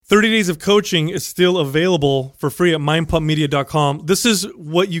30 days of coaching is still available for free at mindpumpmedia.com. This is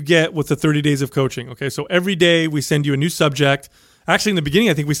what you get with the 30 days of coaching. Okay, so every day we send you a new subject. Actually, in the beginning,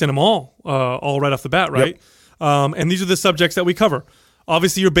 I think we sent them all right off the bat, right? Yep. And these are the subjects that we cover.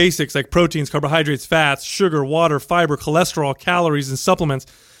 Obviously, your basics like proteins, carbohydrates, fats, sugar, water, fiber, cholesterol, calories, and supplements.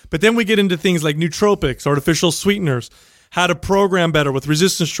 But then we get into things like nootropics, artificial sweeteners, how to program better with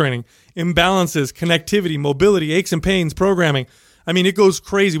resistance training, imbalances, connectivity, mobility, aches and pains, programming. I mean, it goes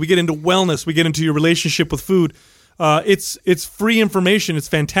crazy. We get into wellness. We get into your relationship with food. It's free information. It's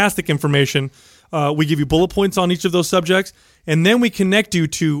fantastic information. We give you bullet points on each of those subjects, and then we connect you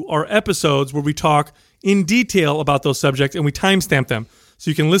to our episodes where we talk in detail about those subjects, and we timestamp them. So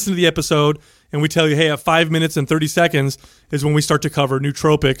you can listen to the episode, and we tell you, hey, at 5 minutes and 30 seconds is when we start to cover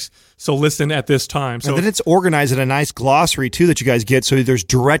nootropics, so listen at this time. So and then it's organized in a nice glossary, too, that you guys get, so there's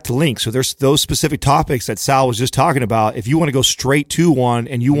direct links. So there's those specific topics that Sal was just talking about. If you want to go straight to one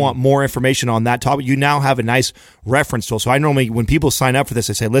and you want more information on that topic, you now have a nice reference tool. So I normally, when people sign up for this,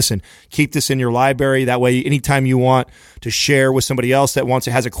 I say, listen, keep this in your library. That way, anytime you want to share with somebody else that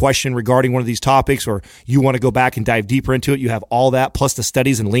has a question regarding one of these topics, or you want to go back and dive deeper into it, you have all that, plus the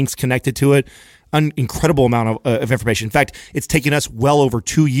studies and links connected to it. An incredible amount of information. In fact, it's taken us well over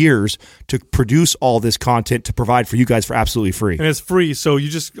 2 years to produce all this content to provide for you guys for absolutely free. And it's free. So all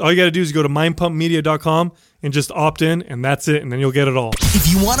you got to do is go to mindpumpmedia.com and just opt in, and that's it, and then you'll get it all. If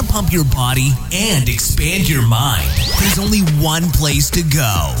you want to pump your body and expand your mind, there's only one place to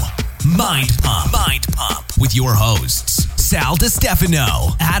go. Mind Pump. Mind Pump with your hosts, Sal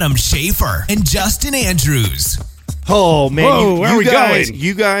DiStefano, Adam Schafer, and Justin Andrews. Oh, man. Whoa, where are we going?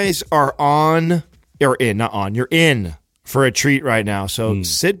 You guys are you're in for a treat right now. So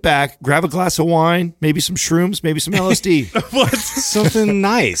sit back, grab a glass of wine, maybe some shrooms, maybe some LSD. What? Something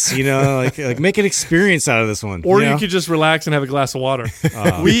nice, like make an experience out of this one. Or you could just relax and have a glass of water.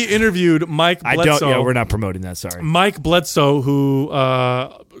 We interviewed Mike Bledsoe. We're not promoting that, sorry. Mike Bledsoe, who,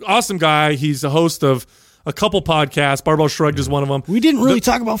 awesome guy. He's the host of a couple podcasts. Barbell Shrugged is one of them. We didn't really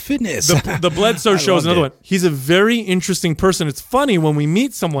talk about fitness. The Bledsoe Show is another one. He's a very interesting person. It's funny when we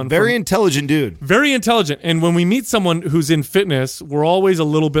meet someone. Very intelligent dude. Very intelligent. And when we meet someone who's in fitness, we're always a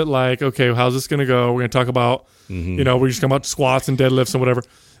little bit like, okay, how's this going to go? We're going to talk about, we're just talking about squats and deadlifts and whatever.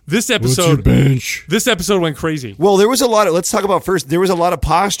 This episode went crazy. Well, there was a lot of, let's talk about first, there was a lot of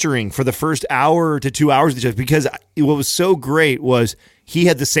posturing for the first hour to 2 hours, because what was so great was he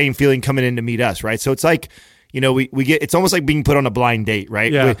had the same feeling coming in to meet us, right? So it's like, we get, it's almost like being put on a blind date,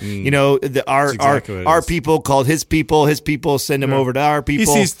 right? Yeah. Our people called his people send him over to our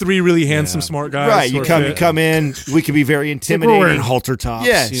people. He sees three really handsome, smart guys. Right. You come in, we can be very intimidating. We're wearing halter tops.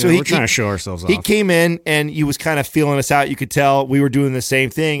 Yeah. So we're trying to show ourselves off. He came in and he was kind of feeling us out. You could tell we were doing the same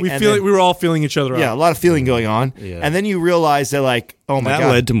thing. We were all feeling each other out. Yeah. A lot of feeling going on. Yeah. And then you realize that, like, oh my God.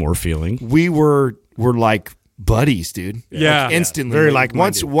 That led to more feeling. We were like buddies, dude. Yeah. Like instantly. Very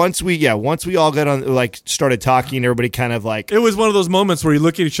like-minded. Once we all got on, like, started talking, everybody kind of like. It was one of those moments where you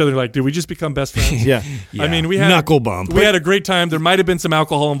look at each other like, did we just become best friends? Yeah. I mean, we had knuckle bump. We had a great time. There might have been some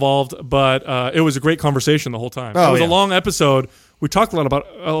alcohol involved, but it was a great conversation the whole time. It was a long episode. We talked a lot about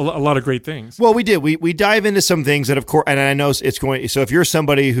a lot of great things. Well, we did. We dive into some things that, of course, and I know it's going. So if you're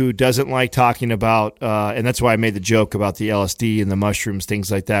somebody who doesn't like talking about, and that's why I made the joke about the LSD and the mushrooms,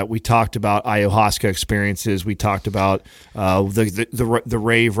 things like that. We talked about ayahuasca experiences. We talked about the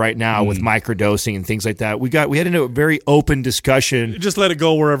rave right now with microdosing and things like that. We had into a very open discussion. Just let it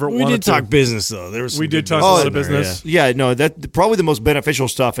go wherever it wanted to. We did talk business, though. We did talk a lot of business. Yeah, no, that probably the most beneficial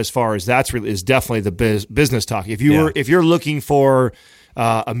stuff as far as is definitely the business talk. If you're looking for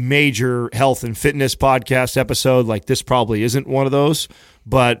a major health and fitness podcast episode, like, this probably isn't one of those,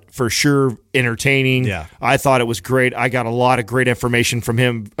 but for sure entertaining. Yeah. I thought it was great. I got a lot of great information from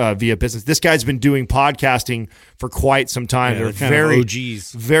him via business. This guy's been doing podcasting for quite some time. Yeah, they're very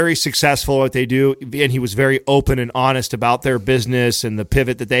OGs. Very successful at what they do, and he was very open and honest about their business and the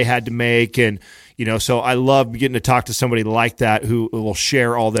pivot that they had to make. And so I love getting to talk to somebody like that who will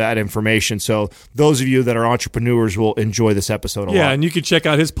share all that information. So those of you that are entrepreneurs will enjoy this episode a lot. Yeah, and you can check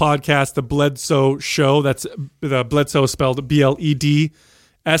out his podcast, The Bledsoe Show. That's the Bledsoe spelled BLEDSOE.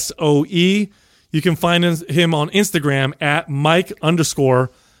 You can find him on Instagram at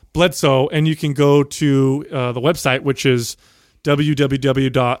Mike_Bledsoe, and you can go to the website, which is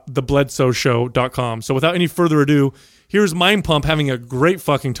www.thebledsoeshow.com. So without any further ado, here's Mind Pump having a great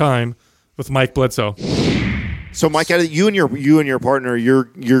fucking time with Mike Bledsoe. So, Mike, you and your partner, you're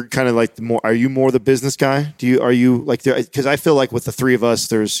kind of like are you more the business guy? Are you like, because I feel like with the three of us,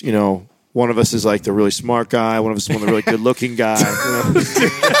 there's one of us is like the really smart guy, one of us is one of the really good looking guy.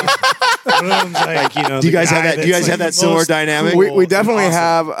 Like, you know, Do you the guys have guy that? Do you that's, guys have like, that similar most dynamic? cool We definitely and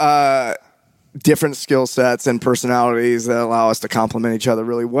awesome. have different skill sets and personalities that allow us to complement each other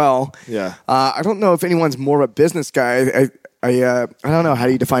really well. Yeah. I don't know if anyone's more of a business guy. I don't know. How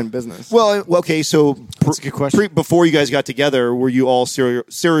do you define business? Well, okay, so That's a good question. Before you guys got together, were you all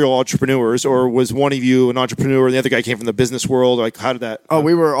serial entrepreneurs, or was one of you an entrepreneur and the other guy came from the business world? Like, how did that? Oh,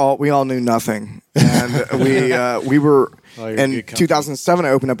 we all knew nothing, and we were Oh, you're in good company. 2007.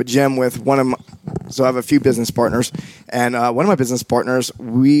 I opened up a gym with one of my, so I have a few business partners, and one of my business partners,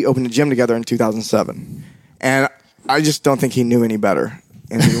 we opened a gym together in 2007, and I just don't think he knew any better,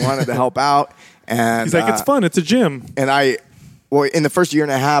 and he wanted to help out, and He's like, it's fun. It's a gym. and well, in the first year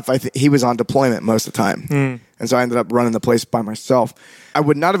and a half, he was on deployment most of the time. And so I ended up running the place by myself. I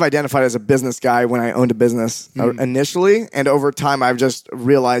would not have identified as a business guy when I owned a business initially. And over time, I've just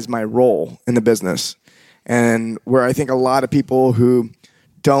realized my role in the business. And where I think a lot of people who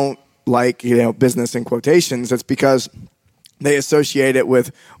don't like, business in quotations, it's because they associate it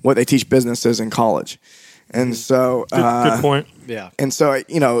with what they teach businesses in college. And so... Good point. Yeah. And so,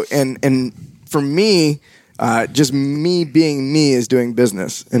 and for me, just me being me is doing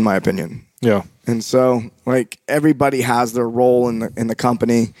business, in my opinion. Yeah. And so, like, everybody has their role in the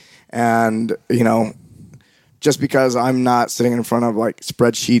company, and just because I'm not sitting in front of like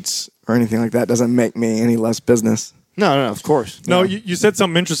spreadsheets or anything like that doesn't make me any less business. No, of course. No, you said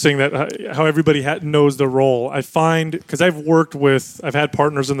something interesting that how everybody knows their role. I find, because I've had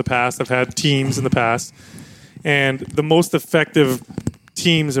partners in the past, I've had teams in the past, and the most effective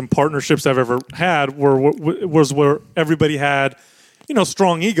teams and partnerships I've ever had was where everybody had,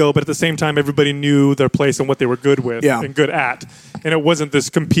 strong ego, but at the same time, everybody knew their place and what they were good with and good at. And it wasn't this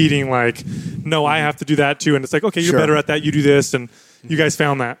competing like, no, I have to do that too. And it's like, okay, you're Sure. better at that. You do this. And you guys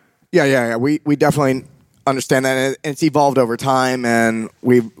found that. Yeah. We definitely understand that, and it's evolved over time, and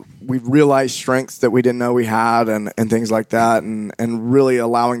we've realized strengths that we didn't know we had, and things like that, and really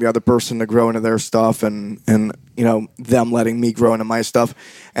allowing the other person to grow into their stuff, and them letting me grow into my stuff.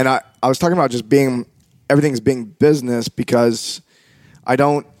 And I was talking about just everything's being business, because I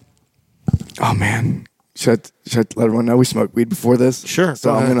don't. Oh man. Should I let everyone know we smoked weed before this? Sure.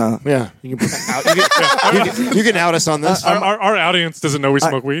 So I'm gonna. Yeah. You can out us on this. Our audience doesn't know we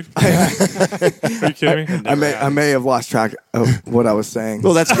smoke weed. Are you kidding me? I may have lost track of what I was saying.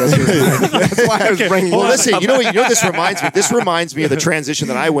 Well, that's That's why I was bringing. Well, it up. listen, you know what this reminds me. This reminds me of the transition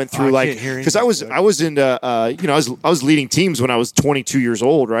that I went through, I can't hear because I was into, I was leading teams when I was 22 years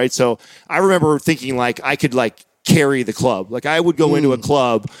old, right? So I remember thinking like I could like carry the club. Like I would go into a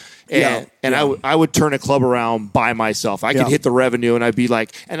club. I would turn a club around by myself. I could hit the revenue, and I'd be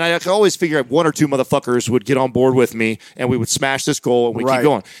like, and I could always figure out one or two motherfuckers would get on board with me, and we would smash this goal, and we keep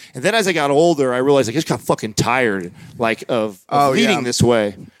going. And then as I got older, I realized I just got fucking tired, like of leading this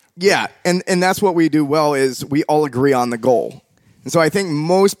way. Yeah, and that's what we do well, is we all agree on the goal. And so I think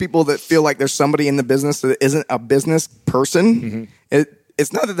most people that feel like there's somebody in the business that isn't a business person,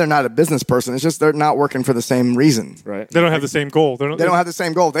 it's not that they're not a business person. It's just they're not working for the same reason. Right. They don't have the same goal. They don't have the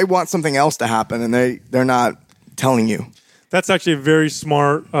same goal. They want something else to happen, and they're not telling you. That's actually a very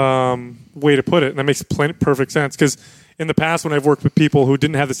smart way to put it, and that makes perfect sense. Because in the past, when I've worked with people who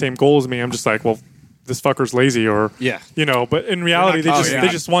didn't have the same goal as me, I'm just like, well, this fucker's lazy, or But in reality, they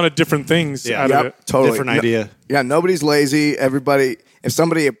just wanted different things out of it. Totally. Different idea. Yeah, nobody's lazy. Everybody, if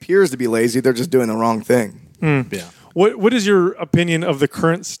somebody appears to be lazy, they're just doing the wrong thing. Yeah. What is your opinion of the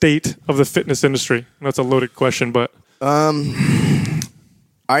current state of the fitness industry? I know it's a loaded question, but I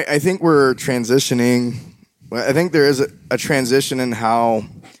think we're transitioning. I think there is a transition in how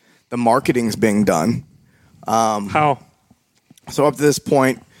the marketing's being done. how? So up to this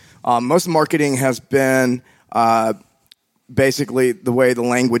point, most marketing has been basically the way the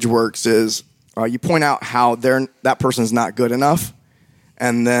language works is you point out how that person's not good enough,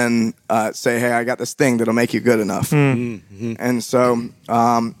 and then say, hey, I got this thing that'll make you good enough. Mm-hmm. And so,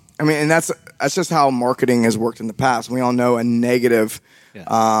 and that's just how marketing has worked in the past. We all know a negative,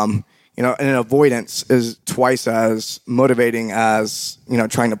 an avoidance is twice as motivating as,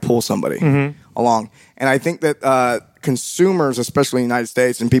 trying to pull somebody along. And I think that consumers, especially in the United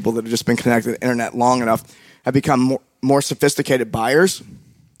States, and people that have just been connected to the internet long enough, have become more sophisticated buyers.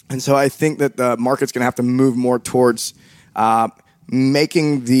 And so I think that the market's going to have to move more towards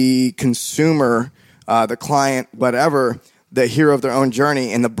making the consumer, the client, whatever, the hero of their own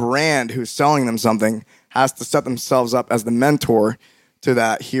journey, and the brand who's selling them something has to set themselves up as the mentor to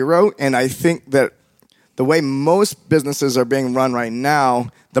that hero. And I think that the way most businesses are being run right now,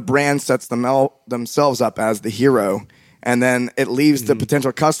 the brand sets themselves up as the hero, and then it leaves the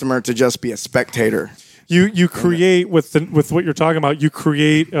potential customer to just be a spectator. You create with what you're talking about. You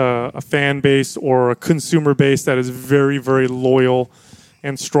create a fan base or a consumer base that is very, very loyal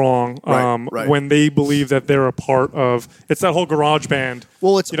and strong. Right. When they believe that they're a part of. It's that whole garage band.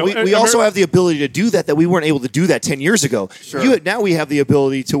 Well, it's we also have the ability to do that we weren't able to do that 10 years ago. Sure. Now we have the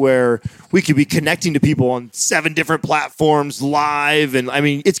ability to where we could be connecting to people on 7 different platforms live, and I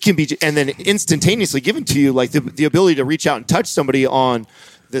mean it can be and then instantaneously given to you. Like the ability to reach out and touch somebody on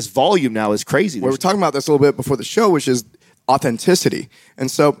this volume now is crazy. We were talking about this a little bit before the show, which is authenticity.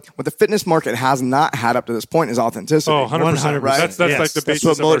 And so what the fitness market has not had up to this point is authenticity. Oh, 100%. Right? That's like the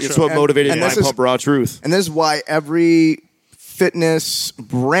basis of our show. It's what motivated and Mind Pump Raw Truth. And this is why every fitness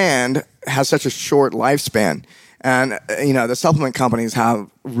brand has such a short lifespan. And, the supplement companies have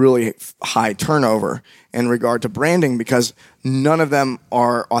really high turnover in regard to branding because none of them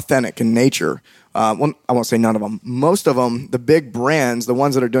are authentic in nature. Well, I won't say none of them. Most of them, the big brands, the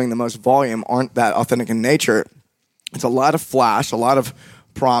ones that are doing the most volume, aren't that authentic in nature. It's a lot of flash, a lot of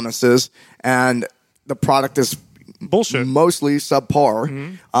promises, and the product is bullshit, mostly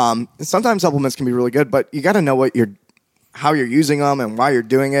subpar. Sometimes supplements can be really good, but you got to know how you're using them and why you're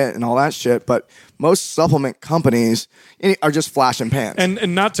doing it and all that shit. But most supplement companies are just flash and pans.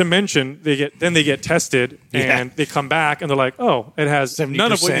 And not to mention they get tested and they come back and they're like, oh, it has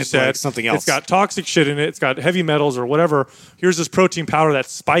none of what you said. Like something else. It's got toxic shit in it. It's got heavy metals or whatever. Here's this protein powder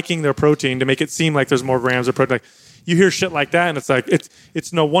that's spiking their protein to make it seem like there's more grams of protein. Like, you hear shit like that, and it's like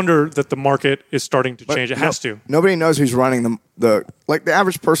it's no wonder that the market is starting to change. It has to. Nobody knows who's running the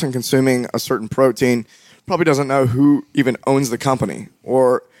average person consuming a certain protein probably doesn't know who even owns the company,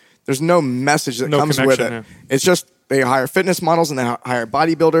 or there's no message that comes with it. Yeah. It's just they hire fitness models and they hire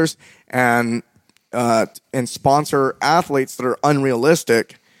bodybuilders and sponsor athletes that are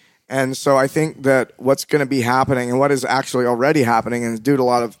unrealistic. And so I think that what's going to be happening and what is actually already happening, and due to a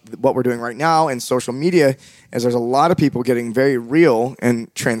lot of what we're doing right now in social media, is there's a lot of people getting very real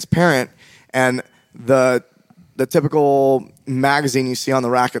and transparent. And the typical magazine you see on the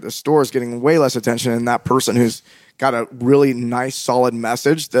rack at the store is getting way less attention than that person who's got a really nice, solid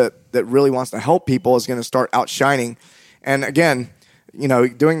message that really wants to help people is going to start outshining. And again,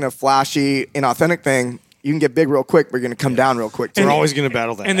 doing the flashy, inauthentic thing, you can get big real quick, but you're going to come down real quick too. We're always going to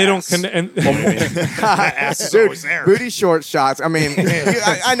battle that. And they don't connect. ass is Dude, always there. booty short shots. I mean,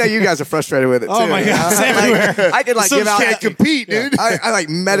 I know you guys are frustrated with it too. Oh my God, it's everywhere. I could Some give out. can't compete, dude. I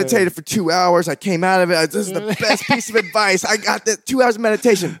meditated for 2 hours. I came out of it. This is the best piece of advice. I got the 2 hours of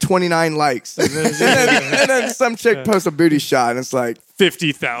meditation, 29 likes, and then some chick posts a booty shot, and it's like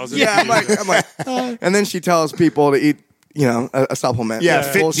 50,000. yeah. I'm like, and then she tells people to eat. A supplement. Yeah,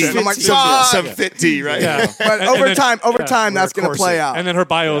 That's fit bullshit. tea. I'm like, Some fit tea, right? Yeah. but over time, that's going to play out. And then her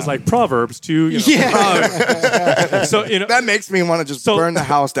bio is like Proverbs too. So that makes me want to just burn the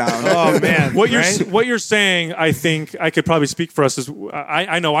house down. Oh man, what you're saying, I think I could probably speak for us. Is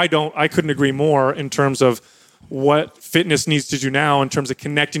I know I couldn't agree more in terms of what fitness needs to do now in terms of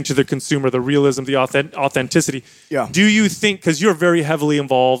connecting to the consumer, the realism, the authenticity. Yeah. Do you think, because you're very heavily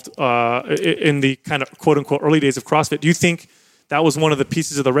involved in the kind of quote unquote early days of CrossFit, do you think that was one of the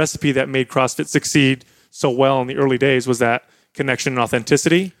pieces of the recipe that made CrossFit succeed so well in the early days, was that connection and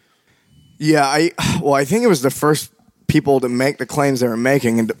authenticity? Yeah, I think it was the first people to make the claims they were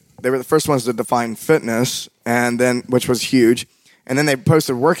making, and they were the first ones to define fitness, and then which was huge. And then they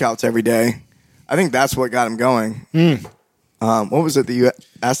posted workouts every day. I think that's what got them going. What was it that you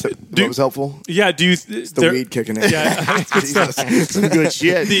asked? What was helpful? Yeah, do you? It's the weed kicking in. Yeah, Jesus. Some good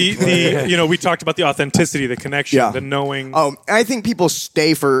shit. we talked about the authenticity, the connection, the knowing. Oh, I think people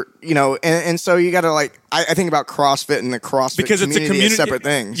stay for and so you got to I think about CrossFit and the CrossFit because it's a community, as separate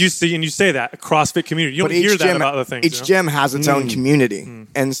things. You say that a CrossFit community. You don't hear that about other things. Each gym has its own community,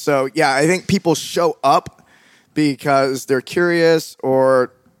 and so I think people show up because they're curious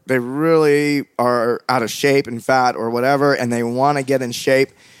or they really are out of shape and fat or whatever, and they want to get in shape.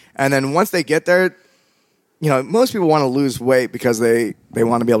 And then once they get there, most people want to lose weight because they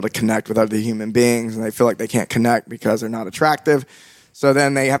want to be able to connect with other human beings, and they feel like they can't connect because they're not attractive. So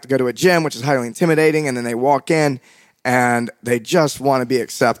then they have to go to a gym, which is highly intimidating, and then they walk in, and they just want to be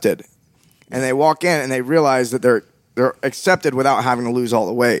accepted. And they walk in, and they realize that they're accepted without having to lose all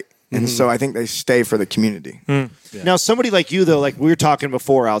the weight. And so I think they stay for the community. Yeah. Now, somebody like you, though, like we were talking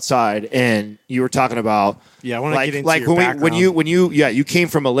before outside, and you were talking about, I want to get into like your when you came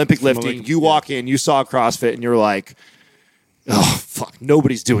from Olympic lifting, you walk in, you saw CrossFit, and you're like, oh fuck,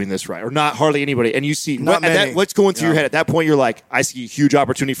 nobody's doing this right, or not hardly anybody. And you see what's going through your head at that point. You're like, I see a huge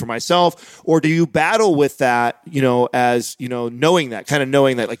opportunity for myself. Or do you battle with that? As knowing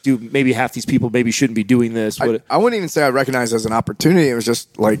that, like, dude, maybe half these people maybe shouldn't be doing this. I wouldn't even say I recognized it as an opportunity. It was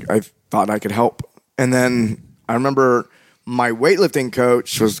just like I thought I could help. And then I remember my weightlifting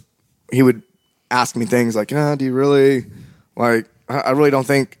coach he would ask me things like, do you really, like, I really don't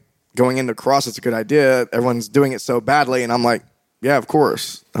think going into CrossFit's a good idea. Everyone's doing it so badly. And I'm like, yeah, of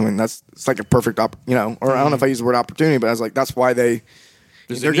course. I mean, it's like a perfect, or I don't know if I use the word opportunity, but I was like, that's why they're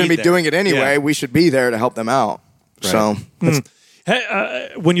going to be doing it anyway. Yeah. We should be there to help them out. Right. So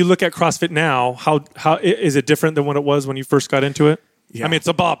when you look at CrossFit now, how is it different than what it was when you first got into it? Yeah. I mean, it's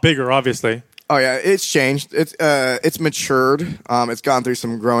a lot bigger, obviously. Oh yeah, it's changed. It's matured. It's gone through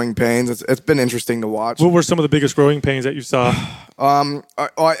some growing pains. It's been interesting to watch. What were some of the biggest growing pains that you saw?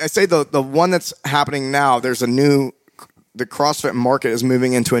 I say the one that's happening now. The CrossFit market is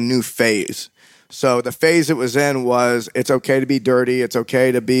moving into a new phase. So the phase it was in was it's okay to be dirty, it's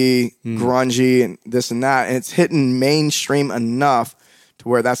okay to be grungy and this and that, and it's hitting mainstream enough to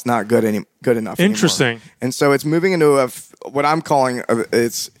where that's not good enough. Interesting. Anymore. And so it's moving into what I'm calling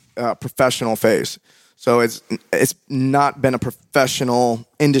professional phase. So it's not been a professional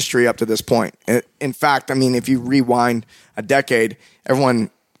industry up to this point. In fact, I mean, if you rewind a decade, everyone,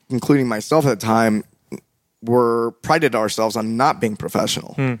 including myself at the time, were prided ourselves on not being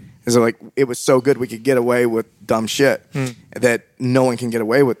professional. Is like it was so good we could get away with dumb shit that no one can get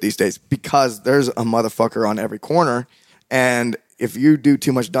away with these days because there's a motherfucker on every corner, and if you do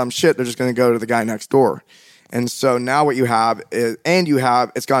too much dumb shit, they're just going to go to the guy next door. And so now what you have is,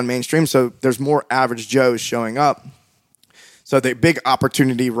 it's gone mainstream, so there's more average Joes showing up. So the big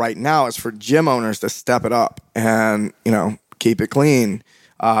opportunity right now is for gym owners to step it up and, keep it clean,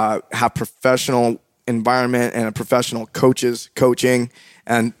 have professional environment and a professional coaching,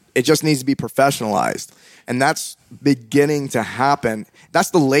 and it just needs to be professionalized. And that's beginning to happen. That's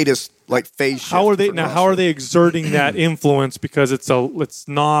the latest phase shift. How are they exerting that influence? Because it's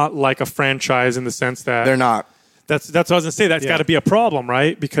not like a franchise in the sense that they're not. That's what I was gonna say. That's got to be a problem,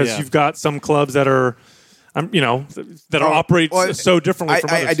 right? Because you've got some clubs that are, operate so differently from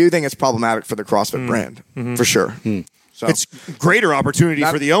others. I do think it's problematic for the CrossFit brand for sure. So. It's greater opportunity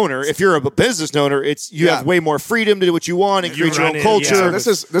for the owner. If you're a business owner, you have way more freedom to do what you want and create your own culture.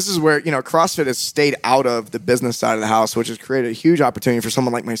 So this is where CrossFit has stayed out of the business side of the house, which has created a huge opportunity for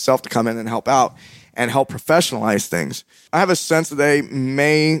someone like myself to come in and help out and help professionalize things. I have a sense that they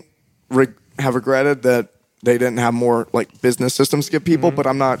may have regretted that they didn't have more business systems to give people, but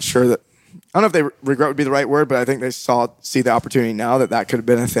I'm not sure that. I don't know if they regret would be the right word, but I think they see the opportunity now that could have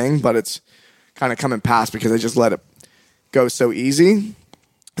been a thing, but it's kind of coming past because they just let it go so easy. And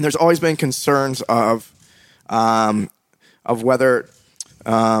there's always been concerns of whether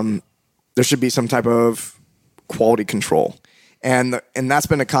there should be some type of quality control. And that's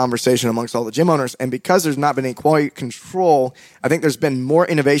been a conversation amongst all the gym owners. And because there's not been any quality control, I think there's been more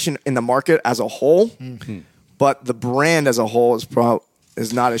innovation in the market as a whole, but the brand as a whole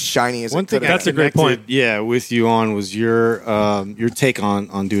is not as shiny as one it could thing. have. That's a great point. Yeah, with you on was your take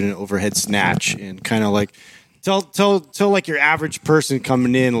on doing an overhead snatch and kind of tell your average person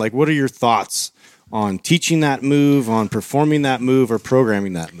coming in, what are your thoughts on teaching that move, on performing that move, or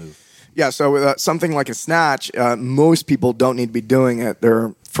programming that move? Yeah, so with something like a snatch, most people don't need to be doing it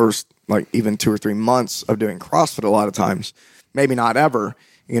their first, even 2 or 3 months of doing CrossFit a lot of times. Maybe not ever,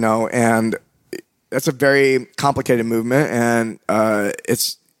 and that's a very complicated movement, and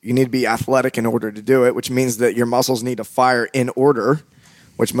you need to be athletic in order to do it, which means that your muscles need to fire in order,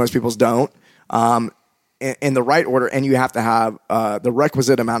 which most people's don't. In the right order, and you have to have the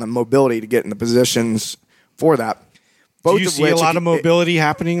requisite amount of mobility to get in the positions for that. Do you see a lot of mobility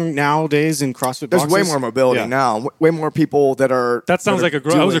happening nowadays in CrossFit boxes? There's way more mobility now. Way more people that are. That sounds like that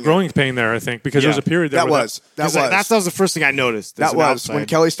was a growing pain there, I think, because there was a period there. That was the first thing I noticed. That was when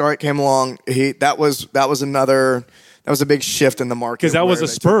Kelly Starrett came along. That was a big shift in the market because that was a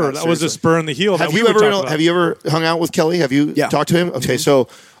spur. That was a spur in the heel. Have you ever hung out with Kelly? Have you talked to him? Okay, so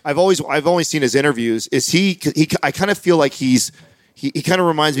I've only seen his interviews. I kind of feel like he kind of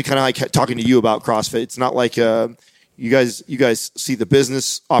reminds me kind of like talking to you about CrossFit. It's not like you guys see the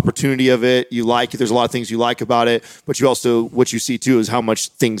business opportunity of it. You like it. There's a lot of things you like about it, but you also what you see too is how much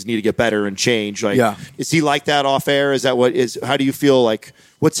things need to get better and change. Is he like that off air? Is that what is? How do you feel like?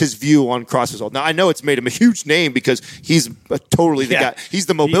 What's his view on CrossFit? Now I know it's made him a huge name because he's totally the guy. He's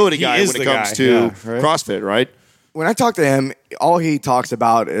the mobility guy when it comes to CrossFit, right? When I talk to him, all he talks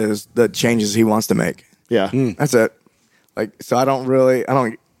about is the changes he wants to make. Yeah, that's it. So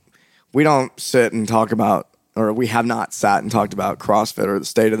we don't sit and talk about, or we have not sat and talked about CrossFit or the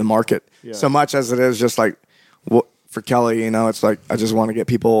state of the market so much as it is just for Kelly, it's I just want to get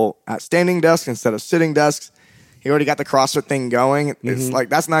people at standing desks instead of sitting desks. He already got the CrossFit thing going. It's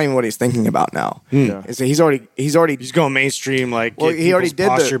that's not even what he's thinking about now. He's going mainstream. He already did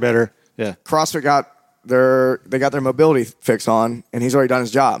posture better. Yeah, CrossFit got they got their mobility fix on, and he's already done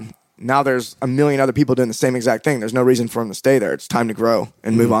his job. Now there's a million other people doing the same exact thing. There's no reason for him to stay there. It's time to grow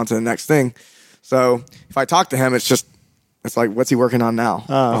and move on to the next thing. So if I talk to him, it's like, what's he working on now?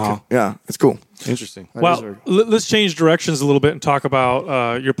 Okay. Yeah, it's cool. Interesting. Well, let's change directions a little bit and talk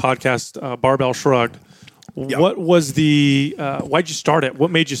about your podcast, Barbell Shrugged. Yeah. What was why'd you start it? What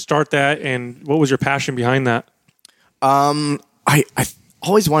made you start that, and what was your passion behind that? I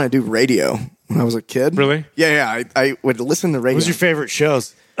always wanted to do radio when I was a kid. Really? Yeah. I would listen to radio. What was your favorite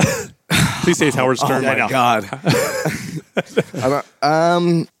shows? Please say it's Howard Stern. Oh my God.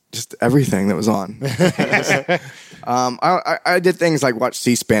 Just everything that was on. I did things like watch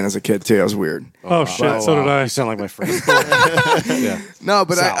C-SPAN as a kid too. I was weird. Oh shit! So did I. You sound like my friend. Yeah. No,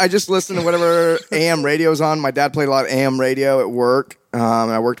 but I just listened to whatever AM radio was on. My dad played a lot of AM radio at work, and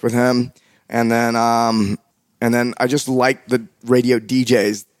I worked with him. And then I just liked the radio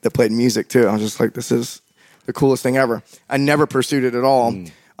DJs that played music too. I was just like, this is the coolest thing ever. I never pursued it at all.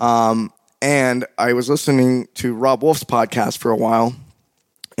 And I was listening to Rob Wolf's podcast for a while,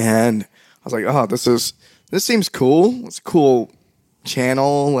 and I was like, oh, this seems cool. It's a cool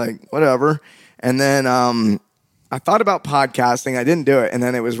channel, like whatever. And then I thought about podcasting. I didn't do it. And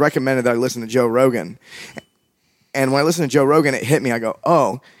then it was recommended that I listen to Joe Rogan. And when I listened to Joe Rogan, it hit me. I go,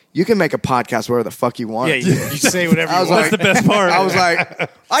 oh, you can make a podcast wherever the fuck you want. Yeah, you say whatever you want. That's the best part. I was like,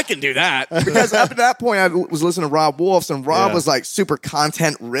 I can do that. Because up to that point, I was listening to Rob Wolf's, and Rob was like super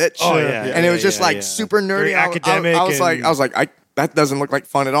content rich. Oh, yeah. And it was just like super nerdy. Very academic. I was like, that doesn't look like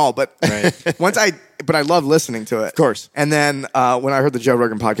fun at all. But but I love listening to it. Of course. And then when I heard the Joe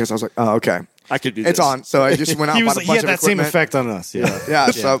Rogan podcast, I was like, oh, okay. I could do It's this. on. So I just went out and bought a bunch He had of that same equipment. effect on us. Yeah.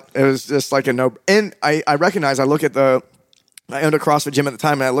 Yeah, so it was just like a no. And I recognize, I look at I owned a CrossFit gym at the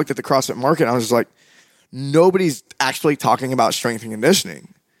time, and I looked at the CrossFit market, and I was just like, nobody's actually talking about strength and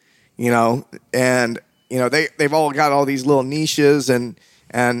conditioning, and they've all got all these little niches, and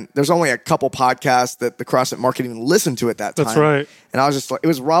there's only a couple podcasts that the CrossFit market even listened to at that time. That's right. And I was just like, it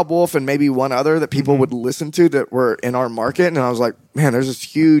was Rob Wolf and maybe one other that people would listen to that were in our market, and I was like, man, there's this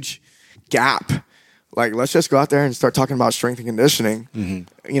huge gap. Like, let's just go out there and start talking about strength and conditioning.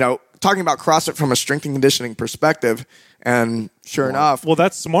 Talking about CrossFit from a strength and conditioning perspective. And sure enough. Well,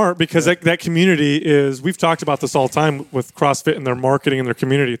 that's smart because that community is, we've talked about this all the time with CrossFit and their marketing and their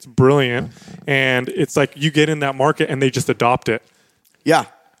community. It's brilliant. And it's like you get in that market and they just adopt it. Yeah.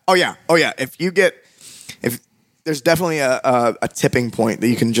 Oh, yeah. If there's definitely a tipping point that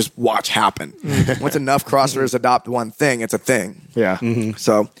you can just watch happen. Once enough CrossFitters adopt one thing, it's a thing. Yeah.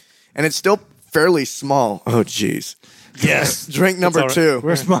 So, and it's still fairly small. Oh, geez. Yes. Drink number all right. 2.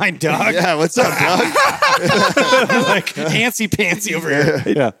 Where's mine, dog? Yeah, what's up, dog? Like antsy pantsy over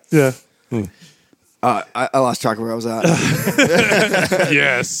here. Yeah. I lost track of where I was at.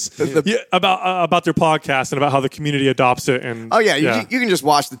 Yes. About their podcast and about how the community adopts it. And Oh, yeah. You can just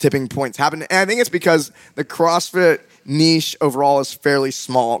watch the tipping points happen. And I think it's because the CrossFit niche overall is fairly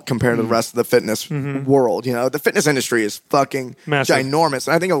small compared to the rest of the fitness world. The fitness industry is fucking Massive. ginormous.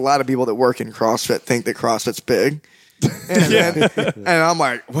 And I think a lot of people that work in CrossFit think that CrossFit's big. And I'm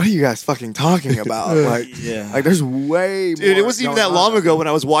like, what are you guys fucking talking about? Like, there's way more. Dude, it wasn't even that going long on. ago when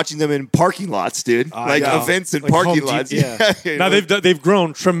I was watching them in parking lots, dude. yeah. Events in Like parking Home lots. Depot, Yeah. now they've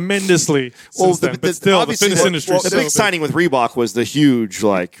grown tremendously since then. But still, the obviously fitness industry is the so big big. signing with Reebok was the huge,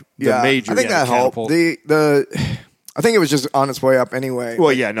 the major. I think that helped. catapult. I think it was just on its way up anyway.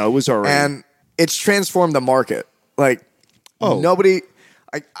 Well, yeah, no, it was already. And it's transformed the market. Like, nobody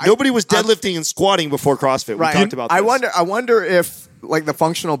Nobody was deadlifting and squatting before CrossFit. We talked about this. I wonder if like the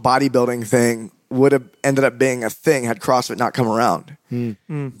functional bodybuilding thing would have ended up being a thing had CrossFit not come around.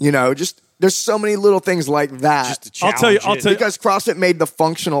 Just there's so many little things like that. Just to I'll tell you. Because CrossFit made the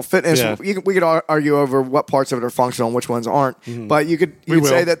functional fitness. Yeah. We could argue over what parts of it are functional and which ones aren't. But you could say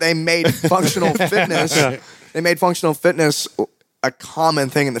will. that they made functional fitness. They made functional fitness a common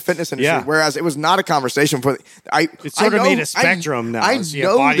thing in the fitness industry, Yeah. whereas it was not a conversation for. It sort of made a spectrum now. I So you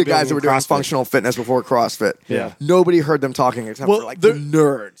have know the guys bodybuilding, that were doing CrossFit. functional fitness before CrossFit. Yeah. Nobody heard them talking except for like the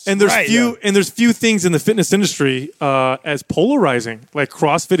nerds. And there's Right, there's few things in the fitness industry as polarizing. Like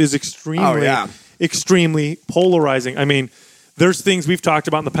CrossFit is extremely polarizing. I mean, there's things we've talked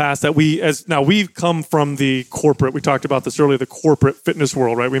about in the past that we've come from the corporate. We talked about this earlier, the corporate fitness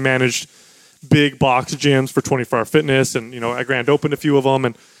world, right? We managed big box gyms for 24-hour fitness, and I grand opened a few of them,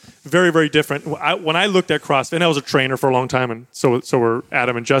 and very, very different. When I looked at CrossFit, and I was a trainer for a long time, and so were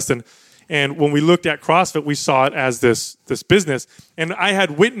Adam and Justin. And when we looked at CrossFit, we saw it as this business, and I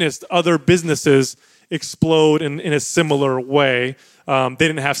had witnessed other businesses explode in a similar way. They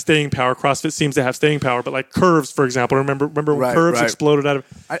didn't have staying power. CrossFit seems to have staying power, but like curves, for example. Remember when Right, curves right. exploded out of?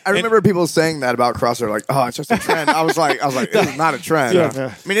 I remember people saying that about CrossFit, like, "Oh, it's just a trend." I was like, "This is not a trend."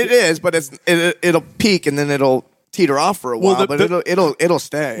 I mean, it is, but it'll peak and then it'll teeter off for a while, but it'll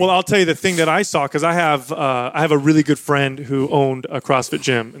stay. Well, I'll tell you the thing that I saw, because I have a really good friend who owned a CrossFit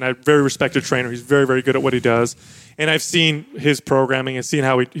gym, and a very respected trainer. He's very, very good at what he does. And I've seen his programming and seen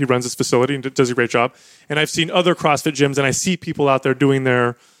how he runs his facility and does a great job. And I've seen other CrossFit gyms, and I see people out there doing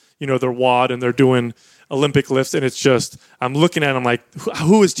their WOD and they're doing Olympic lifts, and it's just, I'm looking at them like,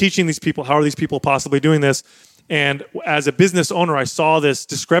 who is teaching these people? How are these people possibly doing this? And as a business owner, I saw this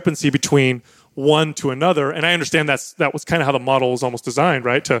discrepancy between one to another, and I understand that was kind of how the model was almost designed,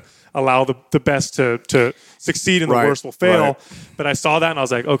 right? To allow the best to succeed and the worst will fail. Right. But I saw that and I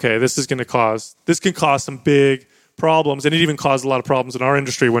was like, okay, this can cause some big problems, and it even caused a lot of problems in our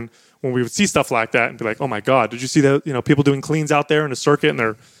industry when we would see stuff like that and be like, oh my God, did you see that? People doing cleans out there in a circuit and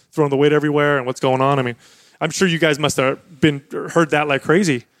they're throwing the weight everywhere, and what's going on? I mean, I'm sure you guys must have heard that like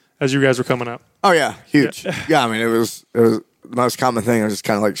crazy as you guys were coming up. Oh yeah, huge. Yeah, I mean, it was the most common thing. I just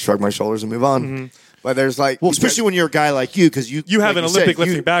kind of like shrug my shoulders and move on. Mm-hmm. But there's like, well, especially when you're a guy like you, because you have like an Olympic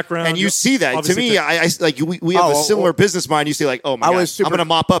lifting background, and you see that. To me, I like we have a similar business mind. You see, like, oh my God, I'm going to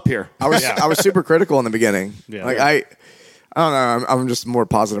mop up here. I was super critical in the beginning. Yeah. Like I don't know. I'm just a more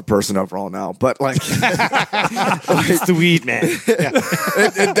positive person overall now. But like, it's the weed, man. Yeah.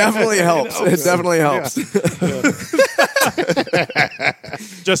 it definitely helps. It definitely helps.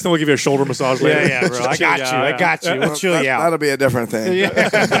 Justin will give you a shoulder massage later. Yeah, bro. I got you. We'll chill you out. That'll be a different thing.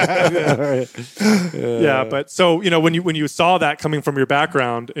 Yeah, but so when you saw that coming from your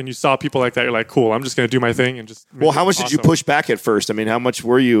background and you saw people like that, you're like, cool. I'm just going to do my thing and just. Well, how much did you push back at first? I mean, how much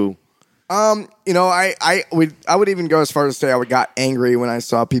were you? I would even go as far as to say I got angry when I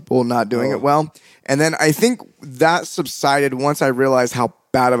saw people not doing it well. And then I think that subsided once I realized how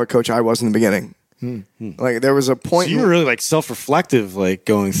bad of a coach I was in the beginning. Like there was a point. So you were really like self-reflective, like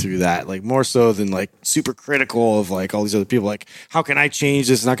going through that, like more so than like super critical of like all these other people. Like, how can I change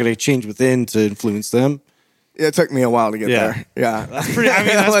this? It's not going to change within to influence them. It took me a while to get there. Yeah. That's pretty. I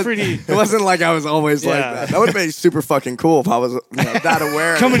mean, that's pretty. It wasn't like I was always like that. That would have been super fucking cool if I was that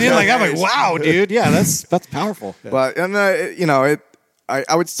aware. Coming in like I'm like, wow, dude. Yeah, that's powerful. But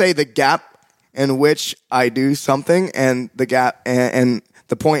I would say the gap in which I do something and the gap and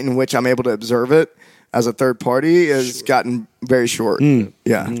the point in which I'm able to observe it as a third party has gotten very short.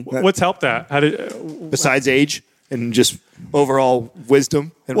 Yeah. What's helped that? Besides age and just overall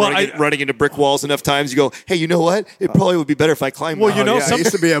wisdom and running into brick walls enough times, you go, hey, you know what? It probably would be better if I climbed. Well, I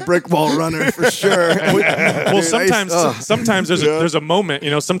used to be a brick wall runner for sure. Well, sometimes there's a moment.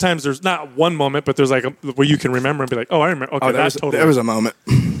 Sometimes there's not one moment, but there's like where you can remember and be like, oh, I remember. Okay, there was a moment.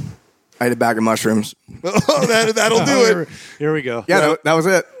 I had a bag of mushrooms. Oh, that'll do it. Here we go. Yeah, that was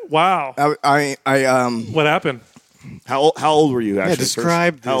it. Wow. What happened? How old were you? Actually,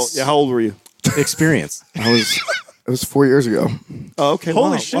 describe this. How old were you? Experience. It was 4 years ago. Oh, okay.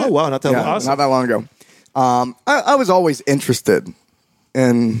 Holy shit. Oh, wow. Not that long. Awesome. Not that long ago. I was always interested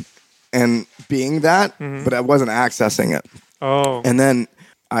in being that, but I wasn't accessing it. Oh. And then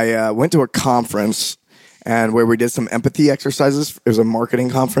I went to a conference and where we did some empathy exercises. It was a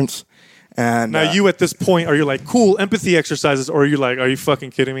marketing conference. And now you at this point, are you like, cool, empathy exercises, or are you like, are you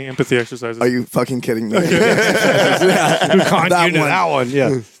fucking kidding me? Empathy exercises. Are you fucking kidding me? Who conned you into that one?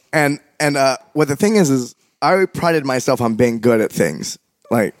 Yeah. And what the thing is I prided myself on being good at things,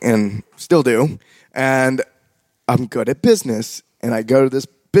 like, and still do. And I'm good at business. And I go to this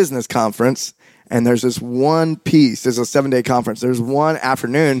business conference, and there's this one piece. There's a 7-day conference. There's one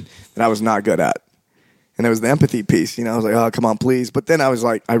afternoon that I was not good at. And it was the empathy piece. I was like, oh, come on, please. But then I was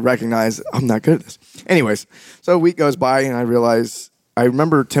like, I recognize I'm not good at this. Anyways, so a week goes by, and I realize, I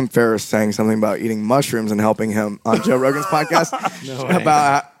remember Tim Ferriss saying something about eating mushrooms and helping him on Joe Rogan's podcast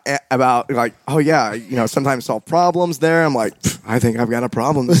about like, oh yeah, sometimes solve problems there. I'm like, I think I've got a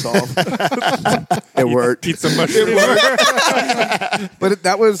problem to solve. It worked. Eat some mushrooms. But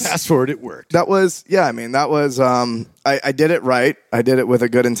that was fast forward. It worked. That was I did it right. I did it with a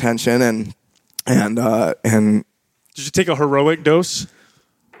good intention and did you take a heroic dose?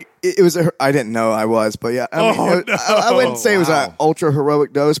 It was I didn't know I was, but yeah. I wouldn't say it was an ultra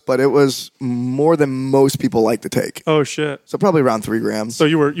heroic dose, but it was more than most people like to take. Oh shit! So probably around 3 grams. So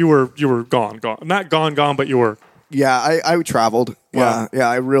you were gone, not gone, but you were. Yeah, I traveled. Wow.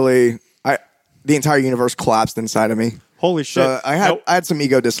 Yeah. The entire universe collapsed inside of me. Holy shit! So I had some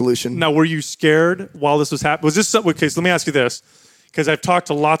ego dissolution. Now, were you scared while this was happening? Was this something? Okay, so let me ask you this, because I've talked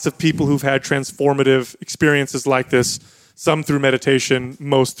to lots of people who've had transformative experiences like this. Some through meditation,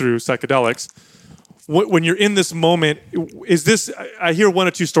 most through psychedelics. when you're in this moment, is this? I hear one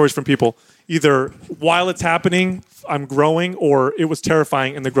or two stories from people. Either while it's happening, I'm growing, or it was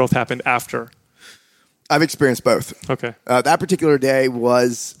terrifying and the growth happened after. I've experienced both. Okay. That particular day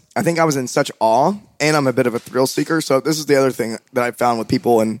was, I think I was in such awe, and I'm a bit of a thrill seeker. So this is the other thing that I found with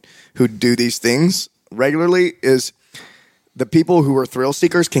people and who do these things regularly is the people who are thrill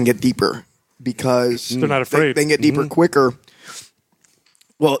seekers can get deeper because they're not afraid. They can get deeper quicker.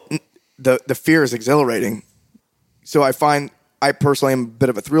 Well, the fear is exhilarating. So I find I personally am a bit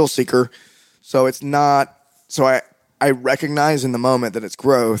of a thrill seeker. So it's not, so I recognize in the moment that it's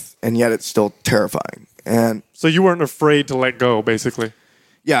growth, and yet it's still terrifying. And so you weren't afraid to let go, basically.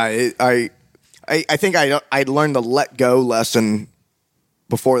 Yeah, I think I learned the let go lesson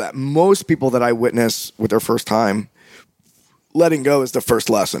before that. Most people that I witness with their first time, letting go is the first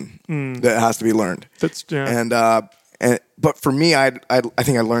lesson that has to be learned. That's But for me, I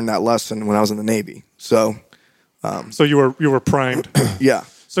think I learned that lesson when I was in the Navy. So you were primed. Yeah.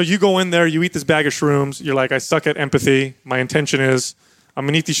 So you go in there, you eat this bag of shrooms. You're like, I suck at empathy. My intention is I'm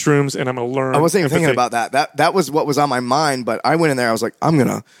gonna eat these shrooms and I'm gonna learn. I wasn't even empathy. thinking about that. That was what was on my mind. But I went in there. I was like, I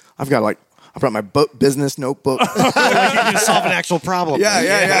brought my business notebook. Like you're going to solve an actual problem.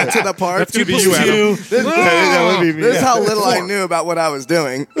 Yeah. To the park. That's gonna be you, Adam. This is how little I knew about what I was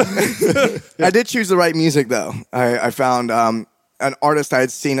doing. I did choose the right music, though. I found an artist I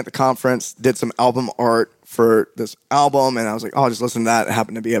had seen at the conference did some album art for this album, and I was like, oh, I'll just listen to that. It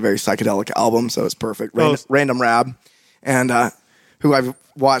happened to be a very psychedelic album, so it's perfect. Random Rab, and who I've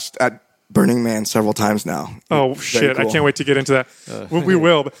watched at Burning Man several times now. Oh, Very shit. cool. I can't wait to get into that. We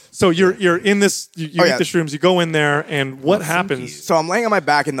will. So you're in this, you eat the shrooms, you go in there, and what happens? So I'm laying on my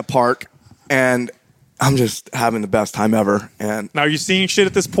back in the park, and I'm just having the best time ever. And Now, are you seeing shit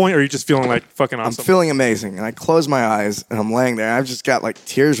at this point, or are you just feeling like fucking I'm awesome? feeling amazing. And I close my eyes, and I'm laying there. And I've just got like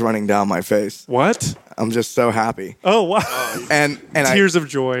tears running down my face. What? I'm just so happy. Oh, wow. And Tears of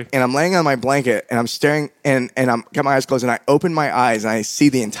joy. And I'm laying on my blanket, and I'm staring, and I'm got my eyes closed, and I open my eyes, and I see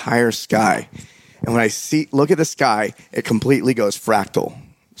the entire sky. And when I look at the sky, it completely goes fractal.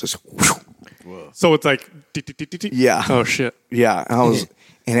 Just So it's like, yeah. Oh, shit. Yeah. And I was,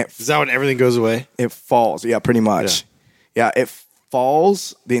 and Is that when everything goes away? it falls. Yeah, pretty much. Yeah, it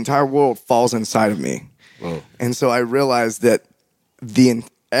falls. The entire world falls inside of me. Whoa. And so I realized that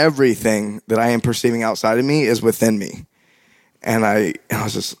everything that I am perceiving outside of me is within me. And I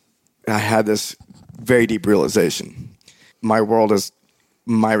had this very deep realization. My world is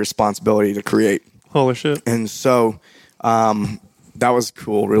my responsibility to create. Holy shit. And so that was a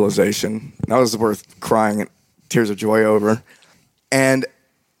cool realization. That was worth crying tears of joy over. And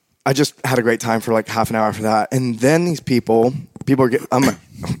I just had a great time for like half an hour after that. And then these people are getting,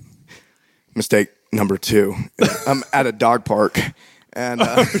 mistake number 2. I'm at a dog park. And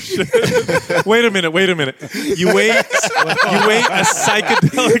Wait a minute. You ate a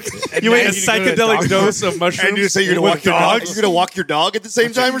psychedelic dose of mushrooms. And you say you're going to walk your dog? You're going to walk your dog at the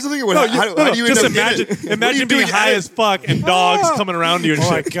same time or something? Or how do you just end up in it? imagine being high as fuck and dogs coming around you and Oh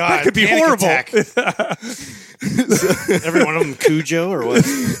my shit. God. That could be Panic horrible. attack. Every one of them Cujo or what?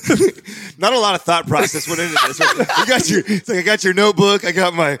 Not a lot of thought process went into this. I got your notebook. I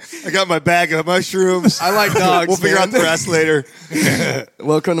got my bag of mushrooms. I like dogs. We'll figure out the rest later.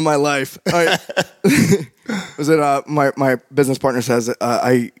 welcome to my life. Was it my business partner says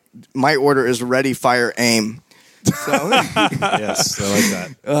my order is ready, fire, aim. So Yes, I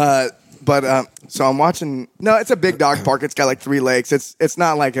like that. So I'm watching. No, it's a big dog park. It's got like 3 lakes. It's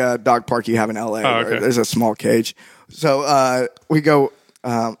not like a dog park you have in LA. Oh, okay. Where there's a small cage. So we go.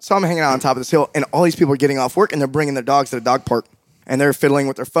 So I'm hanging out on top of this hill, and all these people are getting off work, and they're bringing their dogs to the dog park, and they're fiddling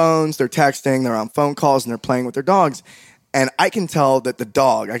with their phones, they're texting, they're on phone calls, and they're playing with their dogs. And I can tell that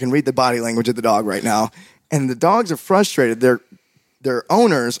I can read the body language of the dog right now, and the dogs are frustrated. Their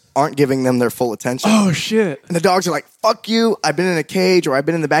owners aren't giving them their full attention. Oh shit. And the dogs are like, fuck you. I've been in a cage or I've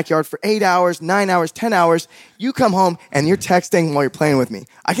been in the backyard for 8 hours, 9 hours, 10 hours. You come home and you're texting while you're playing with me.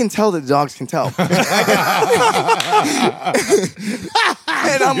 I can tell that the dogs can tell.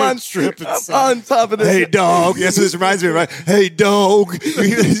 And I'm on top of this. Hey, dog. That's what this reminds me of, right? Hey, dog.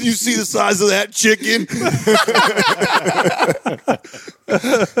 You see the size of that chicken?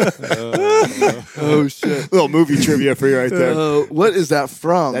 Oh, shit. Little movie trivia for you right there. What is that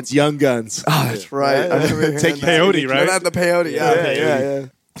from? That's Young Guns. Oh, that's right. I remember Take hearing that. peyote, right? Not the peyote. Yeah.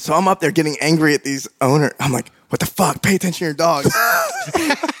 So I'm up there getting angry at these owners. I'm like, what the fuck? Pay attention to your dogs.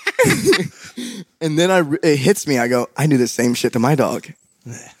 And then it hits me. I go, I do the same shit to my dog.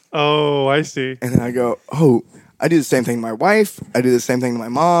 Oh, I see. And then I go, oh, I do the same thing to my wife. I do the same thing to my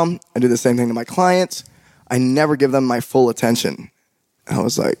mom. I do the same thing to my clients. I never give them my full attention. I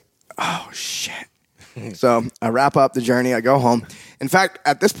was like, oh, shit. So I wrap up the journey. I go home. In fact,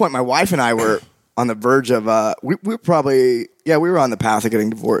 at this point, my wife and I were on the verge of, we were on the path of getting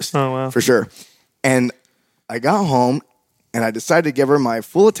divorced. Oh, wow. For sure. And I got home and I decided to give her my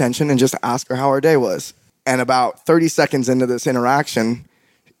full attention and just ask her how her day was. And about 30 seconds into this interaction,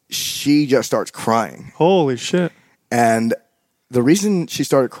 she just starts crying. Holy shit. And the reason she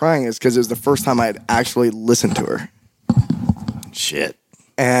started crying is because it was the first time I had actually listened to her. Shit.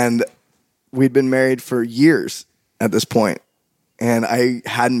 And we'd been married for years at this point, and I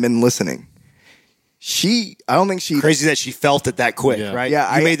hadn't been listening. I don't think she... Crazy that she felt it that quick, right?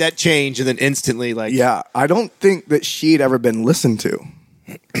 Yeah, you made that change and then instantly Yeah, I don't think that she'd ever been listened to.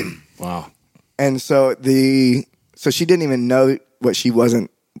 Wow. And so she didn't even know what she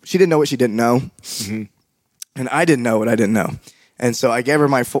didn't know what she didn't know. Mm-hmm. And I didn't know what I didn't know. And so I gave her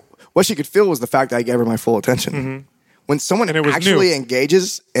what she could feel was the fact that I gave her my full attention. Mm-hmm. When someone actually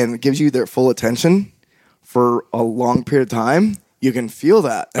engages and gives you their full attention for a long period of time, you can feel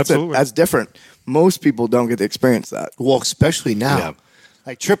that. That's different. Most people don't get to experience that. Well, especially now. Yeah.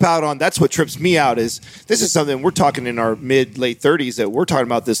 Like that's what trips me out is this is something we're talking in our late 30s that we're talking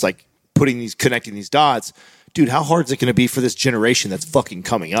about this, like connecting these dots. Dude, how hard is it going to be for this generation that's fucking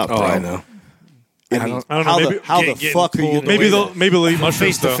coming up? Oh, bro? I know. I don't know. How the fuck are you? Maybe they'll eat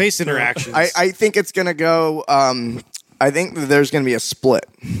mushrooms. Face-to-face interactions. I think it's going to go. I think that there's going to be a split,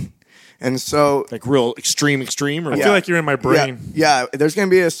 and so like real extreme. Or I feel like you're in my brain. Yeah, there's going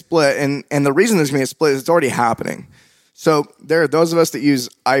to be a split, and the reason there's going to be a split is it's already happening. So there are those of us that use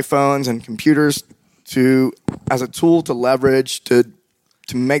iPhones and computers as a tool to leverage to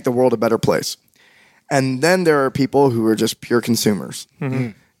make the world a better place, and then there are people who are just pure consumers,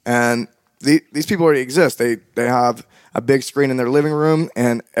 and these people already exist. They have a big screen in their living room,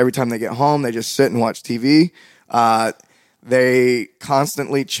 and every time they get home, they just sit and watch TV. They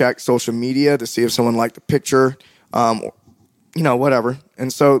constantly check social media to see if someone liked the picture, whatever.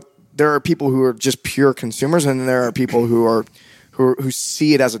 And so there are people who are just pure consumers, and there are people who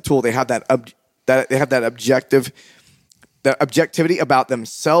see it as a tool. They have that objectivity about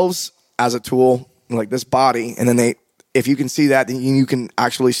themselves as a tool, like this body, and then if you can see that, then you can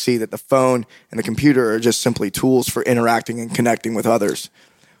actually see that the phone and the computer are just simply tools for interacting and connecting with others.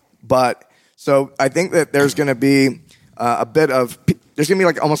 So I think that there's going to be there's going to be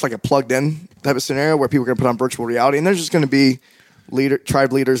like almost like a plugged in type of scenario where people are going to put on virtual reality, and there's just going to be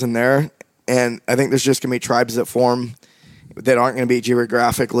tribe leaders in there. And I think there's just going to be tribes that form that aren't going to be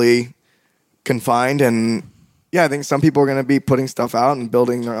geographically confined. And yeah, I think some people are going to be putting stuff out and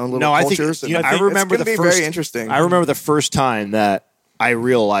building their own little cultures. I remember it's going to be very interesting. I remember the first time that I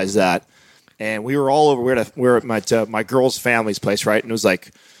realized that, and we were all over. We were at my girl's family's place, right? And it was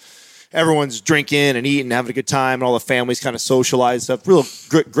like everyone's drinking and eating, having a good time, and all the families kind of socialize stuff. Real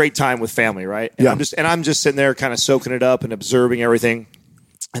great time with family, right? And yeah. I'm just sitting there, kind of soaking it up and observing everything.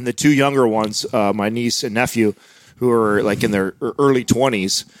 And the two younger ones, my niece and nephew, who are like in their early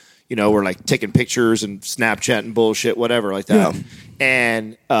 20s, were like taking pictures and Snapchat and bullshit, whatever, like that. Yeah.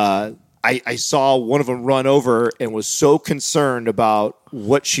 And I saw one of them run over and was so concerned about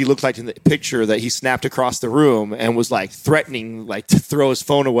what she looked like in the picture that he snapped across the room and was like threatening, like to throw his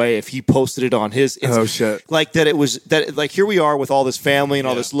phone away if he posted it on his Instagram. Oh shit! Like that, it was that. Like here we are with all this family and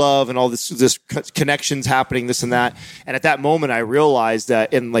all this love and all this connections happening, this and that. And at that moment, I realized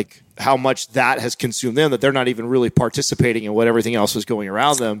that in like how much that has consumed them, that they're not even really participating in what everything else was going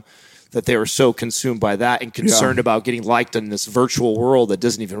around them. That they were so consumed by that and concerned about getting liked in this virtual world that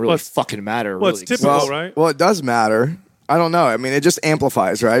doesn't even really fucking matter. Well, really it's typical, right? Well, it does matter. I don't know. I mean, it just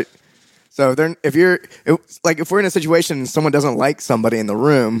amplifies, right? So if we're in a situation and someone doesn't like somebody in the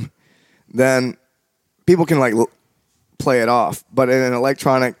room, then people can like play it off. But in an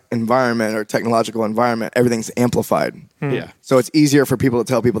electronic environment or technological environment, everything's amplified. Yeah. So it's easier for people to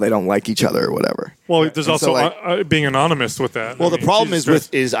tell people they don't like each other or whatever. Well, there's also being anonymous with that. Well, the problem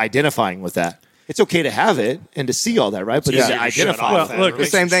is identifying with that. It's okay to have it and to see all that, right? But identify with that. Look,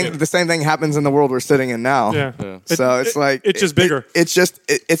 the same thing happens in the world we're sitting in now. Yeah. So it's just bigger. It's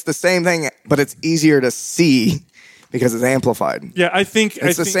the same thing, but it's easier to see because it's amplified. Yeah, I think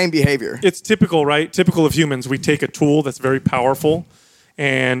it's the same behavior. It's typical, right? Typical of humans. We take a tool that's very powerful,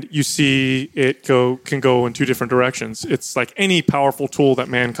 and you see it can go in two different directions. It's like any powerful tool that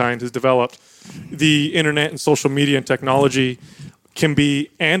mankind has developed. The internet and social media and technology can be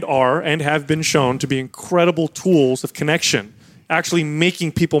and have been shown to be incredible tools of connection, actually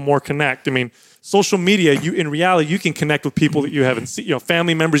making people more connect. I mean, social media, in reality, you can connect with people that you haven't seen,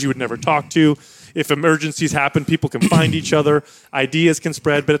 family members you would never talk to. If emergencies happen, people can find each other, ideas can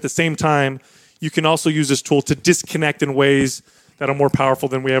spread, but at the same time, you can also use this tool to disconnect in ways that are more powerful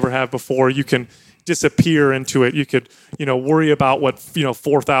than we ever have before. You can disappear into it. You could, worry about what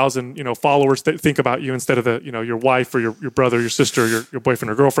 4,000 followers think about you instead of your wife or your brother, your sister, your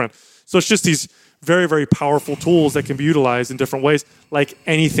boyfriend or girlfriend. So it's just these very, very powerful tools that can be utilized in different ways. Like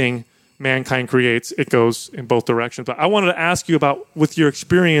anything mankind creates, it goes in both directions. But I wanted to ask you about, with your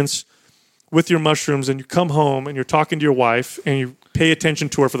experience with your mushrooms, and you come home and you're talking to your wife and you pay attention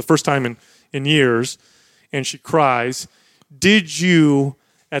to her for the first time in years, and she cries. Did you,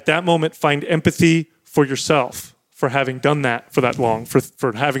 at that moment, find empathy for yourself for having done that for that long,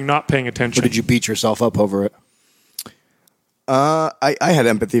 for having not paying attention? Or did you beat yourself up over it? I had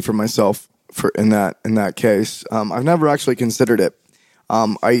empathy for myself in that case. I've never actually considered it.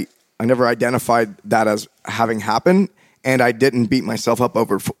 I never identified that as having happened, and I didn't beat myself up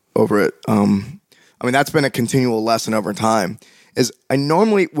over it. That's been a continual lesson over time. Is I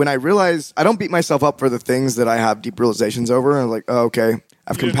normally, when I realize, I don't beat myself up for the things that I have deep realizations over. I'm like, oh, okay, I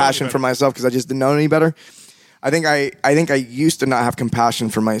have compassion for myself because I just didn't know any better. I think I used to not have compassion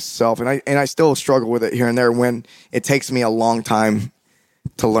for myself, and I still struggle with it here and there when it takes me a long time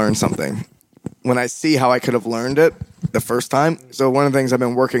to learn something. When I see how I could have learned it the first time. So one of the things I've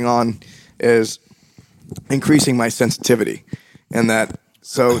been working on is increasing my sensitivity, and that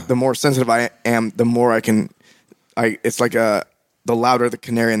so the more sensitive I am, the more it's like the louder the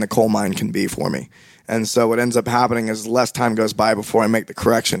canary in the coal mine can be for me. And so what ends up happening is less time goes by before I make the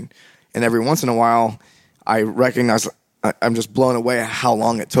correction. And every once in a while, I recognize I'm just blown away at how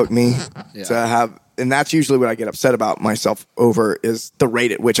long it took me to have, and that's usually what I get upset about myself over, is the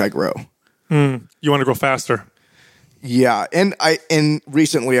rate at which I grow. You want to grow faster. Yeah, and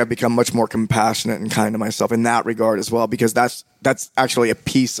recently I've become much more compassionate and kind to myself in that regard as well, because that's actually a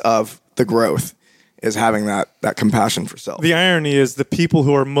piece of the growth, is having that compassion for self. The irony is the people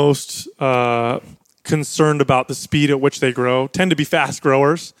who are most concerned about the speed at which they grow tend to be fast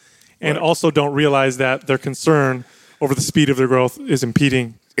growers, and also don't realize that their concern over the speed of their growth is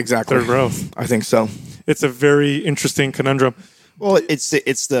impeding their growth. I think so. It's a very interesting conundrum. Well, it's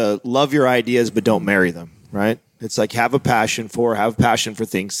the love your ideas but don't marry them, right? It's like have passion for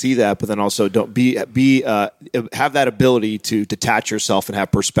things, see that, but then also don't have that ability to detach yourself and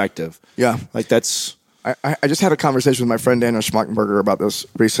have perspective. Yeah, like that's. I just had a conversation with my friend Daniel Schmachtenberger about this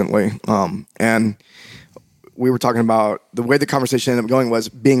recently, and we were talking about the way the conversation ended up going was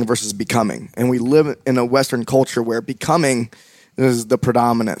being versus becoming, and we live in a Western culture where becoming is the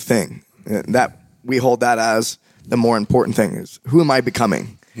predominant thing. That we hold that as the more important thing, is who am I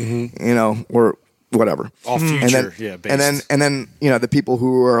becoming, or whatever. All future, based. And then the people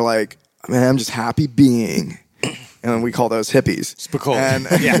who are like, man, I'm just happy being, and we call those hippies. Spicoli. And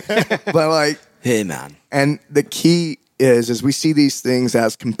but like, hey man. And the key is we see these things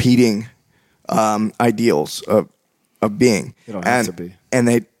as competing ideals of being. They don't have to be,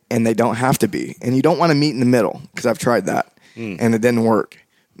 and they don't have to be, and you don't want to meet in the middle, because I've tried that and it didn't work,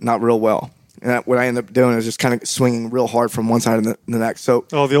 not real well. And what I ended up doing is just kind of swinging real hard from one side to the next. So,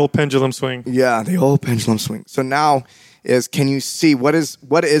 the old pendulum swing. Yeah, the old pendulum swing. So now can you see what is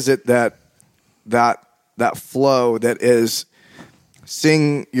it that flow that is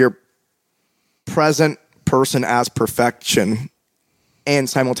seeing your present person as perfection and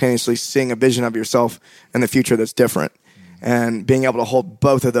simultaneously seeing a vision of yourself in the future that's different, and being able to hold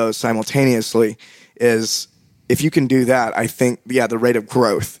both of those simultaneously is, if you can do that, I think the rate of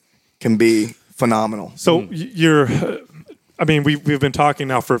growth can be phenomenal. So we've been talking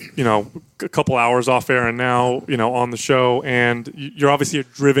now for a couple hours off air, and now on the show, and you're obviously a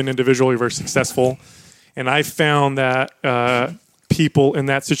driven individual. You're very successful, and I found that people in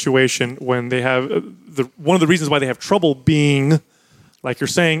that situation, when they have one of the reasons why they have trouble being, like you're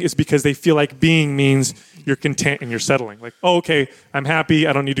saying, is because they feel like being means you're content and you're settling. Like, oh, okay, I'm happy,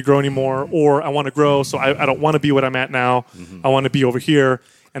 I don't need to grow anymore, or I want to grow, so I don't want to be what I'm at now. I want to be over here.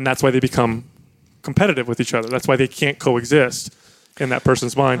 And that's why they become competitive with each other. That's why they can't coexist in that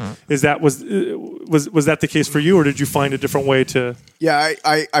person's mind. Was that the case for you, or did you find a different way to? Yeah,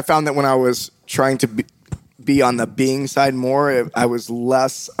 I found that when I was trying to be on the being side more, I was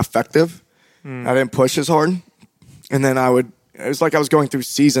less effective. I didn't push as hard, and then it was like I was going through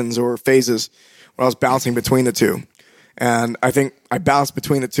seasons or phases where I was bouncing between the two, and I think I bounced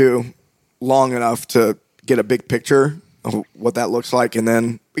between the two long enough to get a big picture of what that looks like, and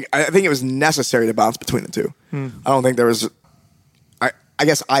then I think it was necessary to bounce between the two. I don't think there was. I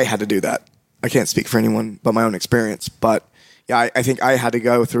guess I had to do that. I can't speak for anyone but my own experience, but yeah, I think I had to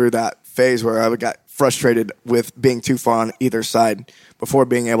go through that phase where I got frustrated with being too far on either side before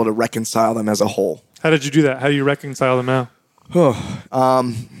being able to reconcile them as a whole. How did you do that? How do you reconcile them now? You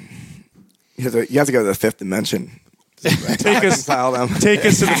have to go to the fifth dimension Take us reconcile them. Take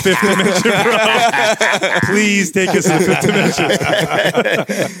us to the fifth dimension, bro. Please take us to the fifth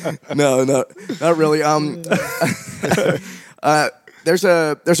dimension. No, not really. There's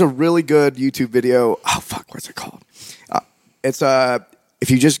a really good YouTube video. Oh fuck, what's it called? It's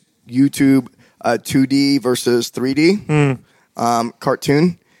if you just YouTube 2D versus 3D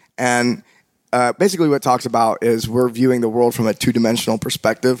cartoon, and basically what it talks about is we're viewing the world from a two-dimensional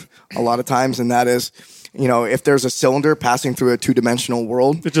perspective a lot of times, and that is, if there's a cylinder passing through a two-dimensional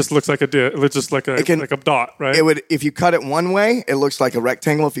world, It just looks like it's just like a dot, right? it would, if you cut it one way, it looks like a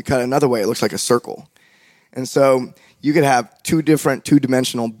rectangle. If you cut it another way, it looks like a circle. And so you could have two different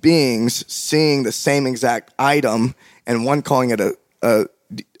two-dimensional beings seeing the same exact item, and one calling it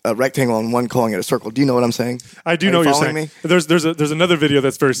a rectangle and one calling it a circle. Do you know what I'm saying? I do know what you're saying. There's another video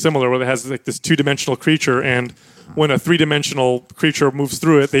that's very similar where it has like this two-dimensional creature, and when a three-dimensional creature moves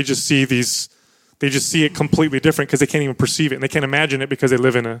through it, they just see it completely different because they can't even perceive it, and they can't imagine it because they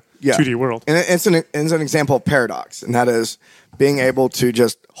live in a 2D world. And it's an example of paradox, and that is being able to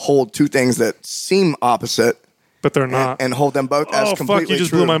just hold two things that seem opposite, But they're not. and hold them both as Oh, completely fuck, you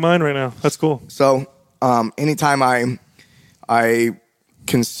just true. blew my mind right now. That's cool. So anytime I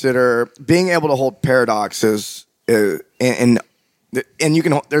consider being able to hold paradoxes, and you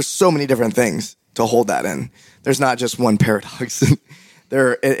can, there's so many different things to hold that in. There's not just one paradox.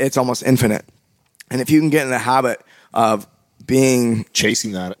 It's almost infinite. And if you can get in the habit of being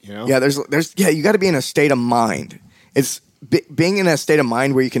Chasing that, you got to be in a state of mind. It's being in a state of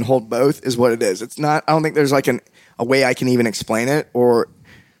mind where you can hold both is what it is. It's not. I don't think there's like a way I can even explain it or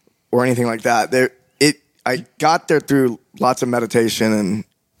anything like that. I got there through lots of meditation and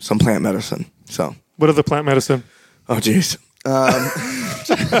some plant medicine. So What are the plant medicine? oh geez.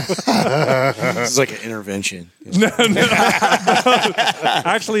 This is like an intervention.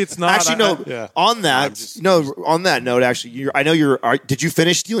 Actually, it's not. Actually, no. Yeah. On that note, actually, did you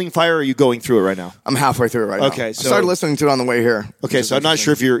finish Stealing Fire? Or are you going through it right now? I'm halfway through it right now. Okay, I so- started listening to it on the way here. Okay, so I'm not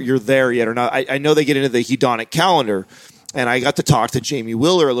sure if you're there yet or not. I know they get into the hedonic calendar, and I got to talk to Jamie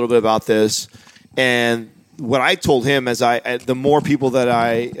Willer a little bit about this. And what I told him is the more people that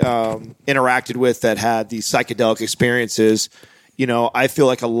I interacted with that had these psychedelic experiences, I feel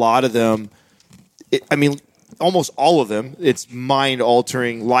like a lot of them, almost all of them, it's mind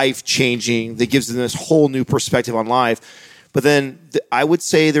altering, life changing, that gives them this whole new perspective on life. But then I would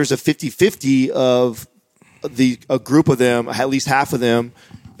say there's a 50-50 of a group of them, at least half of them,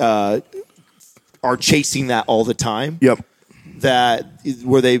 are chasing that all the time. Yep. That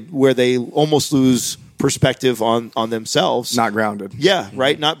where they almost lose perspective on themselves. Not grounded. Yeah,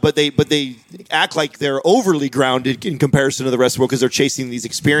 right. But they act like they're overly grounded in comparison to the rest of the world because they're chasing these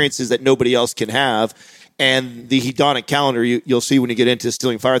experiences that nobody else can have. And the hedonic calendar, you'll see when you get into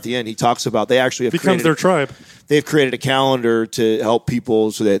Stealing Fire at the end, he talks about they actually have Becomes their tribe. They've created a calendar to help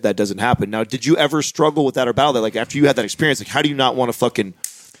people so that doesn't happen. Now, did you ever struggle with that or battle that? Like after you had that experience, like how do you not want to fucking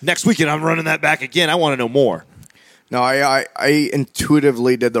next weekend I'm running that back again? I want to know more. No, I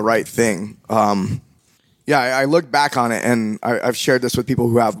intuitively did the right thing. I look back on it, and I've shared this with people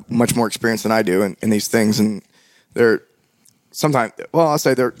who have much more experience than I do in these things, and they're sometimes, I'll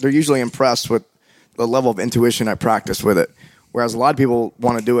say they're usually impressed with the level of intuition I practice with it. Whereas a lot of people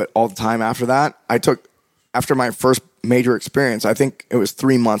want to do it all the time after that. After my first major experience, I think it was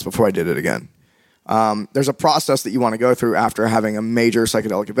 3 months before I did it again. There's a process that you want to go through after having a major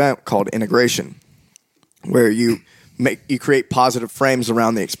psychedelic event called integration, where you create positive frames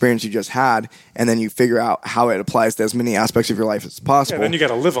around the experience you just had, and then you figure out how it applies to as many aspects of your life as possible. Yeah, then you got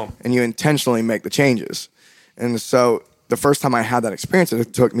to live them. And you intentionally make the changes. And so the first time I had that experience,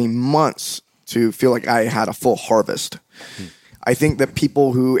 it took me months to feel like I had a full harvest. I think that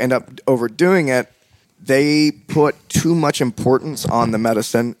people who end up overdoing it, they put too much importance on the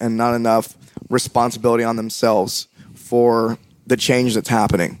medicine and not enough responsibility on themselves for the change that's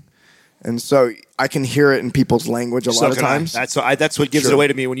happening. And so I can hear it in people's language a lot of times. That's what gives it away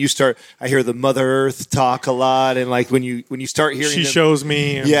to me. When you start, I hear the Mother Earth talk a lot, and like when you start hearing, She them, shows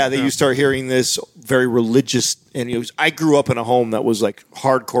me. And, you start hearing this very religious. And I grew up in a home that was like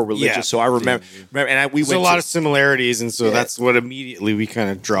hardcore religious, Yeah. so I remember. We There's went a lot to, of similarities, and so that's what immediately we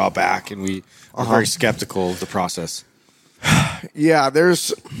kind of draw back, and we are very skeptical of the process. Yeah,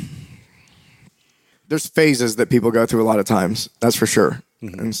 there's phases that people go through a lot of times. That's for sure.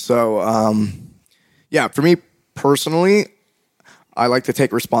 And so, for me personally, I like to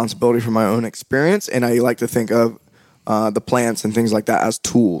take responsibility for my own experience, and I like to think of the plants and things like that as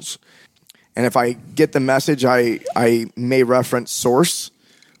tools. And if I get the message, I may reference source,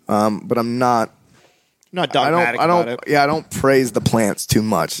 but I'm not Not dogmatic about it. Yeah, I don't praise the plants too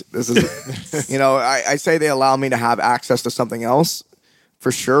much. This is, I say they allow me to have access to something else,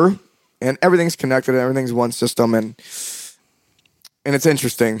 for sure. And everything's connected. And everything's one system, and it's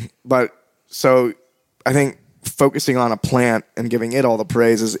interesting. But so I think focusing on a plant and giving it all the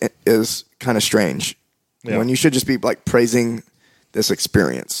praise is kind of strange. Yeah. When you should just be like praising this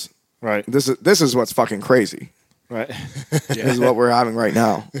experience. Right. This is what's fucking crazy. Right. This is what we're having right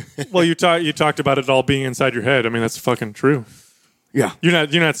now. Well, you talked about it all being inside your head. I mean, that's fucking true. Yeah. You're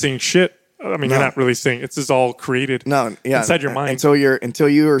not seeing shit. I mean, No. you're not really seeing. It's just all created. No, yeah. inside your mind. Until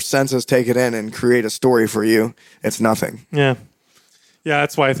your senses take it in and create a story for you, it's nothing. Yeah.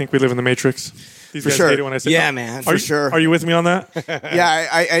 That's why I think we live in the Matrix. These guys sure. hate it when I say, Yeah, man, Are for you, sure. Are you with me on that? Yeah,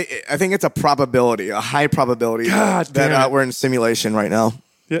 I think it's a probability, a high probability God damn that it. we're in simulation right now.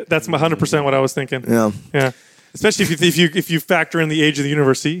 Yeah, that's 100% what I was thinking. Yeah. Especially if you factor in the age of the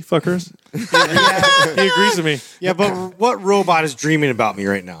universe, see, fuckers. He agrees with me. Yeah, but what robot is dreaming about me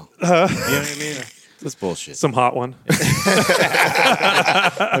right now? You know what I mean? That's bullshit. Some hot one.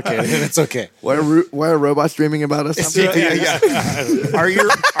 Okay, that's okay. Why are robots dreaming about us? Are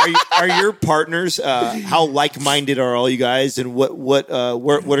your partners how like-minded are all you guys, and what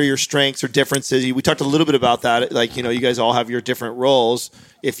are your strengths or differences? We talked a little bit about that, like you guys all have your different roles.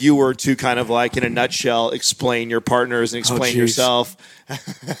 If you were to kind of like in a nutshell explain your partners and explain yourself,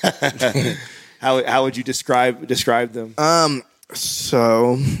 how would you describe them?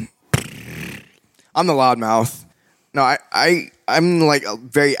 So I'm the loudmouth. No, I'm like a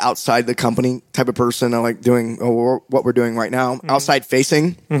very outside the company type of person. I like doing what we're doing right now. Outside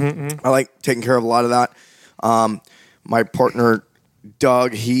facing. I like taking care of a lot of that. My partner,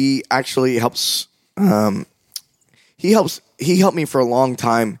 Doug, he actually helps. He helped me for a long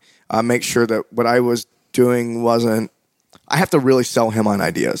time make sure that what I was doing wasn't. I have to really sell him on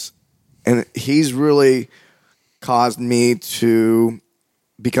ideas, and he's really caused me to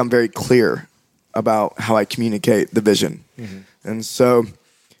become very clear about how I communicate the vision. And so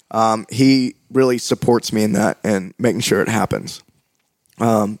he really supports me in that and making sure it happens.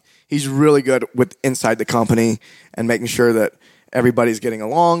 He's really good with inside the company and making sure that everybody's getting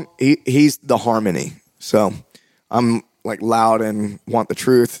along. He's the harmony. So I'm like loud and want the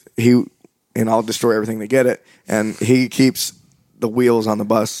truth. And I'll destroy everything to get it. And he keeps the wheels on the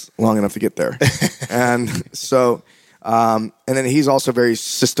bus long enough to get there. And so, and then he's also very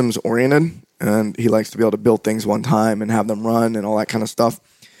systems oriented, and he likes to be able to build things one time and have them run and all that kind of stuff.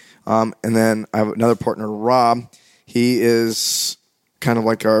 And then I have another partner, Rob. He is kind of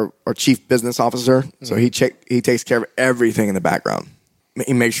like our chief business officer. So he takes care of everything in the background.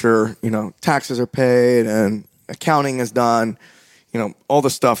 He makes sure, taxes are paid and accounting is done, all the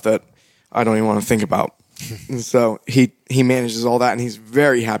stuff that I don't even want to think about. And so he manages all that, and he's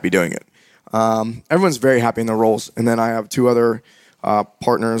very happy doing it. Everyone's very happy in their roles. And then I have two other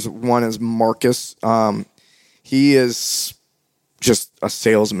partners. One is Marcus. He is just a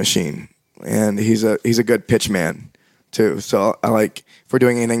sales machine, and he's a good pitch man too. So I like, if we're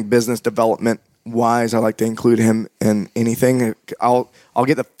doing anything business development wise, I like to include him in anything. I'll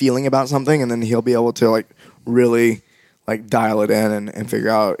get the feeling about something, and then he'll be able to like really like dial it in and figure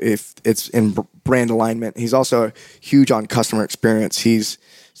out if it's in brand alignment. He's also huge on customer experience. He's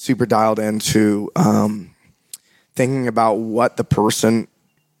super dialed into thinking about what the person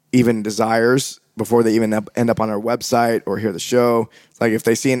even desires before they even end up on our website or hear the show. It's like if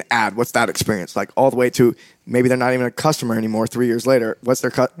they see an ad, what's that experience? Like all the way to maybe they're not even a customer anymore 3 years later. What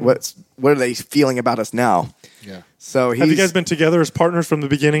are they feeling about us now? Yeah. So Have you guys been together as partners from the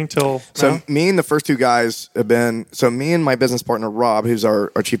beginning till So now? me and the first two guys have been, so me and my business partner, Rob, who's our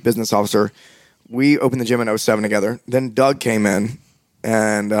chief business officer, we opened the gym in 2007 together. Then Doug came in,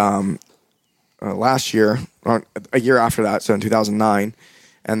 and last year, or a year after that, so in 2009,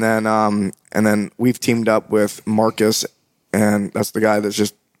 and then we've teamed up with Marcus, and that's the guy that's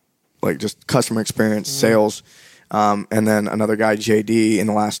just customer experience, sales, and then another guy, JD, in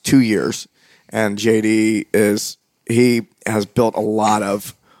the last 2 years, and JD he has built a lot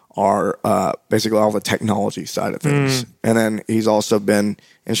of our basically all the technology side of things, and then he's also been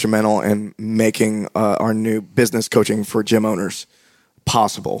instrumental in making our new business coaching for gym owners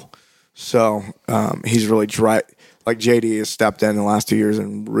possible. So he's really like JD has stepped in the last 2 years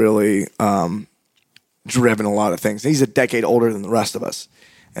and really driven a lot of things. He's a decade older than the rest of us,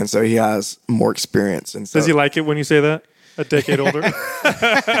 and so he has more experience. And so, Does he like it when you say that? A decade older?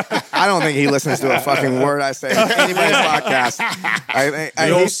 I don't think he listens to a fucking word I say on anybody's podcast.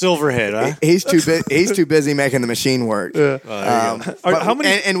 Old Silverhead, huh? He's too busy making the machine work. How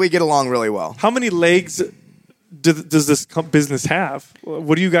many and we get along really well. How many legs does this business have?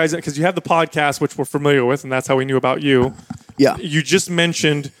 What do you guys? Because you have the podcast, which we're familiar with, and that's how we knew about you. Yeah. You just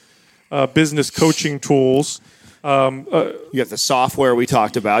mentioned business coaching tools. You got the software we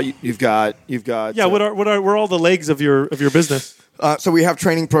talked about. You've got. Yeah. What are all the legs of your business? So we have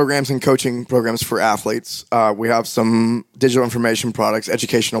training programs and coaching programs for athletes. We have some digital information products,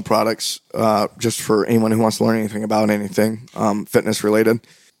 educational products, just for anyone who wants to learn anything about anything fitness related.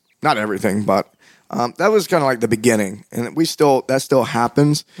 Not everything, but that was kind of like the beginning, and that still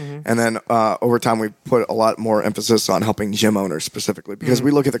happens. Mm-hmm. And then over time, we put a lot more emphasis on helping gym owners specifically because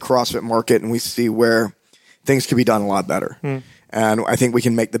we look at the CrossFit market and we see where things could be done a lot better. And I think we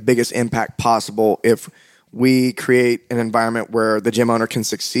can make the biggest impact possible if we create an environment where the gym owner can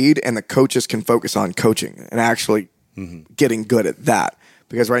succeed and the coaches can focus on coaching and actually getting good at that.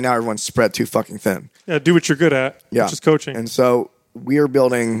 Because right now everyone's spread too fucking thin. Yeah, do what you're good at, which is coaching. And so what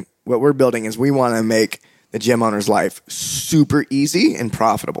we're building is we want to make the gym owner's life super easy and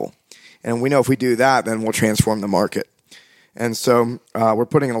profitable. And we know if we do that, then we'll transform the market. And so we're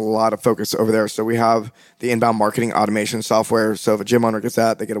putting a lot of focus over there. So we have the inbound marketing automation software. So if a gym owner gets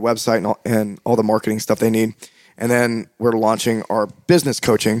that, they get a website and all the marketing stuff they need. And then we're launching our business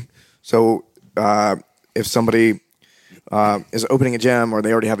coaching. So if somebody is opening a gym or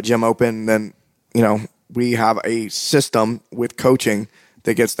they already have a gym open, then we have a system with coaching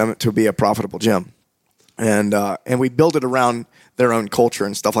that gets them to be a profitable gym. And we build it around their own culture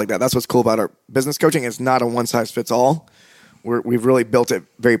and stuff like that. That's what's cool about our business coaching. It's not a one-size-fits-all. We've really built it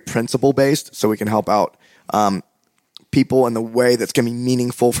very principle-based so we can help out people in the way that's going to be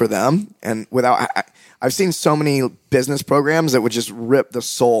meaningful for them. And I've seen so many business programs that would just rip the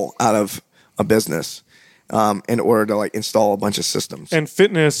soul out of a business in order to install a bunch of systems. And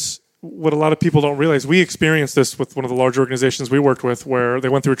fitness, what a lot of people don't realize, we experienced this with one of the large organizations we worked with where they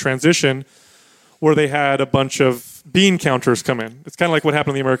went through a transition where they had a bunch of bean counters come in. It's kind of like what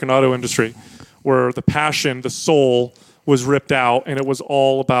happened in the American auto industry where the passion, the soul was ripped out and it was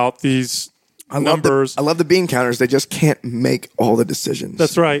all about these numbers. I love the bean counters. They just can't make all the decisions.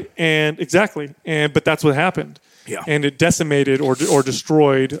 That's right. And exactly. But that's what happened. Yeah. And it decimated or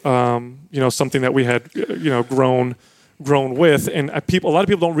destroyed, something that we had, grown with. And a lot of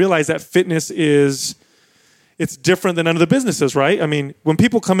people don't realize that fitness it's different than other businesses, right? I mean, when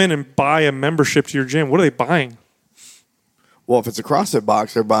people come in and buy a membership to your gym, what are they buying? Well, if it's a CrossFit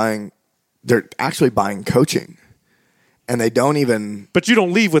box, they're actually buying coaching. And they don't even... But you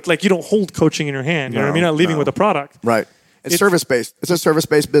don't leave with, you don't hold coaching in your hand. You know what I mean? You're not leaving with a product. Right. It's service-based. It's a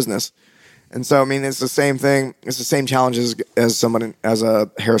service-based business. And so, I mean, it's the same thing. It's the same challenges as a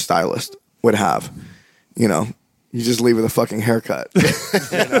hairstylist would have. You just leave with a fucking haircut. You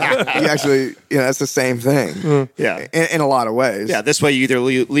actually, it's the same thing. Yeah. In a lot of ways. Yeah, this way you either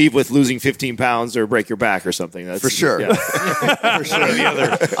leave with losing 15 pounds or break your back or something. That's, for sure. Yeah. For sure.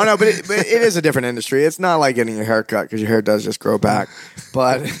 Oh, no, but it is a different industry. It's not like getting a haircut because your hair does just grow back.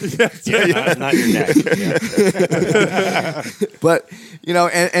 But not your neck. Yeah. But,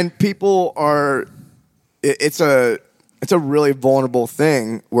 and people are, it's a really vulnerable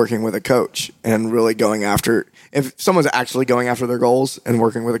thing working with a coach and really going after. If someone's actually going after their goals and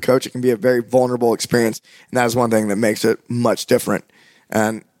working with a coach, it can be a very vulnerable experience. And that is one thing that makes it much different.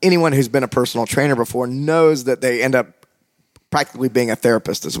 And anyone who's been a personal trainer before knows that they end up practically being a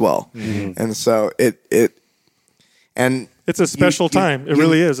therapist as well. Mm-hmm. And so it's a special time. It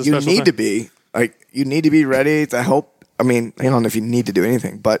really is a special time. You need to be ready to help. I mean, I don't know if you need to do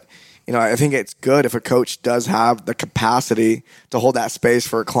anything, but I think it's good if a coach does have the capacity to hold that space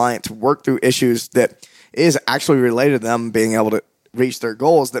for a client to work through issues that is actually related to them being able to reach their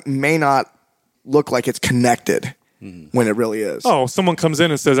goals that may not look like it's connected when it really is. Oh, someone comes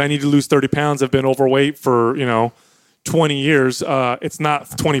in and says, I need to lose 30 pounds. I've been overweight for, 20 years. It's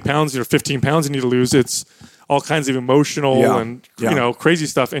not 20 pounds or 15 pounds you need to lose. It's all kinds of emotional and crazy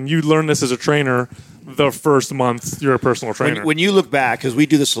stuff. And you learn this as a trainer the first month you're a personal trainer. When you look back, because we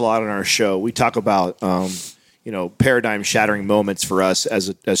do this a lot on our show, we talk about paradigm shattering moments for us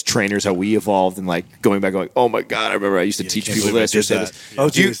as trainers, how we evolved and going, oh my God, I remember I used to teach people this or say this. Oh,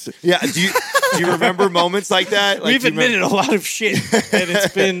 geez. Do you remember moments like that? We've admitted a lot of shit and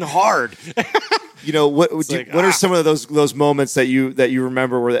it's been hard. What are some of those moments that you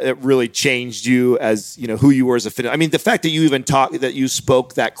remember where it really changed you as who you were as a fitness? I mean, the fact that you even that you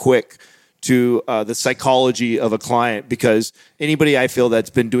spoke that quick to the psychology of a client, because anybody I feel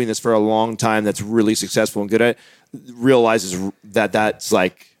that's been doing this for a long time that's really successful and good at it realizes that that's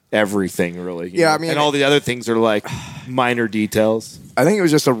everything really. Yeah, I mean, and all the other things are minor details. I think it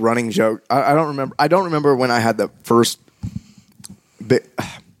was just a running joke. I don't remember when I had the first bit.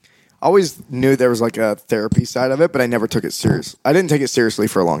 always knew there was like a therapy side of it, but I never took it serious. I didn't take it seriously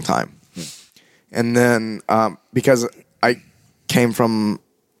for a long time. And then because I came from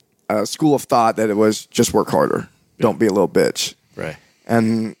a school of thought that it was just work harder. Don't be a little bitch. Right.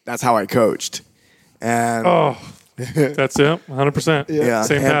 And that's how I coached. And That's it. 100%. yeah,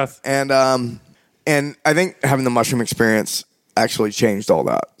 Same path. And I think having the mushroom experience actually changed all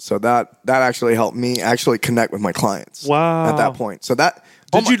that. So that actually helped me actually connect with my clients. Wow. At that point. So that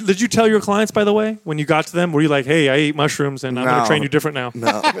Did you tell your clients, by the way, when you got to them? Were you like, hey, I ate mushrooms and I'm going No. to train you different now?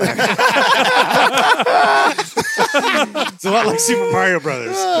 No. It's a lot like Super Mario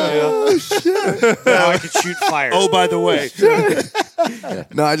Brothers. Oh shit! Now I can shoot fire. Oh, by the way,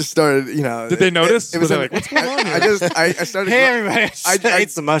 No, I just started, Did they notice? It was Were they like, what's going on here? I started. Hey everybody! I I-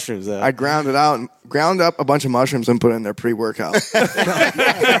 ate some mushrooms. Though. I ground up a bunch of mushrooms and put it in their pre-workout.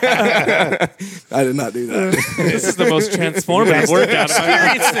 I did not do that. This is the most transformative workout.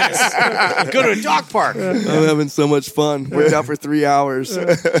 Experience this. Go to a dog park. I'm having so much fun. Worked out for 3 hours.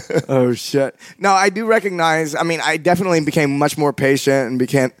 Oh shit! No, I do recognize. I mean, I definitely became much more patient and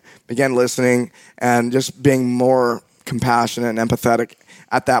began listening and just being more compassionate and empathetic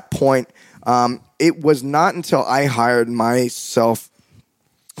at that point. It was not until I hired myself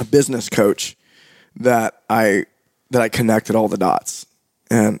a business coach that I connected all the dots,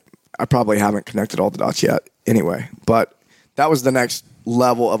 and I probably haven't connected all the dots yet. Anyway, but that was the next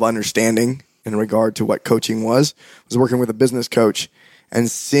level of understanding in regard to what coaching was working with a business coach and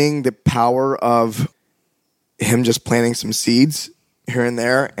seeing the power of him just planting some seeds here and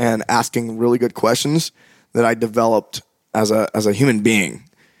there and asking really good questions that I developed as a human being.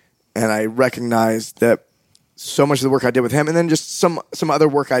 And I recognized that so much of the work I did with him, and then just some other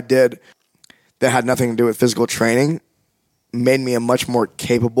work I did that had nothing to do with physical training, made me a much more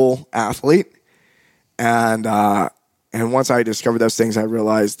capable athlete. And once I discovered those things, I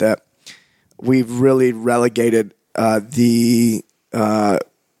realized that we've really relegated the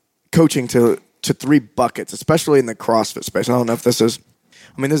coaching to 3 buckets, especially in the CrossFit space. I don't know if this is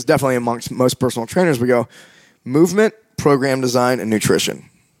definitely amongst most personal trainers. We go movement, program design, and nutrition.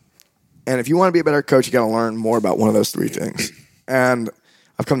 And if you want to be a better coach, you got to learn more about one of those 3 things. And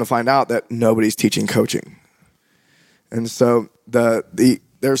I've come to find out that nobody's teaching coaching. And so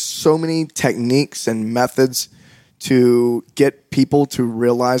there's so many techniques and methods to get people to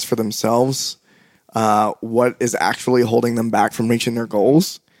realize for themselves what is actually holding them back from reaching their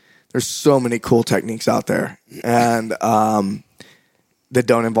goals. There's so many cool techniques out there, and that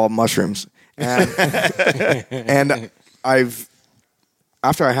don't involve mushrooms. And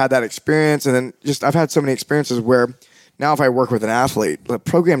after I had that experience, and then I've had so many experiences where now if I work with an athlete, the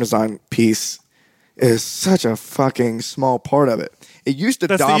program design piece is such a fucking small part of it. It used to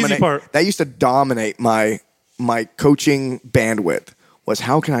That's the easy dominate. part. That used to dominate my coaching bandwidth. Was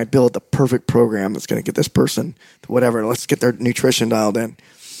how can I build the perfect program that's going to get this person to whatever? Let's get their nutrition dialed in,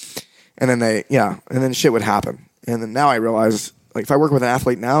 and then shit would happen. And then now I realize, like, if I work with an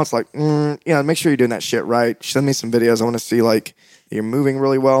athlete now, it's like, make sure you're doing that shit right. Send me some videos. I want to see like you're moving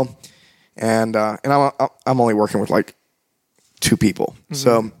really well, and I'm only working with like 2 people,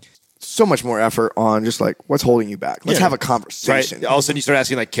 so much more effort on just like what's holding you back. Let's have a conversation. right? All of a sudden, you start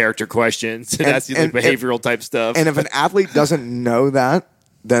asking like character questions and asking like behavioral type stuff. And if an athlete doesn't know that,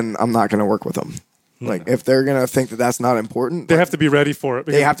 then I'm not going to work with them. Like if they're going to think that that's not important, They have to be ready for it.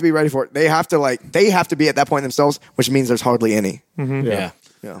 they have to be ready for it. They have to be at that point themselves, which means there's hardly any. Yeah.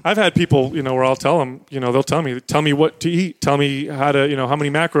 I've had people, where I'll tell them, they'll tell me what to eat, tell me how to, how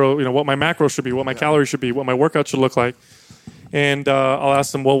many macro, what my macro should be, what my calories should be, what my workout should look like. And I'll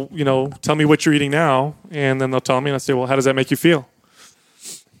ask them, well, tell me what you're eating now. And then they'll tell me, and I say, well, how does that make you feel?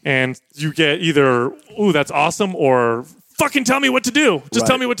 And you get either, ooh, that's awesome, or fucking tell me what to do. Just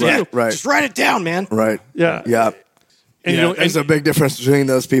tell me what to do. Right. Just write it down, man. Right. Yeah. Yeah. And, There's a big difference between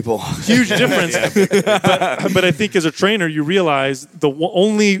those people. huge difference. But I think as a trainer, you realize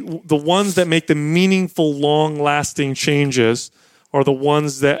only the ones that make the meaningful, long-lasting changes are the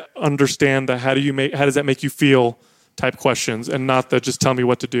ones that understand the how does that make you feel type questions, and not the just tell me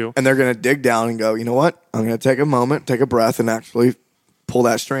what to do. And they're going to dig down and go, you know what? I'm going to take a moment, take a breath, and actually pull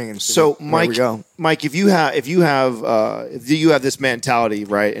that string. And see So, where we go. Mike, if you have this mentality,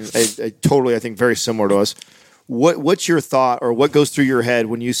 right, and I think very similar to us. What's your thought, or what goes through your head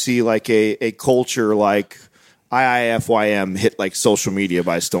when you see like a culture like IIFYM hit like social media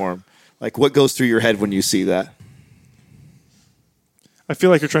by storm? Like, what goes through your head when you see that? I feel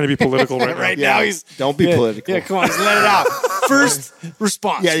like you're trying to be political right now. Right now he's Don't be political. Yeah, come on, just let it out. First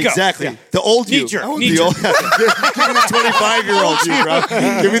response. Yeah, Go. exactly. Yeah. The old you. Knee-jerk. The Knee-jerk. old, give me the 25-year-old you, bro.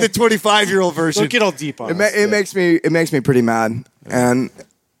 Give me the 25-year-old version. Don't get all deep on It makes me pretty mad. And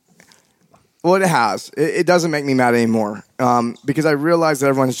Well, it has. It doesn't make me mad anymore because I realize that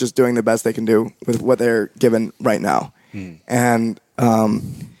everyone's just doing the best they can do with what they're given right now. And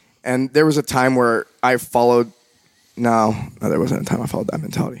there was a time where I followed. No, there wasn't a time I followed that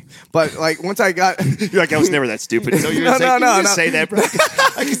mentality. But like once I got, You're like, I was never that stupid. So you're gonna say that, bro.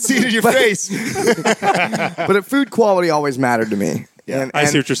 I can see it in your face. But food quality always mattered to me. Yeah, I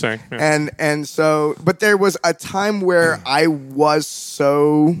see what you're saying. Yeah. And so, but there was a time where I was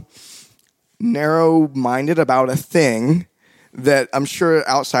so narrow-minded about a thing that I'm sure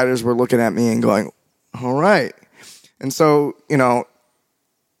outsiders were looking at me and going, all right. And so,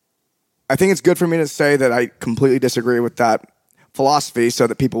 I think it's good for me to say that I completely disagree with that philosophy so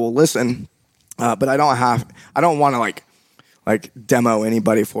that people will listen. But I don't want to like demo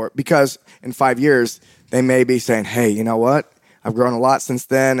anybody for it, because in 5 years they may be saying, hey, you know what? I've grown a lot since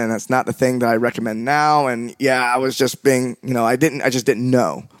then, and it's not the thing that I recommend now. And yeah, I was just being, I just didn't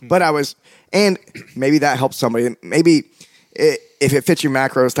know. But and maybe that helps somebody. Maybe if it fits your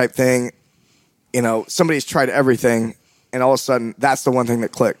macros type thing, somebody's tried everything, and all of a sudden that's the one thing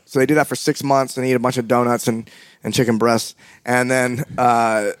that clicked. So they do that for 6 months and eat a bunch of donuts and chicken breasts, and then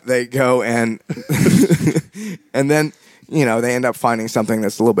they go and and then they end up finding something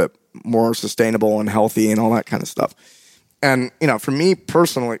that's a little bit more sustainable and healthy and all that kind of stuff. And for me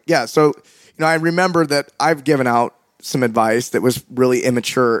personally, yeah. So I remember that I've given out some advice that was really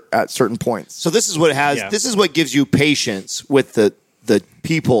immature at certain points. So this is what this is what gives you patience with the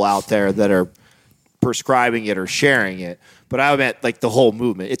people out there that are prescribing it or sharing it. But I meant like the whole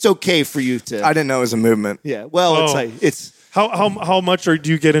movement. It's okay for you to. I didn't know it was a movement. Yeah. Well, Oh. it's How much do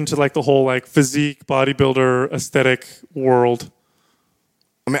you get into like the whole like physique bodybuilder aesthetic world?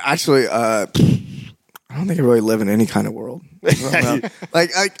 I mean, actually, I don't think I really live in any kind of world. I don't know.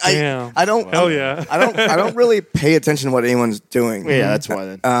 Damn. I don't. Hell yeah. I don't really pay attention to what anyone's doing. yeah. That's why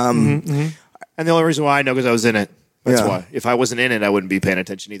then. And the only reason why I know because I was in it. That's Yeah. why. If I wasn't in it, I wouldn't be paying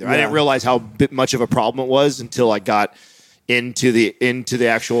attention either. I didn't realize how much of a problem it was until I got into the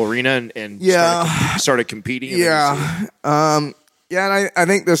actual arena and started competing. Yeah. And I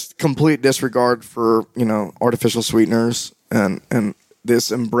think this complete disregard for, artificial sweeteners and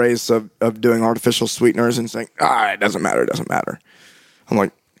this embrace of doing artificial sweeteners and saying, it doesn't matter. I'm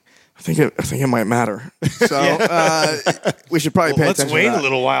like, I think it might matter. So we should probably pay attention. Let's wait to that. a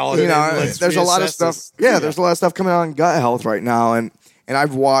little while. There's a lot of stuff. Yeah, there's a lot of stuff coming out on gut health right now, and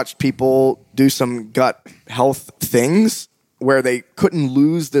I've watched people do some gut health things where they couldn't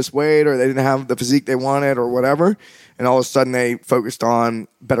lose this weight or they didn't have the physique they wanted or whatever, and all of a sudden they focused on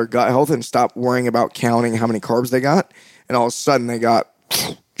better gut health and stopped worrying about counting how many carbs they got, and all of a sudden they got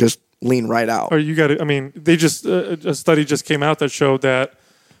just lean right out. Or you got to. I mean, they just a study just came out that showed that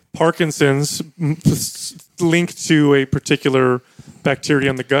Parkinson's linked to a particular bacteria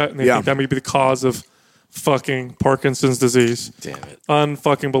in the gut, and they think that may be the cause of fucking Parkinson's disease. Damn it.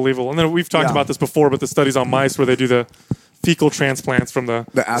 Unfucking believable. And then we've talked about this before, but the studies on mice where they do the fecal transplants from the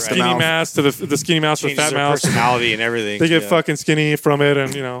skinny mouse to the skinny mouse to the Changes fat their mouse. personality and everything. They get fucking skinny from it,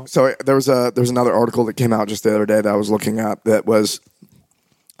 and So there's another article that came out just the other day that I was looking at that was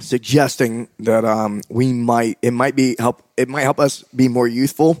suggesting that it might help us be more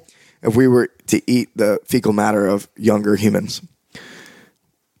youthful if we were to eat the fecal matter of younger humans.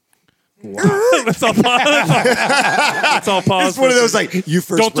 That's all pause. That's all pause. It's one of those like you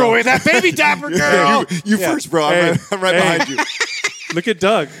first. Don't throw away that baby dapper girl. You first, bro. Hey. I'm right behind you. Look at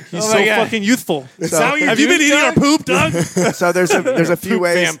Doug. He's Oh so my God. fucking youthful. how you Have you do, been eating our Doug? poop, Doug? So there's a few Poop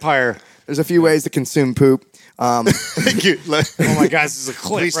ways. vampire. There's a few ways to consume poop. Thank you. Oh my God, this is a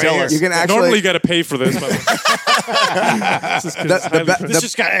clip Please right tell here. us. You can actually Normally, you got to pay for this. But this is 'cause it's highly This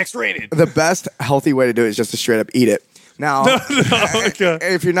just got X-rated. the best healthy way to do it is just to straight up eat it. Now,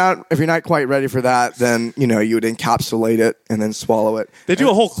 if you're not quite ready for that, then you would encapsulate it and then swallow it. They do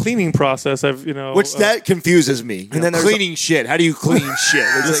a whole cleaning process. Which that confuses me. And then there's cleaning shit. How do you clean shit?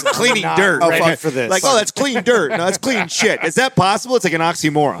 It's like cleaning dirt. ready Right? for this. Like, that's clean dirt. No, that's clean shit. Is that possible? It's like an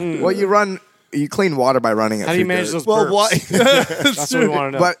oxymoron. Well, you clean water by running it. How do you through manage dirt. those Well, burps? why? That's what we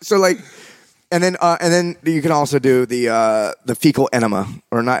want to know. But so and then you can also do the fecal enema,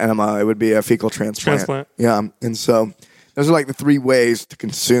 or not enema. It would be a fecal transplant. Yeah, and so those are like the three ways to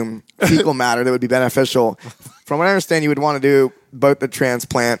consume fecal matter that would be beneficial. From what I understand, you would want to do both the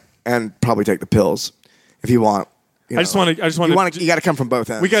transplant and probably take the pills if you want. I just want to. You got to come from both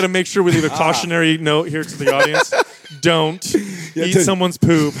ends. We got to make sure we leave a cautionary note here to the audience. don't eat someone's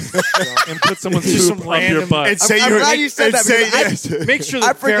poop and put someone's poop up your butt. And say I'm you're glad you said that because Make sure I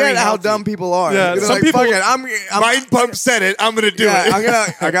they're very forget how healthy. dumb people are. Yeah, You know, some like, people- fuck it, I'm Mind Pump said it. I'm gonna do it.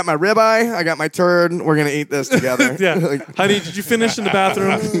 I got my ribeye. I got my turd. We're gonna eat this together. Yeah. Like, Honey, did you finish in the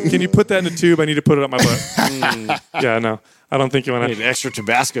bathroom? Can you put that in a tube? I need to put it up my butt. Yeah, no. I don't think you want Need to. extra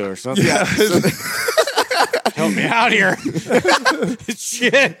Tabasco or something. yeah. Help me out here.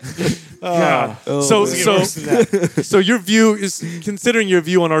 Shit. So your view is, considering your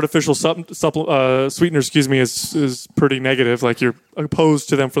view on artificial sweeteners, is pretty negative. Like you're opposed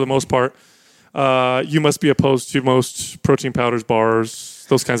to them for the most part. You must be opposed to most protein powders, bars,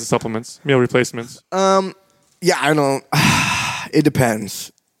 those kinds of supplements, meal replacements. Yeah, I don't. It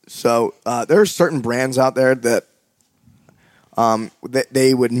depends. So there are certain brands out there that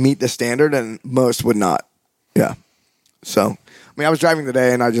they would meet the standard, and most would not. Yeah. So I mean, I was driving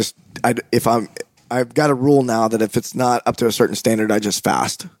today, and I've got a rule now that if it's not up to a certain standard, I just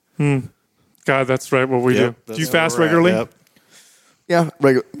fast. God, that's right. What we Yep, do. that's Do you where fast we're at. regularly? Yep. Yeah,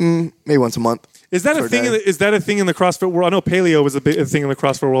 maybe once a month. Is that a Per thing? day. Is that a thing in the CrossFit world? I know paleo is a thing in the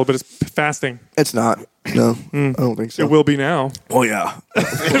CrossFit world, but it's fasting. It's not. No, I don't think so. It will be now. Oh yeah.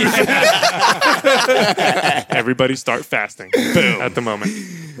 Everybody start fasting at the moment.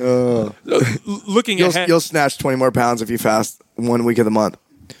 Looking ahead, You'll snatch 20 more pounds if you fast 1 week of the month.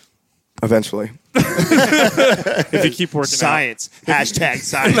 Eventually. if you keep working Science. Hashtag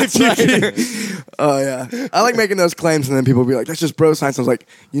science. Oh yeah. I like making those claims, and then people will be like, "That's just bro science." I was like,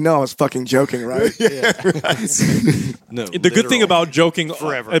 "You know, I was fucking joking, right?" No, out. The good thing about joking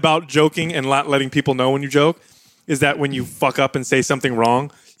and not letting people know when you joke is that when you fuck up and say something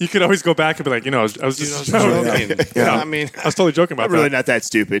wrong, you could always go back and be like, I was just joking. Yeah. I mean, I was totally joking about I'm really that. not that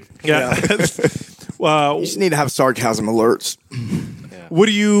stupid. Yeah. You just need to have sarcasm alerts. What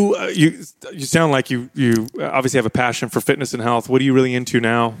do you sound like you obviously have a passion for fitness and health. What are you really into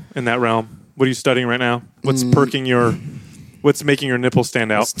now in that realm? What are you studying right now? What's what's making your nipples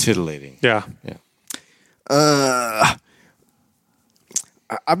stand out? it's titillating. Yeah.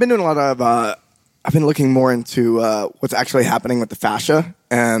 I've been doing a lot of. I've been looking more into what's actually happening with the fascia,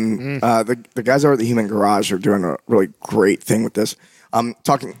 and the guys over at the Human Garage are doing a really great thing with this.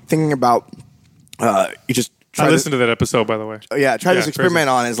 Thinking about you just try I listened to that episode, by the way. try Yeah, this experiment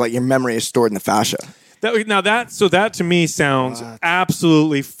on is like your memory is stored in the fascia. That to me sounds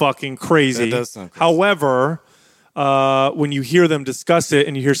absolutely fucking crazy. That does sound crazy. However, when you hear them discuss it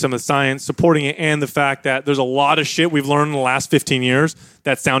and you hear some of the science supporting it and the fact that there's a lot of shit we've learned in the last 15 years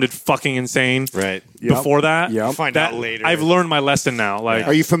that sounded fucking insane Right. before that. Yep. Find That- out later. I've learned my lesson now. Like,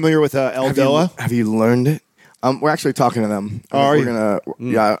 Are you familiar with Eldoa? Have you learned it? We're actually talking to them. are we're you? gonna.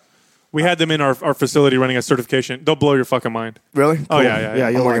 Yeah. we had them in our facility running a certification. They'll blow your fucking mind. Really? Oh, Cool. yeah.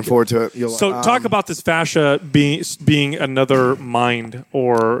 I'm looking forward to it. So talk about this fascia being another mind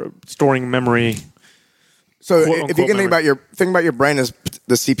or storing memory. So quote, if unquote you can memory. think about your brain as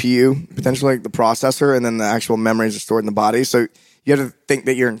the CPU, potentially the processor, and then the actual memories are stored in the body. So you have to think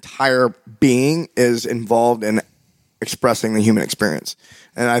that your entire being is involved in expressing the human experience.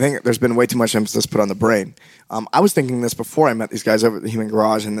 And I think there's been way too much emphasis put on the brain. I was thinking this before I met these guys over at the Human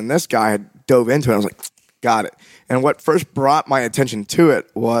Garage, and then this guy had dove into it. I was like, got it. And what first brought my attention to it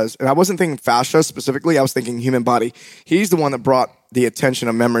was, and I wasn't thinking fascia specifically, I was thinking human body. He's the one that brought the attention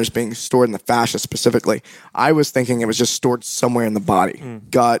of memories being stored in the fascia specifically. I was thinking it was just stored somewhere in the body,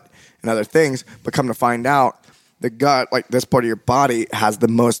 gut and other things, but come to find out, the gut, like this part of your body, has the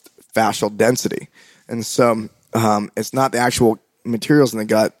most fascial density. And so it's not the actual materials in the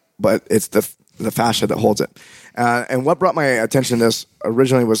gut, but it's the fascia that holds it. And what brought my attention to this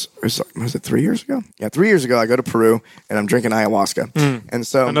originally was it 3 years ago? Yeah, 3 years ago, I go to Peru and I'm drinking ayahuasca. And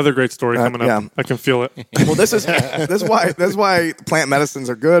so Another great story coming up. yeah. I can feel it. well, this is why plant medicines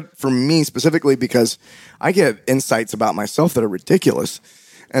are good for me specifically, because I get insights about myself that are ridiculous.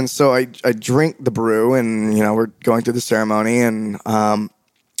 And so I drink the brew, and we're going through the ceremony, and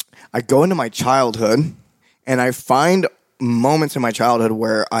I go into my childhood, and I find moments in my childhood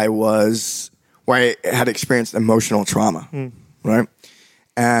where I had experienced emotional trauma, right?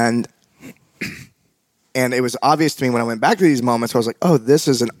 And it was obvious to me when I went back to these moments. I was like, oh, this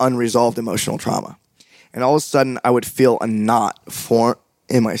is an unresolved emotional trauma. And all of a sudden, I would feel a knot form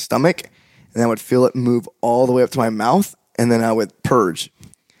in my stomach, and I would feel it move all the way up to my mouth, and then I would purge,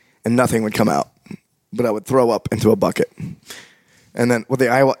 and nothing would come out, but I would throw up into a bucket. And then with the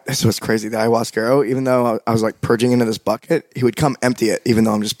ayahuasca, this was crazy. The ayahuasca, even though I was like purging into this bucket, he would come empty it, even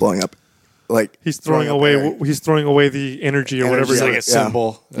though I'm just blowing up. Like He's throwing up away. air. He's throwing away the energy or whatever. Energy. you're- like a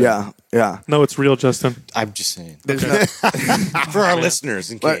symbol. Yeah. Yeah. No, it's real, Justin. I'm just saying There's no, for our listeners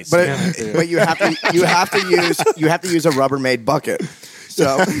in case. but you have to use a Rubbermaid bucket.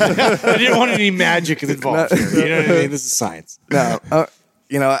 So I didn't want any magic involved here. You know what I mean? This is science. no,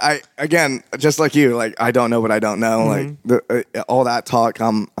 I again, just like you, like I don't know what I don't know. Like all that talk,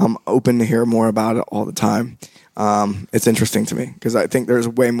 I'm open to hear more about it all the time. It's interesting to me because I think there's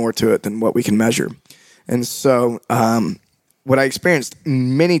way more to it than what we can measure. And so, what I experienced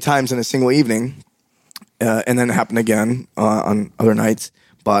many times in a single evening, and then it happened again on other nights,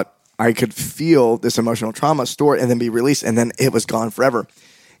 but I could feel this emotional trauma stored and then be released, and then it was gone forever.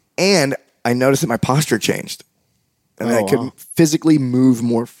 And I noticed that my posture changed, and I could physically move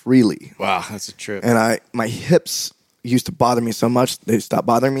more freely. Wow, that's a trip. And my hips used to bother me so much, they stopped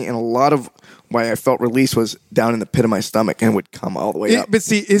bothering me, and a lot of why I felt release was down in the pit of my stomach and would come all the way up. But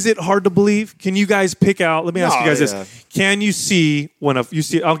see, is it hard to believe? Can you guys pick out? Let me ask you guys yeah. this: can you see you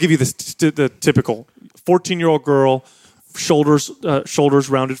see? I'll give you this the typical 14-year-old girl, shoulders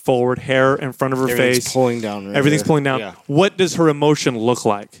rounded forward, hair in front of her Everything's face, pulling down. Right everything's there. pulling down. Yeah. What does her emotion look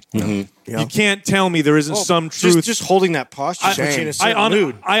like? Yeah. You can't tell me there isn't some truth. Just holding that posture, puts you in a certain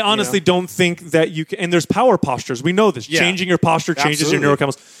mood. I honestly don't think that you can. And there's power postures. We know this. Yeah. Changing your posture changes Absolutely. your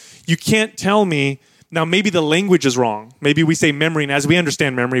neurochemicals. You can't tell me. Now, maybe the language is wrong. Maybe we say memory, and as we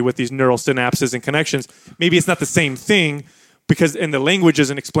understand memory with these neural synapses and connections, maybe it's not the same thing because in the language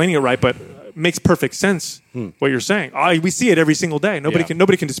isn't explaining it right, but it makes perfect sense what you're saying. We see it every single day. Nobody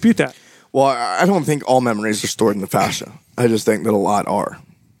can dispute that. Well, I don't think all memories are stored in the fascia. I just think that a lot are.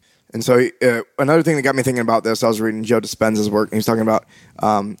 And so another thing that got me thinking about this, I was reading Joe Dispenza's work, and he's talking about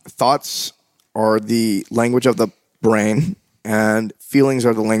thoughts are the language of the brain, and feelings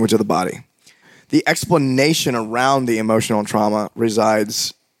are the language of the body. The explanation around the emotional trauma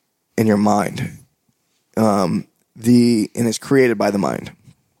resides in your mind. And is created by the mind.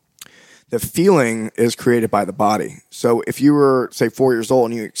 The feeling is created by the body. So if you were, say, 4 years old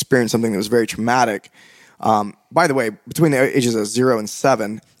and you experienced something that was very traumatic, by the way, between the ages of 0 and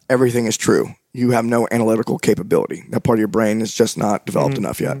 7, everything is true. You have no analytical capability. That part of your brain is just not developed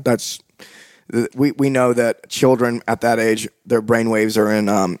enough yet. We know that children at that age, their brain waves are in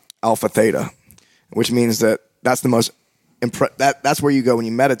alpha theta, which means that that's the most that's where you go when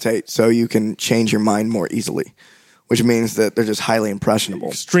you meditate, so you can change your mind more easily, which means that they're just highly impressionable.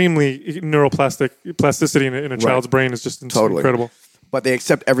 Extremely neuroplasticity in a child's brain is just incredible. But they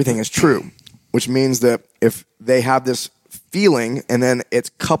accept everything as true, which means that if they have this feeling and then it's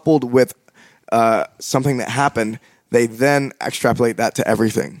coupled with something that happened, they then extrapolate that to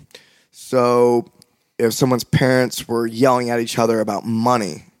everything. So if someone's parents were yelling at each other about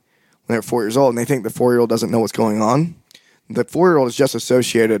money when they're 4 years old and they think the 4-year-old doesn't know what's going on, the 4-year-old has just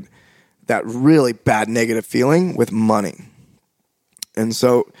associated that really bad negative feeling with money. And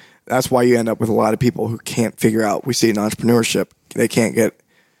so that's why you end up with a lot of people who can't figure out, we see in entrepreneurship, they can't get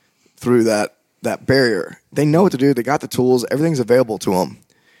through that barrier. They know what to do. They got the tools. Everything's available to them,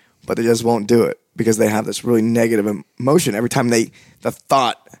 but they just won't do it because they have this really negative emotion. Every time the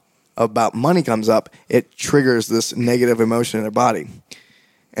thought about money comes up, it triggers this negative emotion in their body.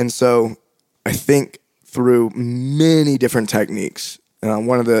 And so I think through many different techniques,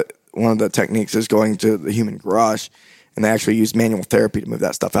 one of the techniques is going to the Human Garage, and they actually use manual therapy to move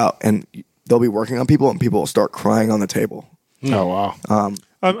that stuff out. And they'll be working on people, and people will start crying on the table. Oh wow!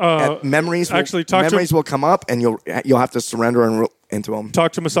 And memories will come up, and you'll have to surrender into them.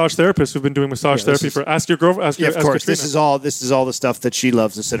 Talk to massage therapists who've been doing massage therapy for. Ask your girlfriend. Of course, this is all the stuff that she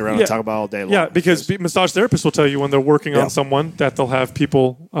loves to sit around and talk about all day long. Yeah, because massage therapists will tell you when they're working on someone that they'll have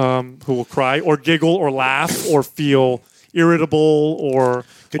people who will cry or giggle or laugh or feel irritable or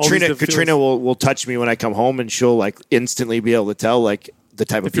Katrina will touch me when I come home, and she'll like instantly be able to tell like the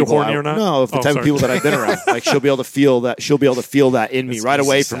type of people you're horny or not. No, the type of people that I've been around. Like she'll be able to feel that. She'll be able to feel that in me right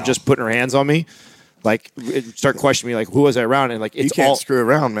away from just putting her hands on me. Like start questioning me, like who was I around? And like it's you can't all screw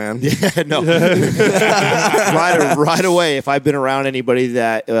around, man. Yeah, no. right away. If I've been around anybody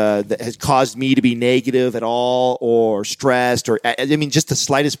that has caused me to be negative at all or stressed or I mean just the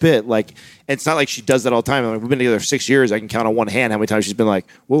slightest bit, like it's not like she does that all the time. Like, we've been together 6 years. I can count on one hand how many times she's been like,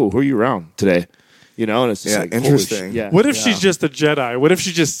 "Whoa, who are you around today?" You know, and it's just like interesting. Yeah. What if she's just a Jedi? What if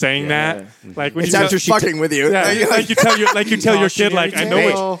she's just saying that? Like when It's you after fucking with you. Yeah, like you tell your kid, like I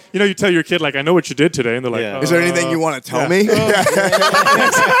know what you tell your kid, like I know what you did today, and they're like, Is there anything you want to tell me?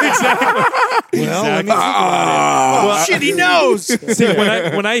 Well, shit, he knows. See,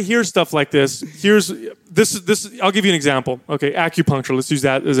 when I hear stuff like this, this. I'll give you an example. Okay, acupuncture. Let's use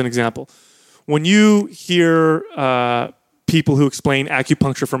that as an example. When you hear people who explain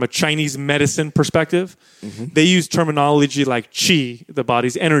acupuncture from a Chinese medicine perspective, they use terminology like qi, the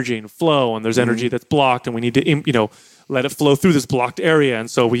body's energy and flow, and there's energy that's blocked, and we need to let it flow through this blocked area.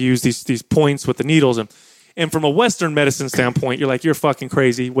 And so we use these points with the needles. And from a Western medicine standpoint, you're like, you're fucking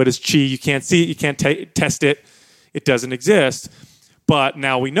crazy. What is qi? You can't see it. You can't test it. It doesn't exist. But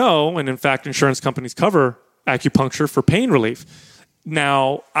now we know, and in fact, insurance companies cover acupuncture for pain relief.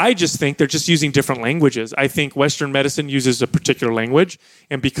 Now, I just think they're just using different languages. I think Western medicine uses a particular language,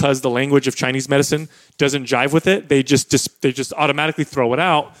 and because the language of Chinese medicine doesn't jive with it, they just automatically throw it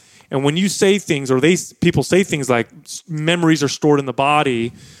out. And when you say things, or people say things like memories are stored in the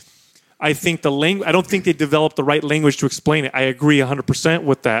body, I think I don't think they developed the right language to explain it. I agree 100%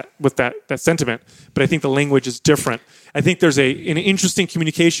 with that sentiment, but I think the language is different. I think there's an interesting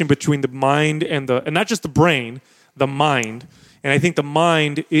communication between the mind and not just the brain, the mind. And I think the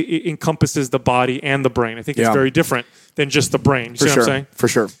mind it encompasses the body and the brain. I think it's very different than just the brain. You see what I'm saying? For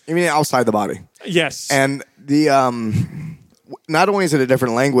sure. You mean outside the body? Yes. And the not only is it a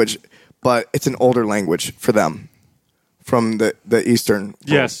different language, but it's an older language for them from the Eastern world.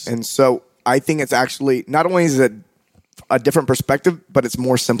 Yes. And so I think it's actually not only is it a different perspective, but it's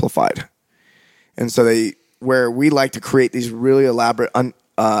more simplified. And so where we like to create these really elaborate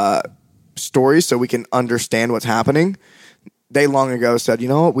stories so we can understand what's happening, they long ago said, you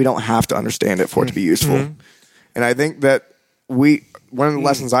know what, we don't have to understand it for it to be useful. And I think that one of the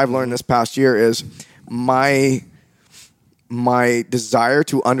lessons I've learned this past year is my desire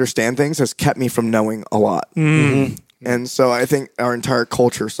to understand things has kept me from knowing a lot. And so I think our entire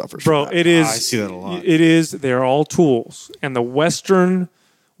culture suffers from that. It is. I see that a lot. It is. They're all tools, and the Western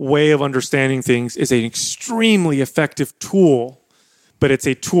way of understanding things is an extremely effective tool, but it's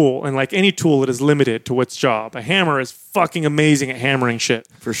a tool, and like any tool, it is limited to its job. A hammer is fucking amazing at hammering shit,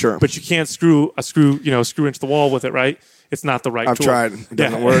 For sure. but you can't screw into the wall with it, right? It's not the right I've tool. tried. It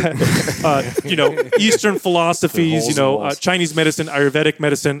doesn't work. Eastern philosophies, Chinese medicine, Ayurvedic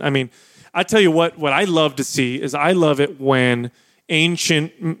medicine. I mean, I tell you what I love to see is I love it when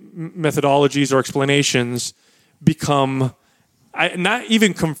ancient methodologies or explanations become not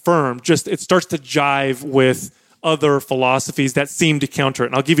even confirmed, just it starts to jive with other philosophies that seem to counter it.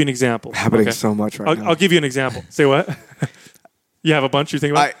 And I'll give you an example. Happening so much right now. I'll give you an example. Say what? You have a bunch you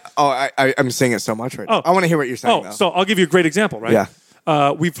think about? I'm saying it so much right now. I want to hear what you're saying, though. So I'll give you a great example, right?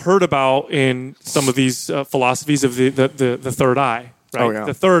 Yeah. We've heard about in some of these philosophies of the third eye, right? Oh, yeah.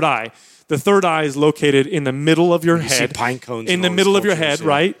 The third eye. The third eye is located in the middle of your see head. pine cones in in the all middle these of your cultures, head, yeah.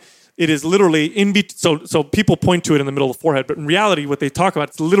 right? It is literally so people point to it in the middle of the forehead, but in reality, what they talk about,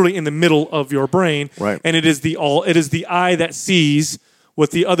 it's literally in the middle of your brain, Right. And it is the eye that sees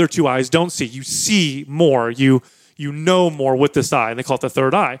what the other two eyes don't see. You see more. You know more with this eye, and they call it the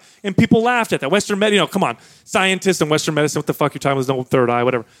third eye. And people laughed at that. Western medicine, come on, scientists and Western medicine, what the fuck you're talking about? There's no third eye,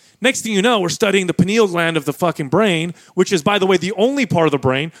 whatever. Next thing you know, we're studying the pineal gland of the fucking brain, which is, by the way, the only part of the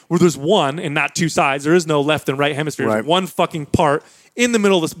brain where there's one and not two sides. There is no left and right hemisphere. Right. There's one fucking part in the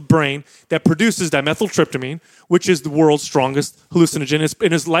middle of this brain that produces dimethyltryptamine, which is the world's strongest hallucinogen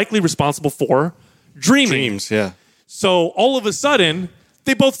and is likely responsible for dreaming. Dreams, yeah. So all of a sudden,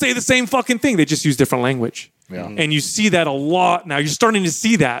 they both say the same fucking thing. They just use different language. Yeah. And you see that a lot now. You're starting to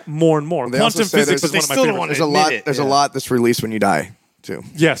see that more and more. They also Quantum say physics is there's- one of they my still favorites. don't wanna There's a admit lot. it, There's yeah. a lot that's released when you die, too.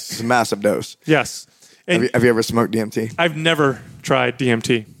 It's a Yes. massive dose. Yes. And Have you ever smoked DMT? I've never tried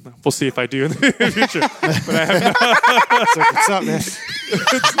DMT. We'll see if I do in the future. But I have not. What's up,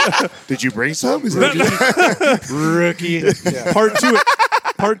 man? Did you bring some? Is that rookie?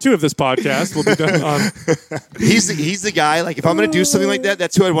 Part two of this podcast will be done on. He's the guy. Like if I'm gonna do something like that,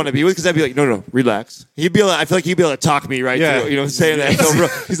 that's who I'd want to be with because I'd be like, no, relax. He'd be able. I feel like he'd be able to talk me right Yeah. through. Saying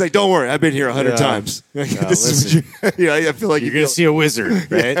that. He's like, don't worry, I've been here 100 times. This is what I feel like You're gonna see a wizard,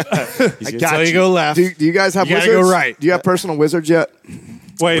 right? He's gonna got tell you you. go left. Do you guys have You gotta wizards? go right. Do you have personal wizards yet?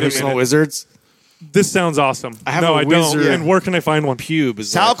 Wait a Personal minute. wizards. This sounds awesome. I have no, a I don't. wizard. And where can I find one? Pube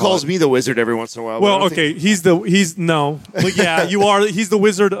is what I Sal call calls it. me the wizard every once in a while. but I Well, don't okay, he's no. Well, yeah, you are. He's the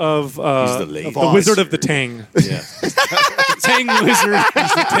wizard of the lady. the wizard of the Tang. Yeah. Tang wizard.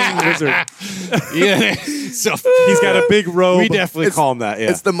 He's the Tang wizard. Yeah. So He's got a big robe. we definitely call him that. Yeah.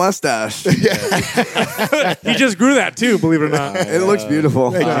 It's the mustache. He just grew that too, believe it or not. It looks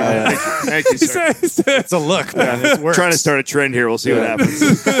beautiful. Thank you, sir. It's a look, man. It works. Trying to start a trend here. We'll see what happens.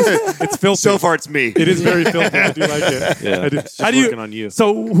 It's filthy. So far, it's me. It is very filthy. I do like it. Yeah. I do. Just How do you? working on you.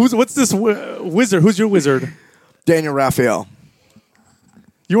 So what's this wizard? Who's your wizard? Daniel Raphael.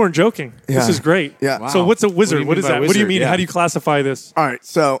 You weren't joking. This Yeah. is great. Yeah. Wow. So what's a wizard? What What do is you mean that? by What do you wizard? mean? Yeah. How do you classify this? All right.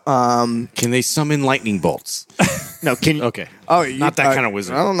 So, Can they summon lightning bolts? No, can you? Okay. you- Not that kind of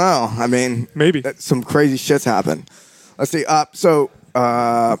wizard. I don't know. I mean, Maybe. some crazy shit's happened. Let's see.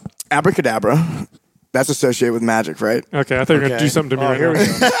 Abracadabra. That's associated with magic, right? Okay, I thought you were going to do something to me right here we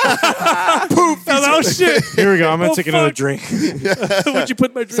now. go. Poof! Oh, shit! Here we go. I'm going Oh, to take another fuck. drink. What'd you put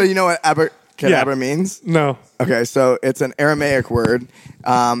in my drink? So you know what abracadabra means? No. Okay, so it's an Aramaic word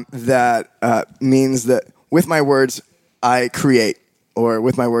that means that with my words I create, or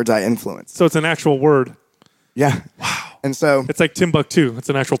with my words I influence. So it's an actual word. Yeah. Wow. And so It's like Timbuktu. It's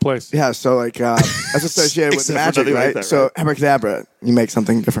an actual place. yeah, so like that's associated with Except for magic, nothing like right? that, So right? abracadabra, you make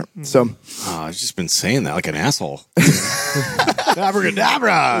something different. So Oh, I've just been saying that like an asshole.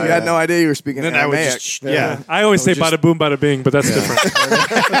 Abracadabra. you had no idea you were speaking Then I would Aramaic. just, I always say bada boom, bada bing, but that's different.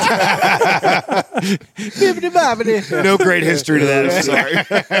 no great history to that. I'm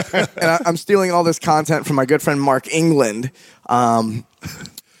sorry. And I'm stealing all this content from my good friend Mark England,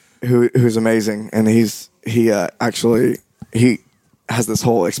 who's amazing, and he has this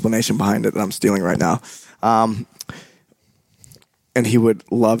whole explanation behind it that I'm stealing right now, and he would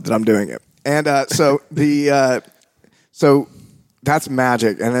love that I'm doing it. And so that's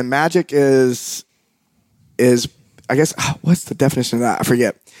magic, and then magic is I guess what's the definition of that? I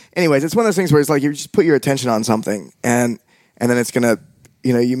forget. Anyways, it's one of those things where it's like you just put your attention on something, and then it's gonna,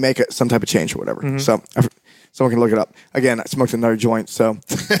 you make some type of change or whatever. Mm-hmm. So someone can look it up. Again, I smoked another joint, so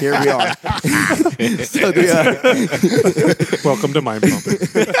here we are. So Welcome to Mind Pump.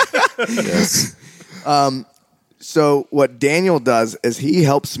 Yes. So what Daniel does is he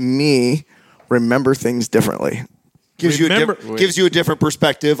helps me remember things differently. Gives you a different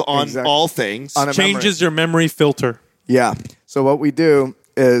perspective on Exactly. all things. On a memory. Changes your memory filter. Yeah. So what we do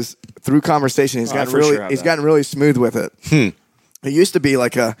is through conversation, he's I for sure have that. gotten really smooth with it. It used to be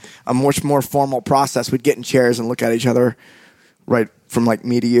like a much more formal process. We'd get in chairs and look at each other right from like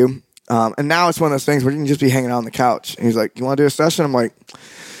me to you. And now it's one of those things where you can just be hanging out on the couch. And he's like, "You want to do a session?" I'm like,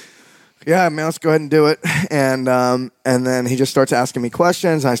 "Yeah, man, let's go ahead and do it." And then he just starts asking me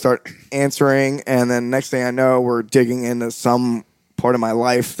questions, and I start answering. And then next thing I know, we're digging into some part of my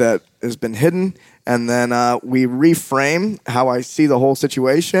life that has been hidden. And then we reframe how I see the whole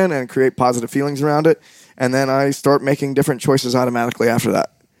situation and create positive feelings around it. And then I start making different choices automatically after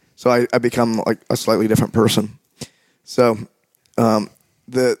that. So I become like a slightly different person. So That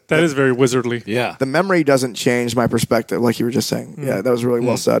is very wizardly. Yeah. the memory doesn't change my perspective, like you were just saying. Yeah, that was really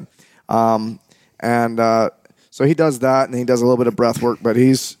well said. So he does that, and he does a little bit of breath work, but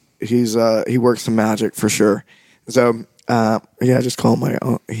he works some magic for sure. So just call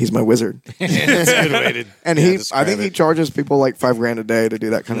him he's my wizard. That's a good way to And I think he charges people like $5,000 a day to do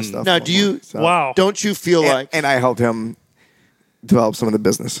that kind of stuff. Now, do you? So- Wow. Don't you feel like? And I helped him develop some of the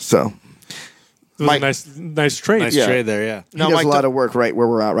business. So It was a nice trade. Nice Yeah. trade there, yeah. he Now, does Mike, a lot of work right where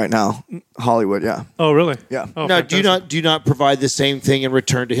we're at right now, Hollywood. Yeah, Oh, really? yeah. Oh, Now, fantastic. do you not provide the same thing in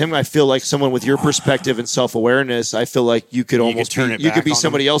return to him? I feel like someone with your perspective and self awareness. I feel like you could almost turn be, it you could back be on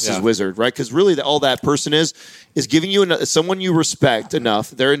somebody them. else's Yeah. wizard, right? Because really, all that person is giving you someone you respect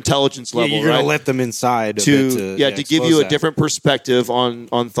enough, their intelligence level, You're going right? to let them inside a to bit to give expose you a that. different perspective on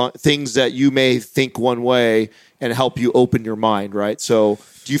things that you may think one way and help you open your mind, right? So,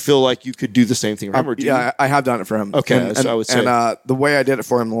 do you feel like you could do the same thing for him? Or do you? I have done it for him. Okay, so I would say- And the way I did it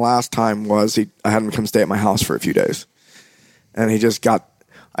for him the last time was I had him come stay at my house for a few days, and I just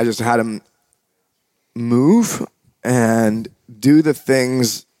had him move and do the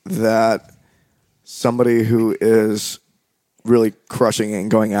things that somebody who is really crushing it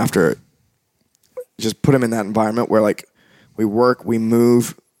and going after it. Just put him in that environment where like we work, we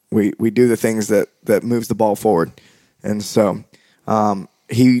move, we do the things that moves the ball forward, and so.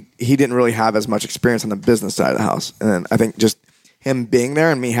 He didn't really have as much experience on the business side of the house. And then I think just him being there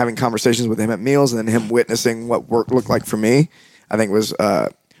and me having conversations with him at meals and then him witnessing what work looked like for me, I think it was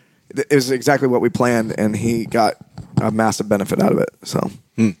exactly what we planned, and he got a massive benefit out of it.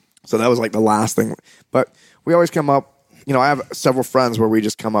 So that was like the last thing. But we always come up, I have several friends where we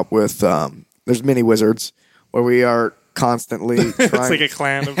just come up with, there's mini wizards where we are constantly trying. It's like a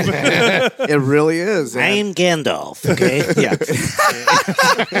clan of. It really is. and- Gandalf, okay? Yeah.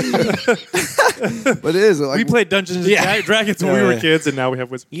 but it is. Like, We played Dungeons and Dragons when we were kids, and now we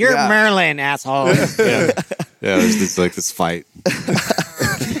have wizards. You're Yeah. Merlin, asshole. Yeah, it's like this fight.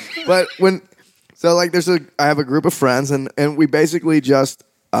 But I have a group of friends, and we basically just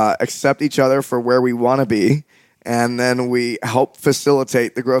accept each other for where we want to be, and then we help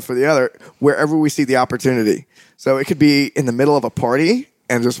facilitate the growth for the other wherever we see the opportunity. So it could be in the middle of a party,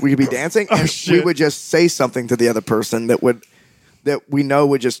 and we could be dancing, and we would just say something to the other person that we know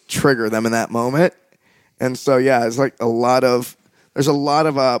would just trigger them in that moment. And so it's like there's a lot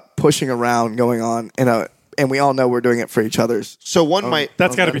of pushing around going on in and we all know we're doing it for each other's. So one might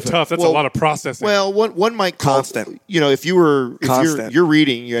That's got to be tough. That's a lot of processing. Well, one might call, Constant. You know, if you're Constant. you're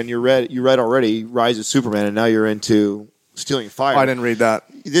reading and you read already Rise of Superman, and now you're into Stealing Fire. I didn't read that.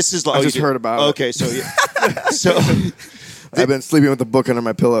 This is like I just heard about it. Okay, so yeah. so I've been sleeping with the book under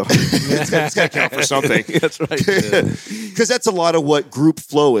my pillow. it's got to count for something. That's right. Because that's a lot of what group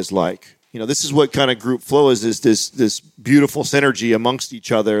flow is like. You know, this is what kind of group flow is this beautiful synergy amongst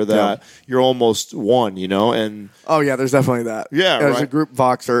each other that you're almost one, you know? And Oh, yeah, there's definitely that. Yeah, There's right. a group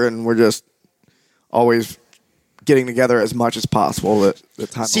Voxer, and we're just always getting together as much as possible at the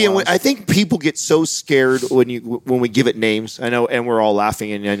time. see, and I think people get so scared when we give it names. I know, and we're all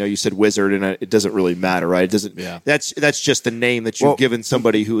laughing, and I know you said wizard, and it doesn't really matter, right? It doesn't. Yeah. That's just the name that you've given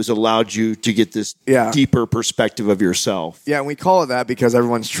somebody who has allowed you to get this deeper perspective of yourself. Yeah, and we call it that because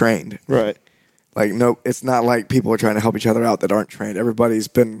everyone's trained. Right. Like, no, it's not like people are trying to help each other out that aren't trained. Everybody's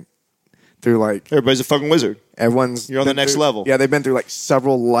been through, like, Everybody's a fucking wizard. everyone's You're on the been next through- level. Yeah, they've been through like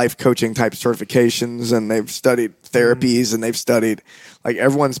several life coaching type certifications, and they've studied therapies, and they've studied, like,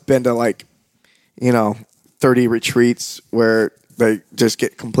 everyone's been to, like, 30 retreats where they just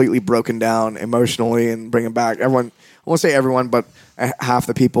get completely broken down emotionally and bring them back. Everyone, I won't say everyone, but half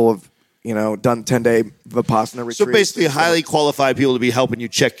the people have done 10-day Vipassana retreats. So basically, highly qualified people to be helping you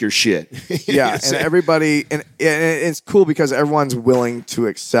check your shit. Yeah, and everybody, and it's cool because everyone's willing to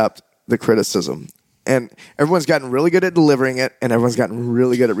accept the criticism, and everyone's gotten really good at delivering it, and everyone's gotten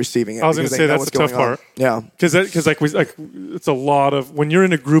really good at receiving it. I was going because to they say know that's what's the tough going on. part. Yeah, because it's a lot of when you're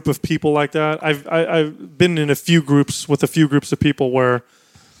in a group of people like that. I've been in a few groups with a few groups of people where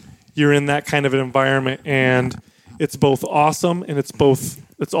you're in that kind of an environment, and it's both awesome and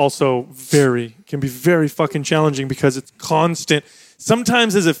it's also can be very fucking challenging because it's constant.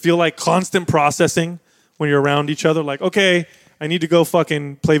 Sometimes does it feel like constant processing when you're around each other? Like, okay, I need to go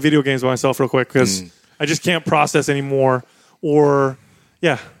fucking play video games by myself real quick because I just can't process anymore. Or,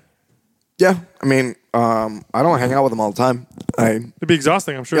 yeah, yeah. I mean, I don't hang out with them all the time. it'd be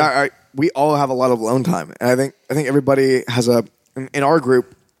exhausting, I'm sure. Yeah, we all have a lot of alone time, and I think everybody has in our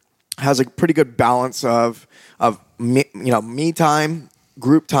group has a pretty good balance of me time,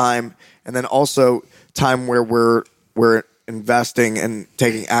 group time, and then also time where we're investing and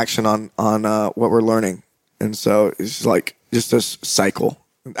taking action on what we're learning. And so it's like just this cycle.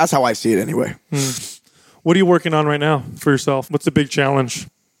 That's how I see it anyway. What are you working on right now for yourself? What's the big challenge?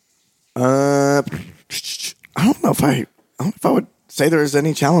 I don't know if I would say there's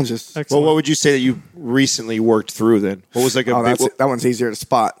any challenges. Excellent. Well, what would you say that you recently worked through then? What was like a big, That one's easier to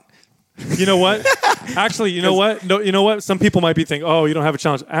spot. You know what? Actually, you know what? No, you know what? Some people might be thinking, "Oh, you don't have a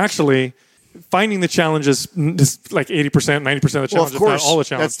challenge." Actually, finding the challenge is like 80%, 90% of the challenge. well, of course, not all the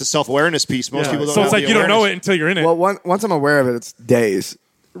challenge. that's the self-awareness piece. Most Yeah. people don't So have it's like the you don't know awareness. it until you're in it. Well, once I'm aware of it, it's days.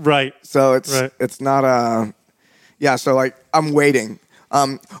 Right. So Right. it's not so like I'm waiting.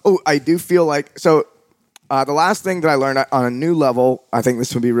 I do feel like so. The last thing that I learned on a new level, I think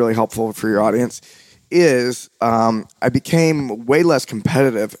this would be really helpful for your audience, is I became way less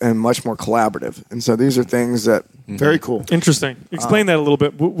competitive and much more collaborative. And so these are things that Very cool. Interesting. Explain that a little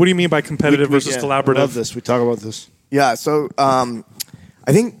bit. What do you mean by competitive versus collaborative? I love this. We talk about this. Yeah, so I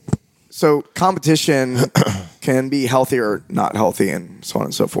think competition can be healthy or not healthy, and so on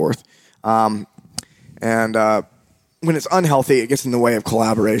and so forth. And when it's unhealthy, it gets in the way of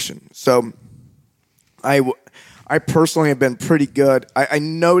collaboration. So I personally have been pretty good. I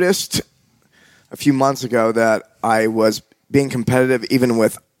noticed a few months ago that I was being competitive even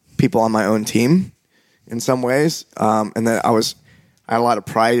with people on my own team in some ways, and that I had a lot of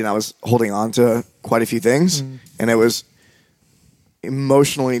pride, and I was holding on to quite a few things, and it was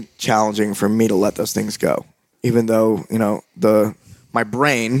emotionally challenging for me to let those things go, even though my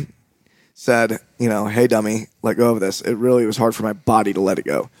brain said, hey dummy, let go of this. It really was hard for my body to let it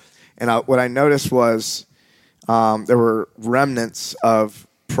go, and what I noticed was there were remnants of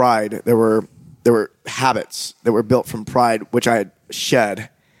pride. There were habits that were built from pride, which I had shed,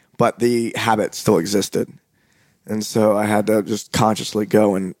 but the habit still existed. And so I had to just consciously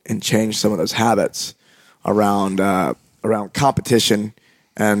go and change some of those habits around competition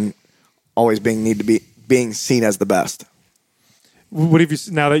and always being seen as the best. What have you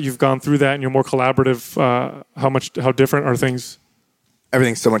now that you've gone through that and you're more collaborative? How different are things?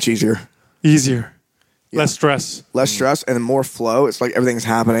 Everything's so much easier. Easier, less stress. Less stress and more flow. It's like everything's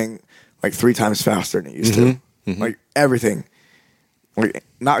happening like 3 times faster than it used to. Like everything, like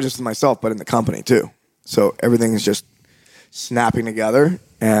not just in myself, but in the company too. So everything is just snapping together,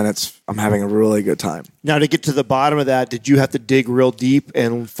 and I'm having a really good time. Now, to get to the bottom of that, did you have to dig real deep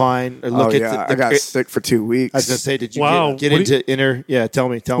and find or look I got sick for 2 weeks. I was gonna say, did you Wow. get What into inner? Yeah, tell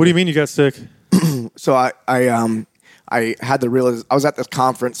me. What do you mean you got sick? so I had the real. I was at this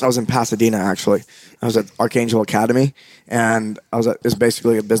conference. I was in Pasadena, actually. I was at Archangel Academy, and it's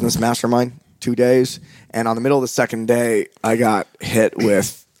basically a business mastermind, 2 days. And on the middle of the second day, I got hit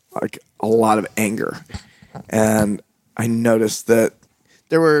with like a lot of anger, and I noticed that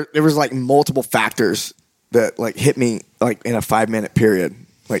there was like multiple factors that like hit me like in a 5-minute period.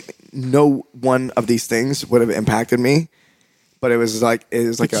 Like no one of these things would have impacted me, but it was like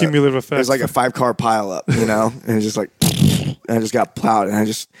a cumulative effect. It was like a 5-car pileup, you know, and it just like, and I just got plowed,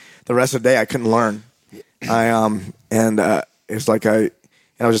 and the rest of the day I couldn't learn. It's like I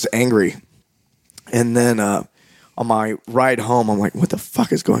was just angry, and then on my ride home, I'm like, what the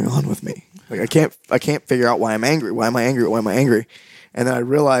fuck is going on with me? Like I can't figure out why I'm angry. Why am I angry? Why am I angry? And then I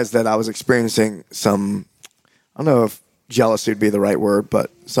realized that I was experiencing some, I don't know if jealousy would be the right word,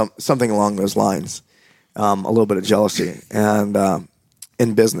 but something along those lines. A little bit of jealousy and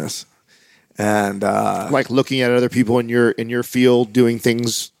in business, and Like looking at other people in your field doing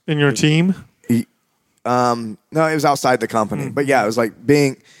things. In your team? no, it was outside the company, but yeah, it was like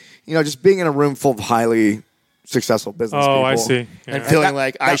being in a room full of highly successful business people. Oh, I see. And Yeah. feeling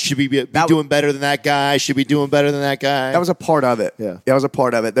like I should be doing better than that guy. I should be doing better than that guy. That was a part of it. Yeah. That was a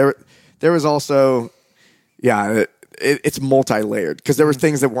part of it. There was also, yeah, it's multi-layered because there were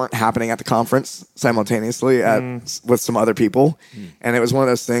things that weren't happening at the conference simultaneously with some other people. And it was one of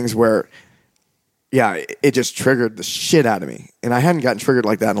those things where, yeah, it just triggered the shit out of me. And I hadn't gotten triggered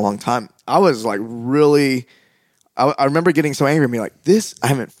like that in a long time. I was like really, I remember getting so angry at me like this. I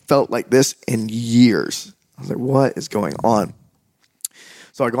haven't felt like this in years. I was like, what is going on?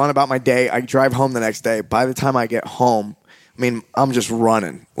 So I go on about my day. I drive home the next day. By the time I get home, I mean, I'm just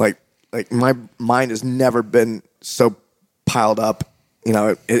running. Like my mind has never been so piled up. You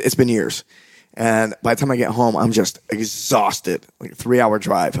know, it's been years. And by the time I get home, I'm just exhausted. Like a 3-hour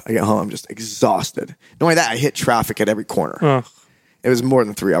drive. I get home, I'm just exhausted. Not only that, I hit traffic at every corner. It was more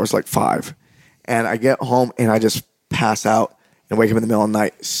than 3 hours, like 5. And I get home and I just pass out and wake up in the middle of the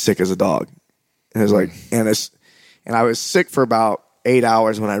night sick as a dog. And it was like, and I was sick for about 8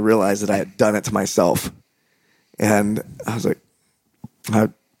 hours when I realized that I had done it to myself. And I was like, I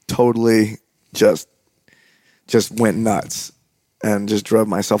totally just went nuts and just drove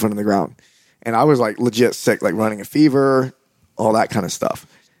myself into the ground. And I was like legit sick, like running a fever, all that kind of stuff.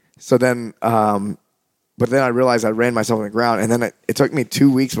 So then, but then I realized I ran myself on the ground, and then it took me 2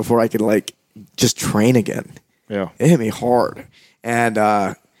 weeks before I could like just train again. Yeah, it hit me hard, and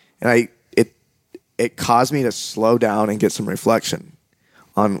it caused me to slow down and get some reflection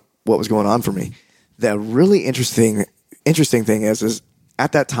on what was going on for me. The really interesting thing is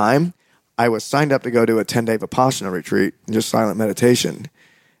at that time I was signed up to go to a 10-day Vipassana retreat, just silent meditation.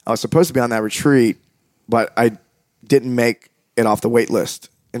 I was supposed to be on that retreat, but I didn't make it off the wait list.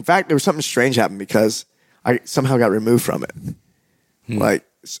 In fact, there was something strange happened because I somehow got removed from it. Like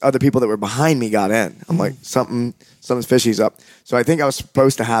other people that were behind me got in. I'm like, something's fishy's up. So I think I was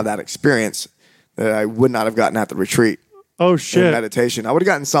supposed to have that experience that I would not have gotten at the retreat. Oh, shit. In meditation. I would have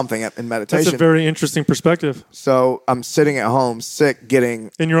gotten something in meditation. That's a very interesting perspective. So I'm sitting at home, sick,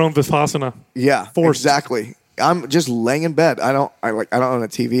 getting in your own Vipassana. Yeah, forced. Exactly. I'm just laying in bed. I don't own a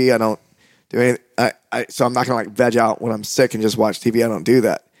TV. I don't do anything. So I'm not gonna like veg out when I'm sick and just watch TV. I don't do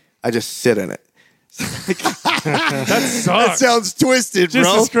that. I just sit in it. That sucks. That sounds twisted, bro.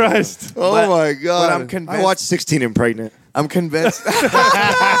 Jesus Christ. Oh my God. But I'm convinced. I watched 16 and Pregnant. I'm convinced.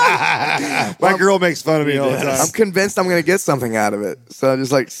 My girl makes fun of me all the time. I'm convinced I'm going to get something out of it. So I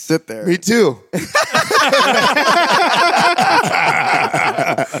just like sit there. Me too. Me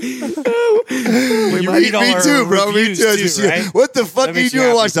too, bro. Me too. Too, right? What the fuck That are you makes you doing?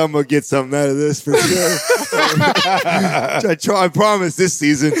 happy. Watch. I'm gonna get something out of this for sure. I promise this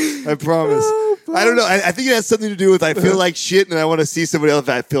season. I promise. I don't know. I think it has something to do with I feel like shit and I want to see somebody else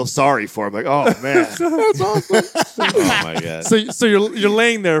that I feel sorry for. I'm like, oh man, That's awesome. Oh my god. So you're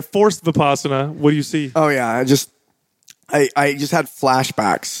laying there, forced Vipassana. What do you see? Oh yeah, I just had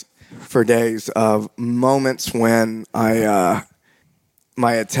flashbacks for days of moments when my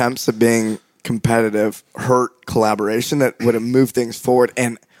attempts at being competitive hurt collaboration that would have moved things forward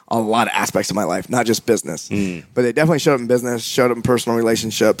in a lot of aspects of my life, not just business, but they definitely showed up in business, showed up in personal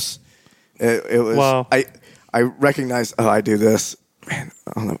relationships. It was Wow. I recognized, oh, I do this, man.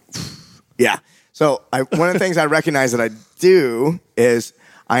 I don't know. Yeah. So one of the things I recognize that I do is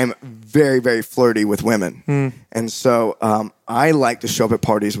I am very, very flirty with women. And so I like to show up at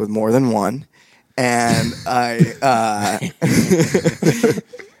parties with more than one. And I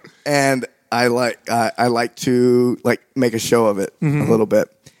like to like make a show of it a little bit.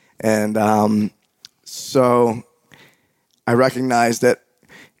 And so I recognize that,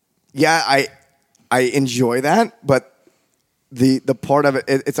 yeah, I enjoy that, but the part of it,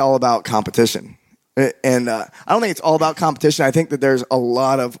 it's all about competition. And I don't think it's all about competition. I think that there's a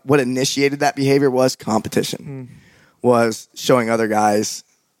lot of what initiated that behavior was competition, was showing other guys.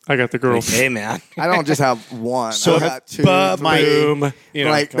 I got the girls. Hey, man. I don't just have one. So I got two, Mike, three. you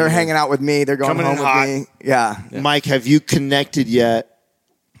know, Like they're hanging out with me. They're going coming home in with hot. me. Yeah. Mike, have you connected yet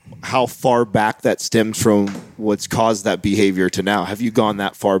how far back that stems from what's caused that behavior to now? Have you gone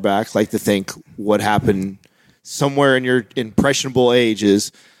that far back, like to think what happened somewhere in your impressionable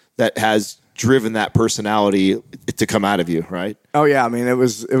ages that has driven that personality to come out of you, right? Oh yeah. I mean, it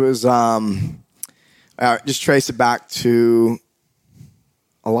was just trace it back to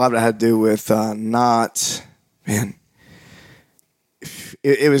a lot of it had to do with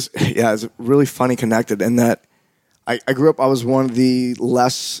it was really funny connected in that I grew up, I was one of the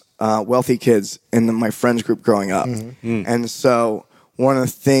less wealthy kids in my friends group growing up. And so one of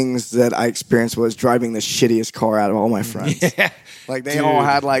the things that I experienced was driving the shittiest car out of all my friends. Like they all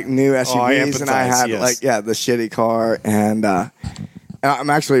had like new SUVs and I had the shitty car. And I'm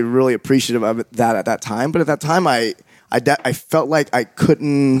actually really appreciative of that at that time. But at that time, I felt like I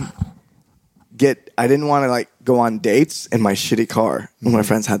didn't want to like go on dates in my shitty car when my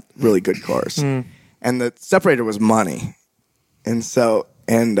friends had really good cars. And the separator was money. And so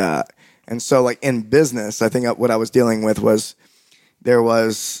like in business, I think what I was dealing with was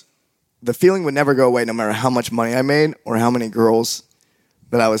the feeling would never go away no matter how much money I made or how many girls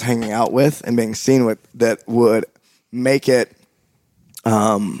that I was hanging out with and being seen with that would make it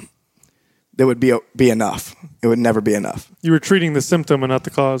that would be enough. It would never be enough. You were treating the symptom and not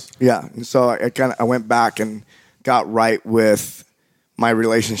the cause. Yeah. And so I went back and got right with my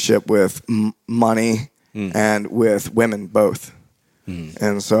relationship with money and with women both.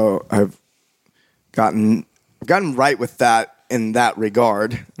 And so I've gotten right with that in that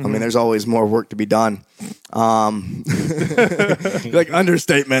regard. I mean, there's always more work to be done. Like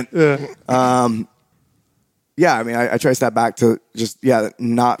understatement. Yeah, I mean, I trace that back to just,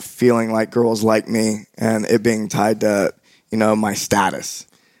 not feeling like girls like me and it being tied to, my status.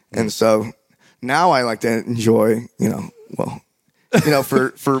 And so now I like to enjoy,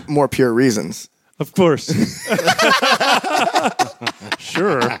 for more pure reasons. Of course.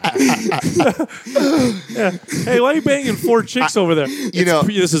 Sure. Yeah. Hey, why are you banging 4 chicks over there?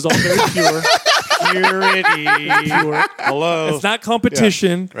 This is all very pure. Purity. Pure. Hello. It's not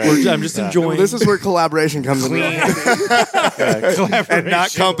competition. Right. I'm just enjoying. This is where collaboration comes in. And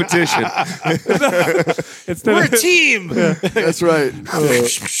not competition. We're a team. That's right.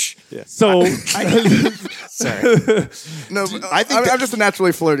 So, Sorry. No, I'm just a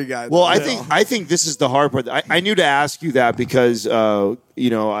naturally flirty guy. Well, I think this is the hard part. I knew to ask you that because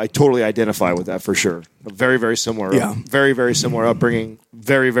I totally identify with that for sure. Very, very similar. Yeah. Very, very similar upbringing.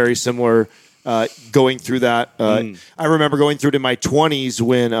 Very, very similar. Going through that, I remember going through it in my 20s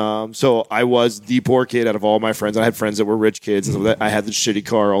when. So I was the poor kid out of all my friends. I had friends that were rich kids, and so I had the shitty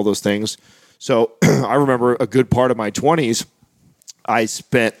car, all those things. So I remember a good part of my 20s I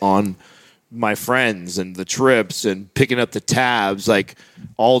spent on my friends and the trips and picking up the tabs, like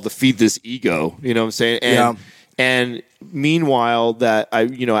all to feed this ego, you know what I'm saying? And meanwhile that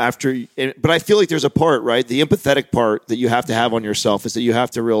but I feel like there's a part, right? The empathetic part that you have to have on yourself is that you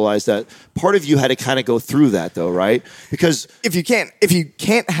have to realize that part of you had to kind of go through that though, right? Because if you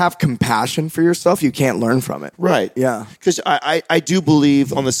can't have compassion for yourself, you can't learn from it. Right. Yeah. Because I do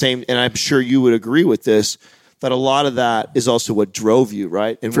believe on the same, and I'm sure you would agree with this, that a lot of that is also what drove you,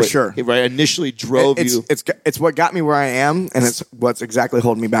 right? And For sure. Right, initially drove you. It's what got me where I am, and it's what's exactly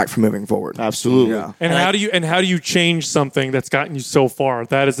holding me back from moving forward. Absolutely. Yeah. and how do you change something that's gotten you so far?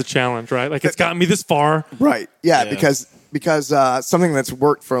 That is the challenge, right? Like it's gotten me this far. Right. Yeah. Because something that's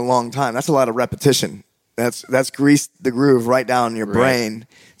worked for a long time, that's a lot of repetition. That's greased the groove right down in your brain,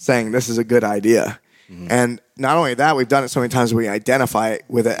 saying this is a good idea. And not only that, we've done it so many times we identify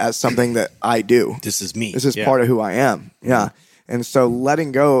with it as something that I do. This is me. This is part of who I am. Yeah. And so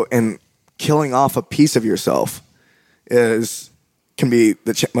letting go and killing off a piece of yourself can be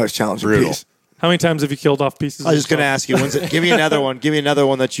the most challenging piece. How many times have you killed off pieces? I was just going to ask you. Give me another one. Give me another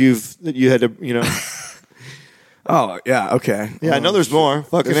one that you had to. Oh yeah. Okay. Yeah, I know there's more.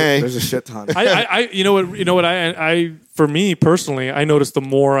 Fucking there's a shit ton. For me personally, I notice the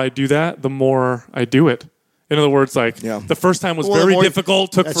more I do that, the more I do it. In other words, the first time was very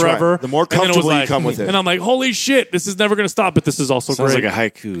difficult, took forever. Right. The more comfortable you come with it. And I'm like, holy shit, this is never going to stop, but this is also Sounds great. like a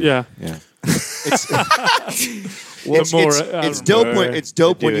haiku. Yeah. It's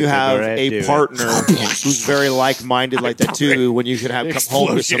dope when you have a partner who's very like-minded like that too. When you can come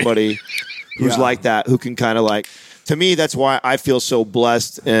home to somebody who's like that, who can kind of like to me, that's why I feel so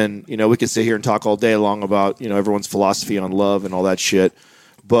blessed. And, you know, we could sit here and talk all day long about, you know, everyone's philosophy on love and all that shit.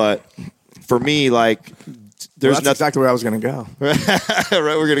 But for me, like, there's that's nothing. exactly where I was going to go. Right,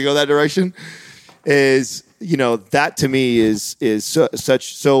 we're going to go that direction. Is, you know, that to me is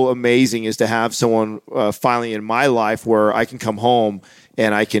so amazing, is to have someone finally in my life where I can come home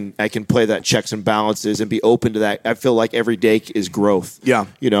and I can play that checks and balances and be open to that. I feel like every day is growth. Yeah.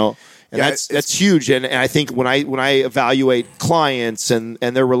 You know, and that's huge. And I think when I evaluate clients and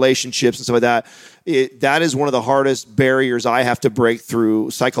their relationships and stuff like that, that is one of the hardest barriers I have to break through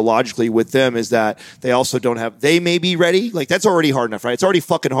psychologically with them, is that they also don't have, they may be ready. Like, that's already hard enough, right? It's already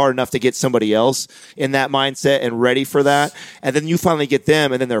fucking hard enough to get somebody else in that mindset and ready for that. And then you finally get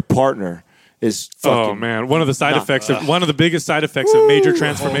them, and then their partner is fucking. Oh man, one of the biggest side effects of major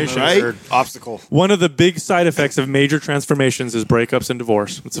transformations. right? Third obstacle. One of the big side effects of major transformations is breakups and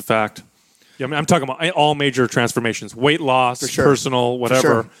divorce. It's a fact. Yeah, I mean, I'm talking about all major transformations, weight loss, sure. personal, whatever.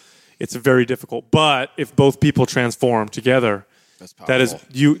 sure. It's very difficult. But if both people transform together, that is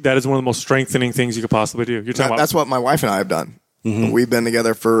one of the most strengthening things you could possibly do. You're talking about That's what my wife and I have done. We've been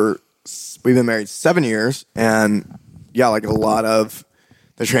together we've been married 7 years, and yeah, like a lot of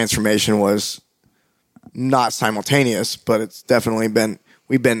the transformation was not simultaneous, but it's definitely been,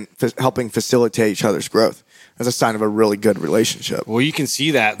 we've been helping facilitate each other's growth as a sign of a really good relationship. Well, you can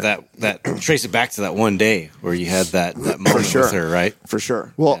see that trace it back to that one day where you had that moment sure. with her, right? For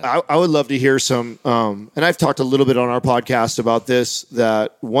sure. Well, I would love to hear some, and I've talked a little bit on our podcast about this,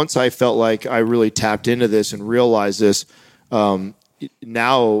 that once I felt like I really tapped into this and realized this,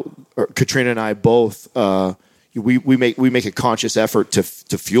 now Katrina and I both, we make a conscious effort to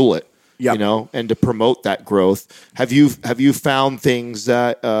fuel it, Yep. you know, and to promote that growth. Have you found things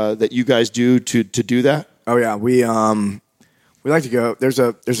that you guys do to do that? Oh yeah, we like to go. There's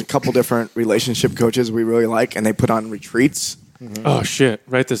a couple different relationship coaches we really like, and they put on retreats. oh shit,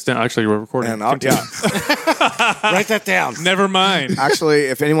 write this down. Actually, we're recording. And Continue. Write that down. Never mind. actually,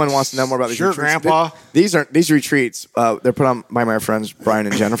 if anyone wants to know more about these Sure, retreats, Grandpa. these retreats, they're put on by my friends Brian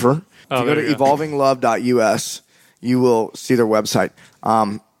and Jennifer. If you go there to you go. evolvinglove.us, you will see their website.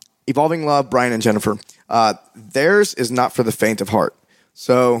 Evolving Love, Brian and Jennifer. Theirs is not for the faint of heart.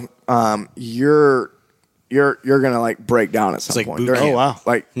 So you're gonna like break down at some like point. boot During- camp. Oh, wow.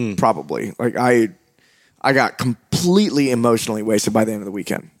 Like probably. Like I got completely emotionally wasted by the end of the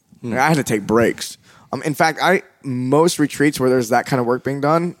weekend. Like, I had to take breaks. In fact, most retreats where there's that kind of work being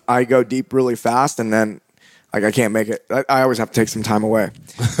done, I go deep really fast, and then like I can't make it. I always have to take some time away.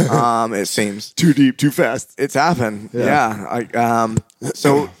 It seems Too deep, too fast. it's happened. Yeah.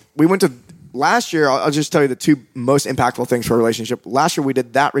 So we went to last year. I'll just tell you the two most impactful things for a relationship. Last year we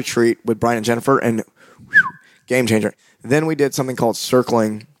did that retreat with Brian and Jennifer, and game changer. Then we did something called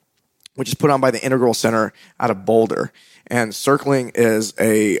Circling, which is put on by the Integral Center out of Boulder. And Circling is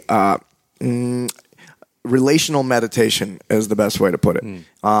a relational meditation, is the best way to put it.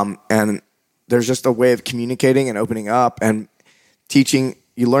 And there's just a way of communicating and opening up and teaching.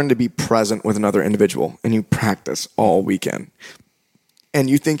 You learn to be present with another individual, and you practice all weekend. And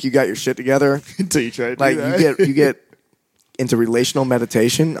you think you got your shit together Until you try to do like that. you get into relational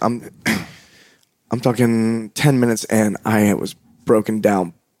meditation. I'm talking 10 minutes in, I was broken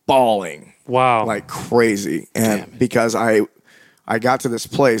down, bawling Wow. like crazy, and because I got to this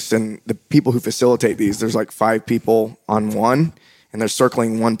place, and the people who facilitate these, there's like 5 people on one, and they're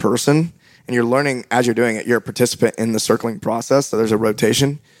circling one person, and you're learning as you're doing it. You're a participant in the circling process, so there's a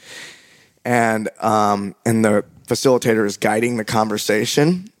rotation, and the facilitator is guiding the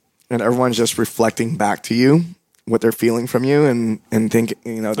conversation, and everyone's just reflecting back to you what they're feeling from you, and think,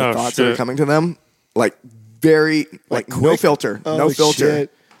 you know, the Oh, thoughts that are shit. coming to them, like very like no quick? filter, Oh, no filter.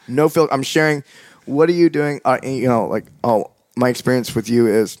 shit. No filter. I'm sharing. What are you doing? You know, like, oh, my experience with you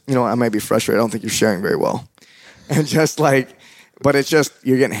is, you know, I might be frustrated. I don't think you're sharing very well. And just like, but it's just,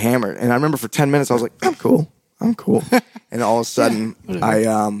 you're getting hammered. And I remember for 10 minutes, I was like, I'm cool. And all of a sudden,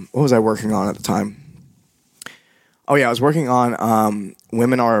 what was I working on at the time? Oh yeah, I was working on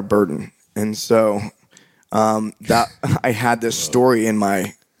Women Are a Burden. And so that I had this story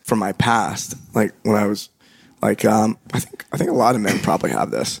from my past, like when I was like, I think a lot of men probably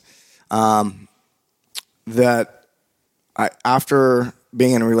have this, that after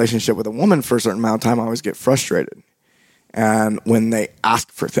being in a relationship with a woman for a certain amount of time, I always get frustrated, and when they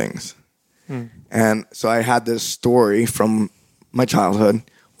ask for things, and so I had this story from my childhood,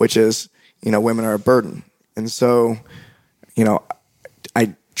 which is, you know, women are a burden, and so, you know,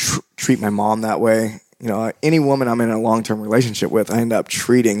 I treat my mom that way. You know, any woman I'm in a long-term relationship with, I end up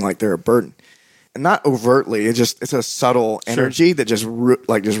treating like they're a burden. not overtly. It's a subtle energy that just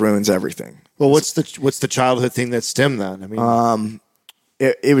ruins everything. Well, what's the childhood thing that stemmed that? I mean,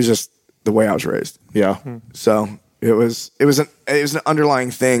 It was just the way I was raised. yeah. So it was an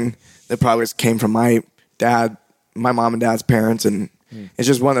underlying thing that probably came from my mom and dad's parents, and it's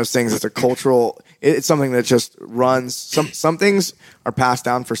just one of those things. It's a cultural. It's something that just runs. Some things are passed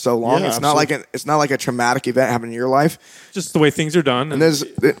down for so long. Yeah, it's not like a traumatic event happening in your life. Just the way things are done. And there's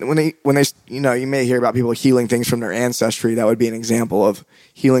when they you may hear about people healing things from their ancestry. That would be an example of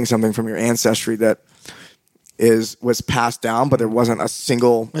healing something from your ancestry that was passed down, but there wasn't a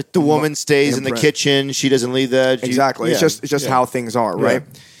single. Like the woman stays in the kitchen; she doesn't leave that. Exactly. It's just how things are, right?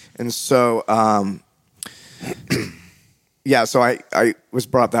 And so, so I was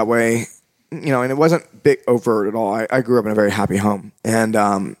brought up that way, and it wasn't big overt at all. I grew up in a very happy home, and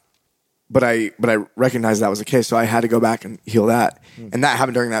but I recognized that was the case, so I had to go back and heal that. And that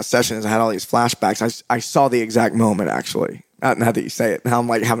happened during that session. As I had all these flashbacks, I saw the exact moment actually. Not that you say it. Now I'm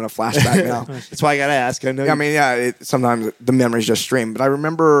like having a flashback now. That's why I gotta ask. I know. Sometimes the memories just stream. But I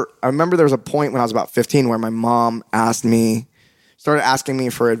remember there was a point when I was about 15 where my mom started asking me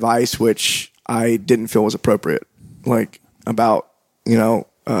for advice, which I didn't feel was appropriate. Like about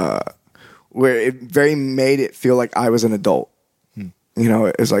where it very made it feel like I was an adult.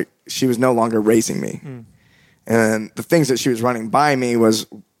 It was like she was no longer raising me, and the things that she was running by me was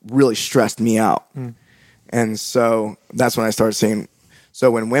really stressed me out. And so that's when I started seeing. So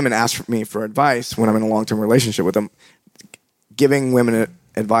when women ask me for advice, when I'm in a long-term relationship with them, giving women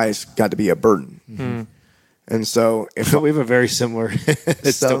advice got to be a burden. And so we have a very similar. You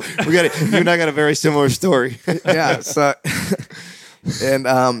and I got a very similar story. Yeah. So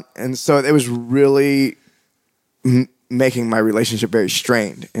and so it was really making my relationship very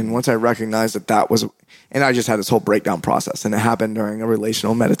strained. And once I recognized that was, and I just had this whole breakdown process, and it happened during a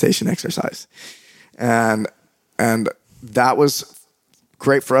relational meditation exercise. And that was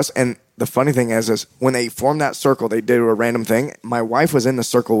great for us. And the funny thing is when they formed that circle, they did a random thing. My wife was in the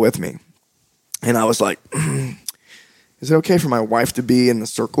circle with me. And I was like, is it okay for my wife to be in the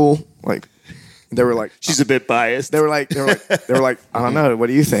circle? Like, they were like, she's a bit biased. They were like, I don't know. What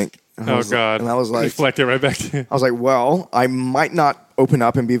do you think? And God. And I was like, reflect it right back to you. I was like, well, I might not open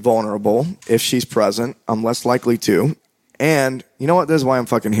up and be vulnerable if she's present. I'm less likely to. And you know what? This is why I'm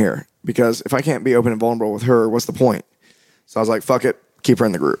fucking here. Because if I can't be open and vulnerable with her, what's the point? So I was like, fuck it, keep her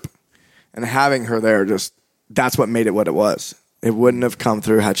in the group. And having her there, that's what made it what it was. It wouldn't have come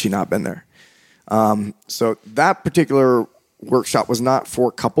through had she not been there. So that particular workshop was not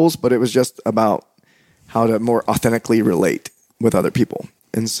for couples, but it was just about how to more authentically relate with other people.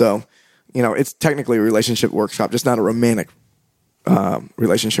 And so, it's technically a relationship workshop, just not a romantic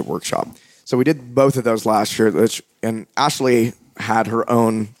relationship workshop. So we did both of those last year, and Ashley had her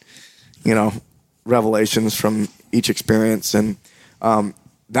own revelations from each experience, and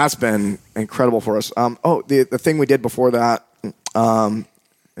that's been incredible for us. The thing we did before that,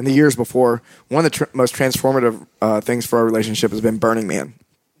 in the years before, one of the most transformative things for our relationship has been Burning Man.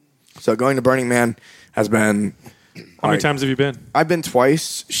 So going to Burning Man has been. How many times have you been? I've been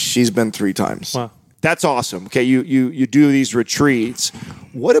twice. She's been 3 times. Wow. That's awesome. Okay, you do these retreats.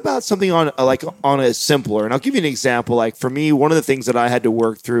 What about something on a simpler? And I'll give you an example. Like for me, one of the things that I had to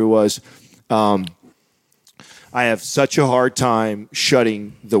work through was I have such a hard time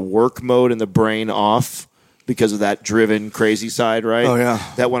shutting the work mode in the brain off because of that driven, crazy side, right? Oh, yeah.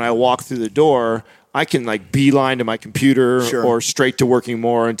 That when I walk through the door, I can like beeline to my computer or straight to working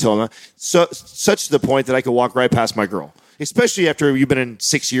more until such to the point that I could walk right past my girl. Especially after you've been in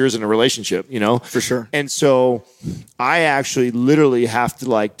 6 years in a relationship, For sure. And so I actually literally have to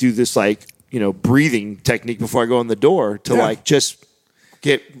like do this breathing technique before I go in the door to like just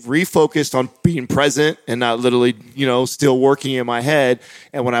get refocused on being present and not literally, still working in my head.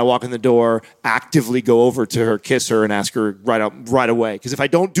 And when I walk in the door, actively go over to her, kiss her, and ask her right away. Because if I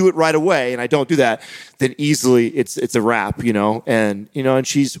don't do it right away and I don't do that, then easily it's a wrap, And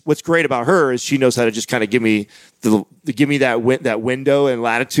she's what's great about her is she knows how to just kind of give me that window and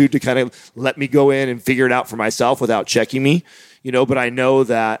latitude to kind of let me go in and figure it out for myself without checking me. But I know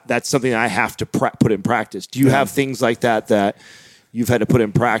that that's something I have to put in practice. Do you have things like that you've had to put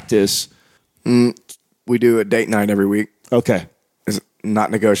in practice? We do a date night every week. Okay. It's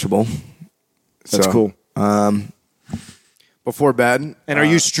not negotiable. That's cool. Before bed. And are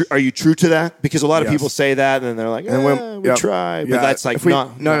you true to that? Because a lot of people say that and then they're like, we try. But that's like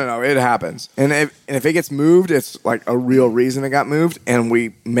not. No, it happens. And if it gets moved, it's like a real reason it got moved and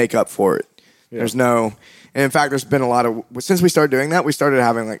we make up for it. Yeah. There's no. And in fact, there's been a lot of. Since we started doing that, we started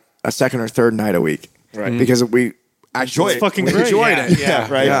having like a second or third night a week. Right. Because actually fucking we great. enjoyed it.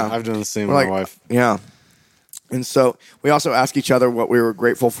 Yeah, right. Yeah. I've done the same We're with like, my wife. Yeah. And so we also ask each other what we were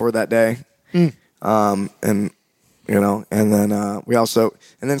grateful for that day. And and then we also,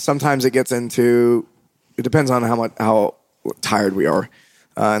 and then sometimes it gets into, it depends on how tired we are.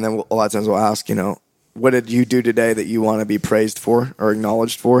 And then a lot of times we'll ask, what did you do today that you want to be praised for or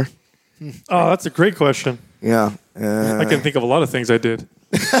acknowledged for? Oh, that's a great question. Yeah. I can think of a lot of things I did.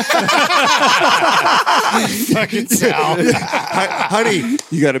 Fucking Sal. Honey,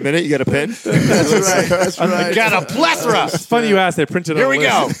 you got a minute? You got a pen? That's right. That's right. Got a plethora. It's funny you asked. I printed Here out a we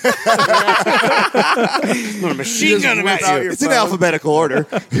list. go. I'm gonna machine gun him whip out at you. your It's in phone. alphabetical order.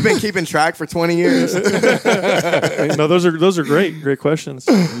 You've been keeping track for 20 years. No, those are great questions.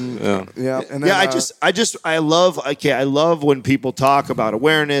 Yeah. And then, I love when people talk about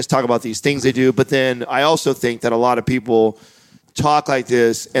awareness, talk about these things they do, but then I also think that a lot of people talk like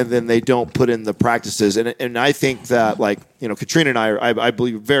this and then they don't put in the practices. And I think that, like, Katrina and I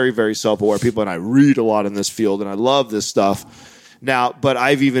believe very, very self-aware people, and I read a lot in this field and I love this stuff now, but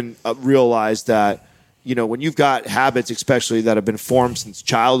I've even realized that, when you've got habits, especially that have been formed since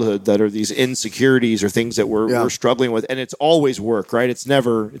childhood, that are these insecurities or things that we're struggling with, and it's always work, right? It's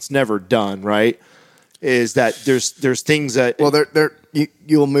never done, right? Is that there's things that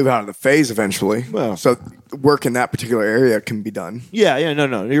you'll move out of the phase eventually. Well. So work in that particular area can be done.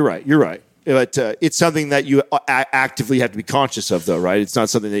 no, you're right. But it's something that you actively have to be conscious of, though, right? It's not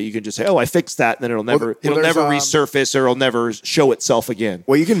something that you can just say, "Oh, I fixed that," and then it'll never resurface or it'll never show itself again.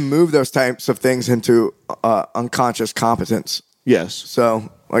 Well, you can move those types of things into unconscious competence. Yes.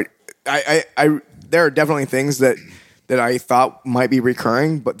 So, like, I there are definitely things that I thought might be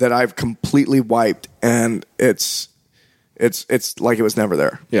recurring, but that I've completely wiped, and it's like it was never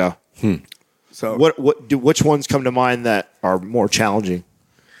there. Yeah. So Which ones come to mind that are more challenging?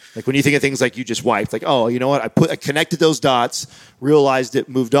 Like when you think of things like you just wiped, like, oh, you know what? I connected those dots, realized it,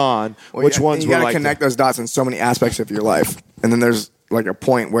 moved on. Which ones you were gotta like connect those dots in so many aspects of your life, and then there's like a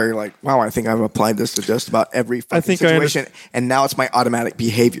point where you're like, wow, I think I've applied this to just about every fucking situation, and now it's my automatic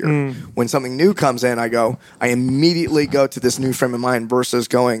behavior. When something new comes in, I immediately go to this new frame of mind versus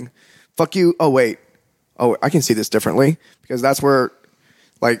going, fuck you. Oh wait, I can see this differently, because that's where,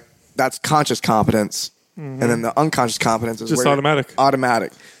 like, that's conscious competence. And then the unconscious competence is just where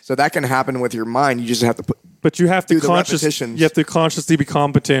automatic. So that can happen with your mind. You just have to But you have to do the repetitions. You have to consciously be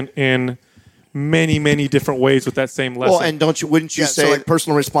competent in many, many different ways with that same lesson. Well, and wouldn't you say so like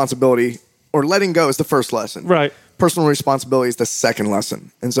personal responsibility or letting go is the first lesson. Right. Personal responsibility is the second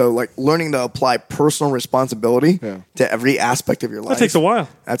lesson. And so, like, learning to apply personal responsibility to every aspect of your life. That takes a while.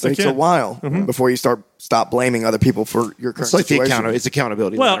 That takes a while before you stop blaming other people for your current it's like situation. it's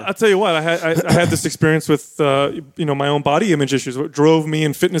accountability? Well, later. I'll tell you what. I had this experience with my own body image issues. What drove me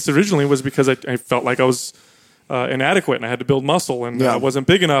in fitness originally was because I felt like I was inadequate and I had to build muscle and I wasn't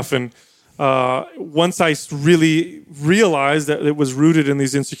big enough. And once I really realized that it was rooted in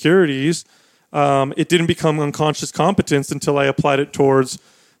these insecurities, it didn't become unconscious competence until I applied it towards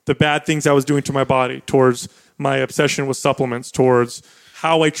the bad things I was doing to my body, towards my obsession with supplements, towards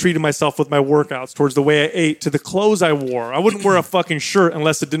how I treated myself with my workouts, towards the way I ate, to the clothes I wore. I wouldn't wear a fucking shirt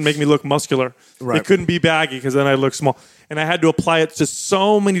unless it didn't make me look muscular. Right. It couldn't be baggy because then I'd look small. And I had to apply it to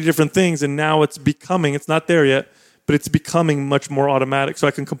so many different things, and now it's not there yet, but it's becoming much more automatic. So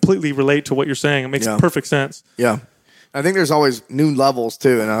I can completely relate to what you're saying. It makes perfect sense. Yeah. I think there's always new levels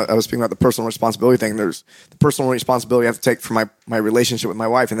too, and I was speaking about the personal responsibility thing. There's the personal responsibility I have to take for my relationship with my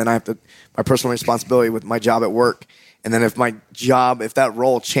wife, and then I have my personal responsibility with my job at work. And then if that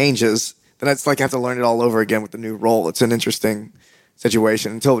role changes, then it's like I have to learn it all over again with the new role. It's an interesting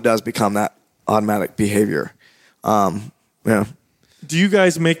situation until it does become that automatic behavior. Yeah. Do you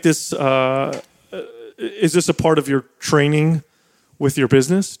guys make this? Is this a part of your training with your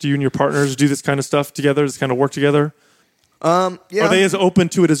business? Do you and your partners do this kind of stuff together? This kind of work together? Yeah. Are they as open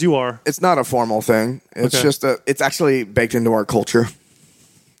to it as you are? It's not a formal thing. It's just it's actually baked into our culture.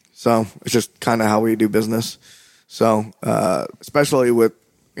 So it's just kind of how we do business. So especially with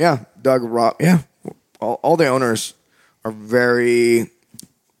Doug, Rob, all the owners are very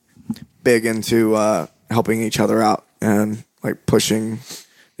big into helping each other out and like pushing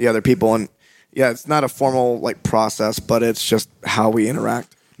the other people. And it's not a formal like process, but it's just how we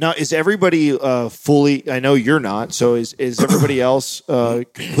interact. Now, is everybody fully? I know you're not. So is everybody else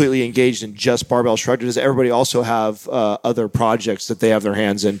completely engaged in just barbell shrugged? Or does everybody also have other projects that they have their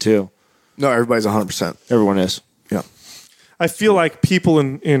hands in too? No, everybody's 100%. Everyone is. Yeah. I feel like people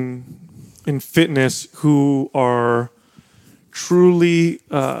in fitness who are truly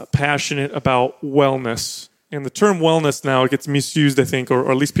passionate about wellness, and the term wellness now gets misused, I think,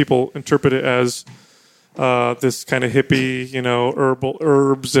 or at least people interpret it as this kind of hippie, herbal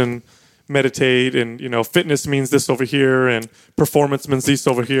herbs and meditate, and fitness means this over here, and performance means this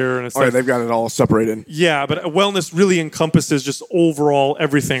over here, and it's All right, they've got it all separated. yeah, but wellness really encompasses just overall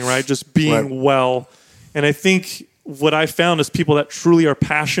everything, right? Just being well. And I think what I found is people that truly are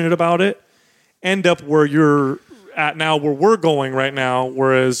passionate about it end up where you're at now, where we're going right now,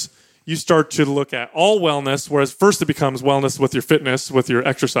 whereas you start to look at all wellness, whereas first it becomes wellness with your fitness, with your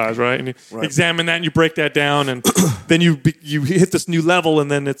exercise, right? And you examine that and you break that down, and then you hit this new level, and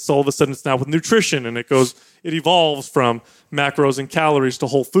then it's all of a sudden it's now with nutrition, and it evolves from macros and calories to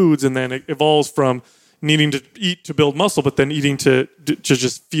whole foods, and then it evolves from needing to eat to build muscle, but then eating to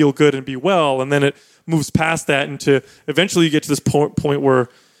just feel good and be well, and then it moves past that into eventually you get to this point where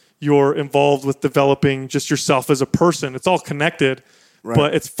you're involved with developing just yourself as a person. It's all connected. Right.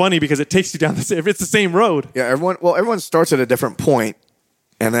 But it's funny because it takes you down it's the same road. Yeah, everyone starts at a different point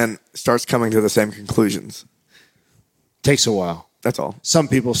and then starts coming to the same conclusions. Takes a while. That's all. Some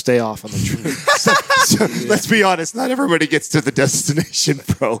people stay off on the journey. so let's be honest. Not everybody gets to the destination,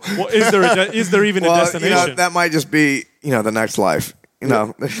 bro. Well, is there even a destination? That might just be the next life.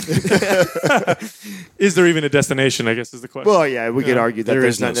 Is there even a destination, I guess is the question. Well, yeah, we could argue that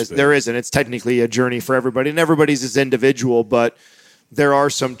there isn't. It's technically a journey for everybody, and everybody's is individual, but there are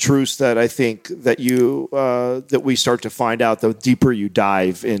some truths that I think that that we start to find out the deeper you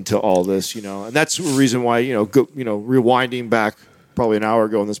dive into all this, and that's the reason why, rewinding back probably an hour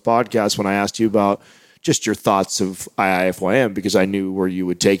ago on this podcast when I asked you about just your thoughts of IIFYM, because I knew where you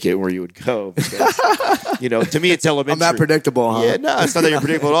would take it, where you would go. Because, to me, it's elementary. I'm that predictable, huh? Yeah, no, it's not that you're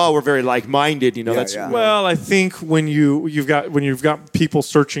predictable at all. We're very like-minded. Well, I think when you've got people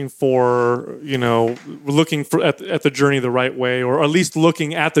searching for, looking for at the journey the right way, or at least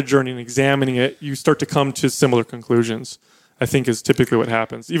looking at the journey and examining it, you start to come to similar conclusions. I think is typically what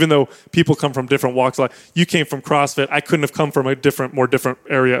happens. Even though people come from different walks of life, you came from CrossFit. I couldn't have come from a more different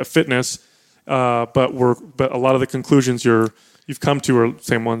area of fitness. But a lot of the conclusions you've come to are the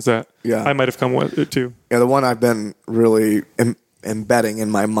same ones that I might have come with it too. Yeah, the one I've been really embedding in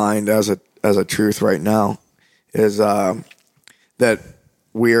my mind as a truth right now is that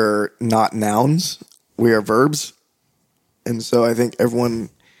we're not nouns, we are verbs, and so I think everyone,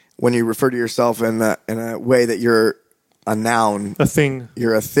 when you refer to yourself in a way that you're a noun, a thing,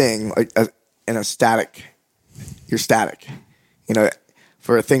 you're a thing, in a static, you're static,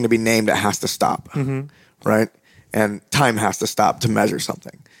 For a thing to be named, it has to stop, right? And time has to stop to measure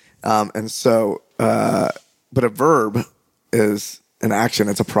something. But a verb is an action.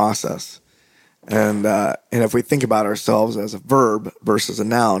 It's a process. And if we think about ourselves as a verb versus a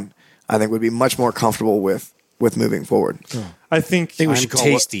noun, I think we'd be much more comfortable with moving forward. I think we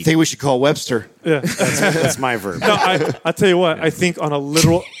should call Webster. Yeah, That's my verb. No, I tell you what. I think on a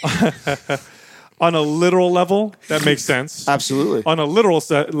literal. On a literal level, that makes sense. Absolutely. On a literal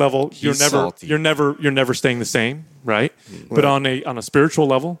level, you're salty. never staying the same, right? But on a spiritual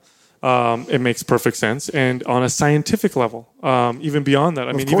level, it makes perfect sense. And on a scientific level, even beyond that,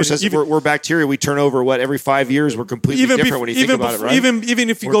 of course, we're bacteria. We turn over every 5 years. We're completely different when you think about it, right? Even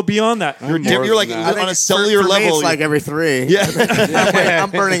if you go beyond that, you're like on a cellular for level. Me it's like every 3. Yeah,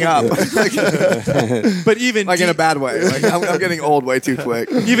 I'm burning up. But even in a bad way. Like I'm getting old way too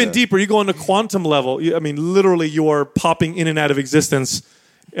quick. Even deeper, you go on a quantum level. Literally, you are popping in and out of existence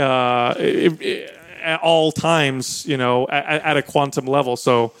at all times. At a quantum level.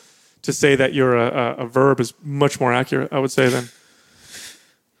 So to say that you're a verb is much more accurate, I would say,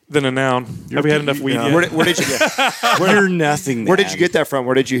 than a noun. Have we had enough weed yet? Where did you get? You're nothing. Where did you get that from?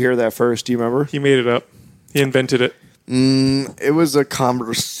 Where did you hear that first? Do you remember? He made it up. He invented it. It was a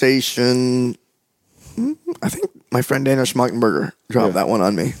conversation. I think my friend Daniel Schmuckenberger dropped that one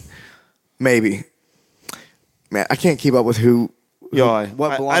on me. Maybe. Man, I can't keep up with who. What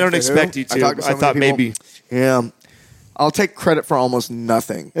belongs I don't to expect who. you to. I thought maybe. Yeah. I'll take credit for almost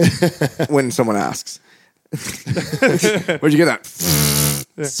nothing when someone asks. Where'd you get that?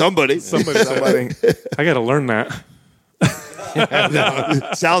 Somebody. I got to learn that.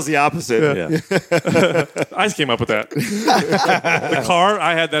 Sal's the opposite. Yeah. I just came up with that. The car,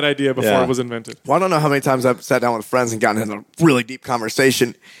 I had that idea before it was invented. Well, I don't know how many times I've sat down with friends and gotten into a really deep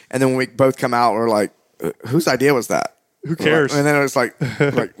conversation, and then when we both come out, we're like, whose idea was that? Who cares? And then it was like,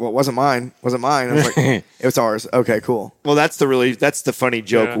 well, it wasn't mine. I was like, it was ours. Okay, cool. Well, that's the funny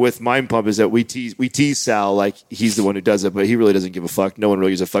joke with Mind Pump is that we tease Sal like he's the one who does it, but he really doesn't give a fuck. No one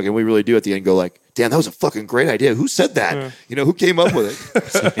really gives a fuck, and we really do at the end go like, damn, that was a fucking great idea. Who said that? Who came up with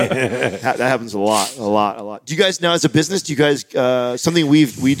it? That happens a lot. Do you guys now as a business? Do you guys something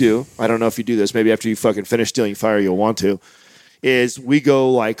we do? I don't know if you do this. Maybe after you fucking finish Stealing Fire, you'll want to. is we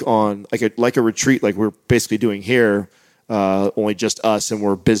go like on like a retreat, like we're basically doing here, only just us, and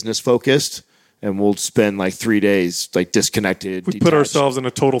we're business focused. And we'll spend like 3 days like disconnected. We put ourselves in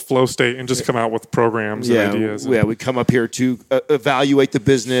a total flow state and just come out with programs and ideas. Yeah, we come up here to evaluate the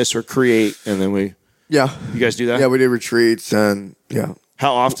business or create, and then we. Yeah. You guys do that? Yeah, we do retreats, and yeah.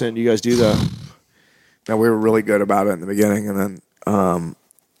 How often do you guys do that? Now, we were really good about it in the beginning, and then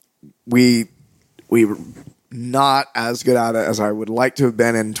we were not as good at it as I would like to have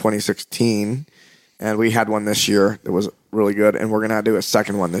been in 2016, and we had one this year that was really good, and we're going to do a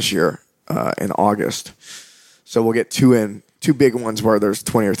second one this year. In August, so we'll get two big ones where there's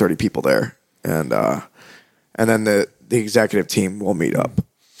 20 or 30 people there, and then the executive team will meet up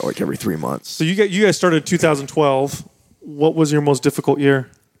like every 3 months. So you guys started 2012. What was your most difficult year?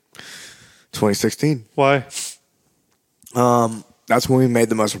 2016. Why? That's when we made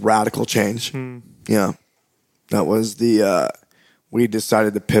the most radical change. Yeah, that was we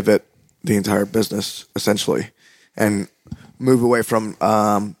decided to pivot the entire business essentially and move away from.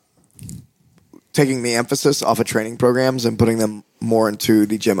 Taking the emphasis off of training programs and putting them more into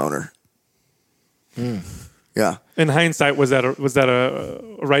the gym owner. Yeah. In hindsight, was that a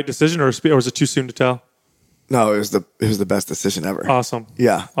right decision, or was it too soon to tell? No, it was the best decision ever. Awesome.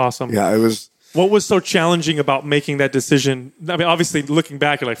 Yeah. Awesome. Yeah, it was. What was so challenging about making that decision? I mean, obviously, looking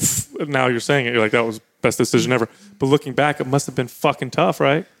back, you're like, now you're saying it, you're like, that was best decision ever. But looking back, it must have been fucking tough,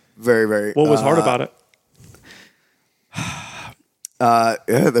 right? Very, very. What was hard about it?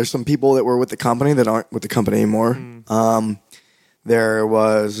 Yeah, there's some people that were with the company that aren't with the company anymore. There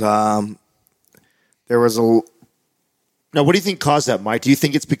was a. Now, what do you think caused that, Mike? Do you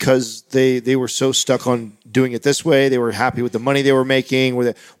think it's because they were so stuck on doing it this way? They were happy with the money they were making?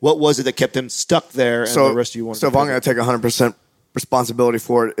 What was it that kept them stuck there? And the rest of you wanted so if I'm going to take 100% responsibility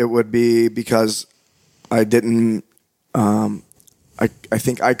for it, it would be because I didn't. I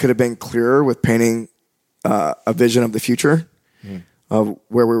think I could have been clearer with painting a vision of the future. Of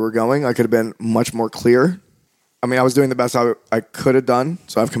where we were going. I could have been much more clear. I mean, I was doing the best I could have done,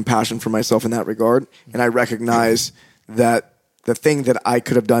 so I have compassion for myself in that regard. And I recognize that the thing that I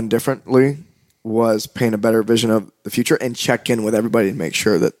could have done differently was paint a better vision of the future and check in with everybody to make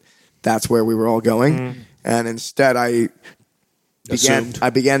sure that that's where we were all going. And instead, I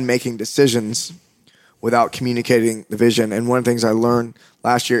began making decisions without communicating the vision. And one of the things I learned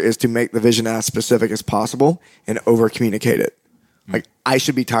last year is to make the vision as specific as possible and over-communicate it. Like, I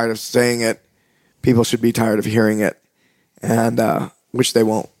should be tired of saying it. People should be tired of hearing it, and which they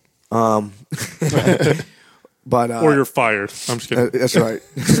won't. But or you're fired. I'm just kidding. That's right.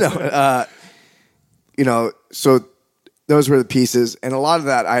 So those were the pieces, and a lot of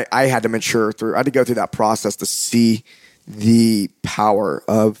that I had to mature through. I had to go through that process to see the power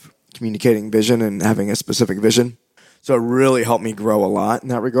of communicating vision and having a specific vision. So it really helped me grow a lot in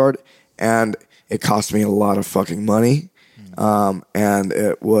that regard, and it cost me a lot of fucking money. And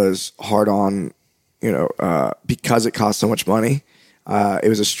it was hard on, because it cost so much money, it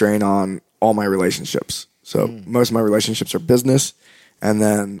was a strain on all my relationships. So most of my relationships are business. And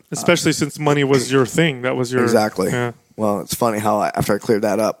then, especially since money was your thing, that was your. Exactly. Yeah. Well, it's funny how after I cleared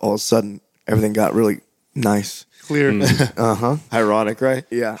that up, all of a sudden everything got really nice. Clear. Ironic, right?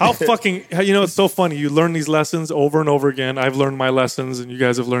 Yeah. It's so funny. You learn these lessons over and over again. I've learned my lessons and you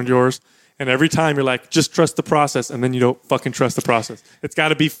guys have learned yours. And every time you're like, just trust the process, and then you don't fucking trust the process. It's got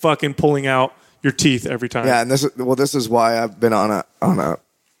to be fucking pulling out your teeth every time. Yeah, and this is why I've been on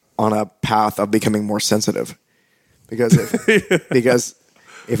a path of becoming more sensitive, because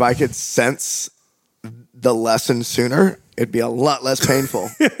if I could sense the lesson sooner, it'd be a lot less painful.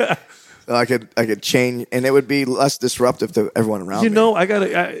 So I could change, and it would be less disruptive to everyone around me.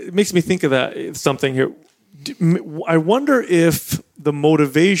 It makes me think of that something here. I wonder if the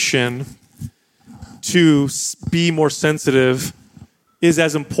motivation to be more sensitive is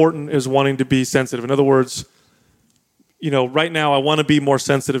as important as wanting to be sensitive. In other words, right now I want to be more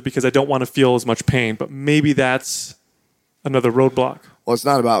sensitive because I don't want to feel as much pain, but maybe that's another roadblock. Well, it's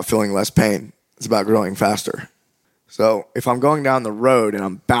not about feeling less pain. It's about growing faster. So if I'm going down the road and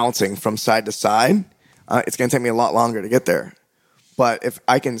I'm bouncing from side to side, it's going to take me a lot longer to get there. But if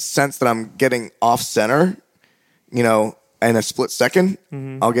I can sense that I'm getting off center, in a split second,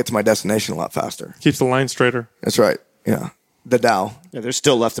 I'll get to my destination a lot faster. Keeps the line straighter. That's right. Yeah. The Tao. Yeah, there's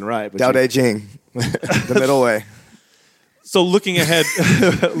still left and right. Tao Te Ching. The middle way. So looking ahead,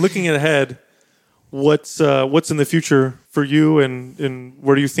 what's in the future for you, and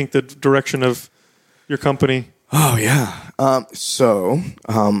where do you think the direction of your company? Oh yeah.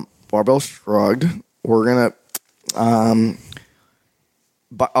 Barbell Shrugged. We're gonna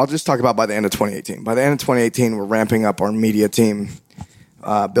but I'll just talk about by the end of 2018. By the end of 2018, we're ramping up our media team,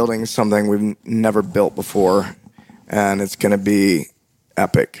 building something we've never built before, and it's going to be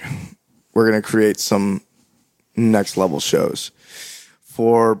epic. We're going to create some next level shows.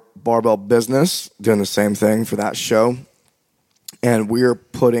 For Barbell Business, doing the same thing for that show. And we're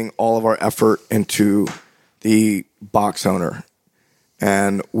putting all of our effort into the box owner.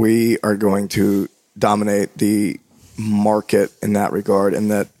 And we are going to dominate the market in that regard.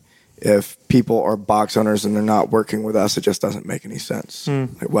 And that if people are box owners and they're not working with us, it just doesn't make any sense.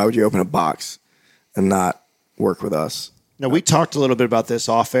 Like, why would you open a box and not work with us? Now, we talked a little bit about this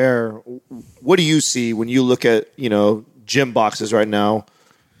off air. What do you see when you look at, gym boxes right now?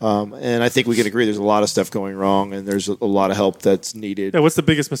 And I think we can agree there's a lot of stuff going wrong and there's a lot of help that's needed. Yeah, what's the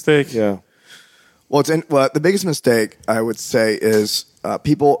biggest mistake? Yeah. Well, the biggest mistake, I would say, is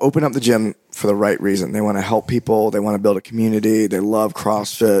people open up the gym for the right reason. They want to help people. They want to build a community. They love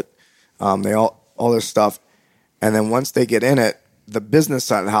CrossFit. They all this stuff. And then once they get in it, the business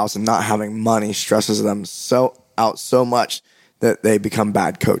side of the house and not having money stresses them so much that they become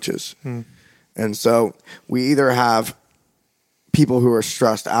bad coaches. And so we either have people who are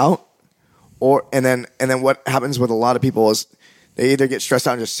stressed out, and then what happens with a lot of people is they either get stressed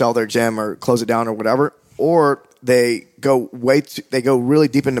out and just sell their gym or close it down or whatever, or they go really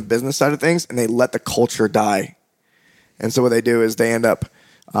deep into business side of things and they let the culture die. And so what they do is they end up,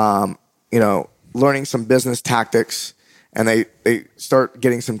 learning some business tactics, and they start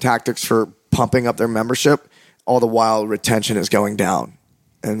getting some tactics for pumping up their membership. All the while, retention is going down.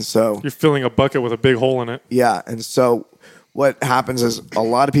 And so You're filling a bucket with a big hole in it. yeah. And so what happens is a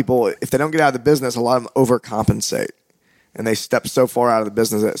lot of people, if they don't get out of the business, a lot of them overcompensate. And they step so far out of the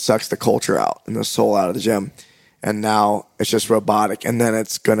business that it sucks the culture out and the soul out of the gym. And now it's just robotic. And then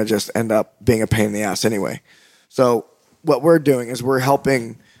it's going to just end up being a pain in the ass anyway. So what we're doing is we're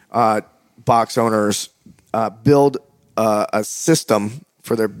helping box owners build a system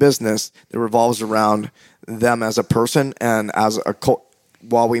for their business that revolves around them as a person and as a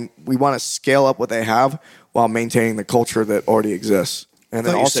while we want to scale up what they have while maintaining the culture that already exists, and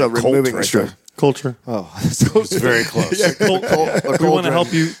then also removing the stress. Culture. Oh, It's very close. We want to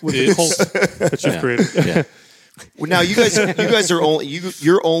help you with the cult that you've created. Yeah. Well, now you guys are only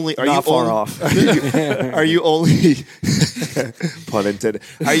you're only are Not you far only, off. Are you only pun intended?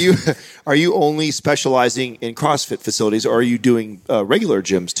 Are you only specializing in CrossFit facilities, or are you doing regular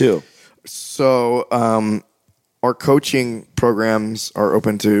gyms too? So our coaching programs are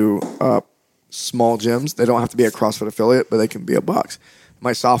open to small gyms. They don't have to be a CrossFit affiliate, but they can be a box.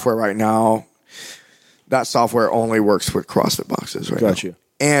 My software right now, that software only works with CrossFit boxes right now. Got you.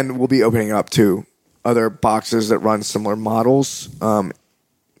 And we'll be opening it up to other boxes that run similar models in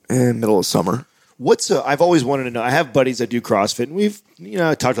the middle of summer. I've always wanted to know. I have buddies that do CrossFit, and we've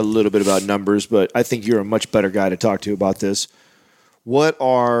talked a little bit about numbers, but I think you're a much better guy to talk to about this. What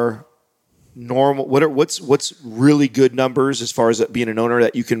are normal? What's really good numbers as far as being an owner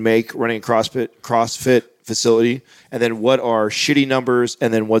that you can make running a CrossFit facility, and then what are shitty numbers,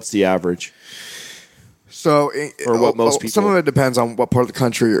 and then what's the average? So, or what most people. Some of it depends on what part of the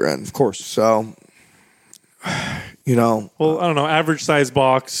country you're in, Of course. So, Well, I don't know. Average size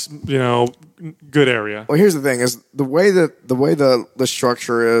box, good area. Well, here's the thing: is the way the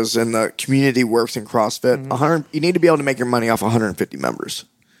structure is and the community works in CrossFit. 100, you need to be able to make your money off 150 members.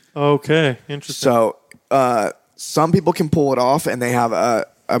 Okay, interesting. So, some people can pull it off, and they have a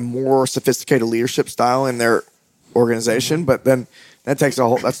more sophisticated leadership style in their organization. But then that takes a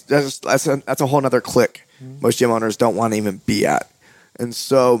whole that's a whole other clique. Most gym owners don't want to even be at, and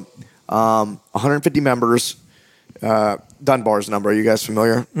so 150 members. Dunbar's number. Are you guys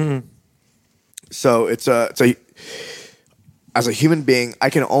familiar? Mm-hmm. So it's a as a human being, I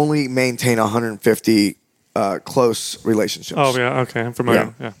can only maintain 150 close relationships. Oh yeah, okay, I'm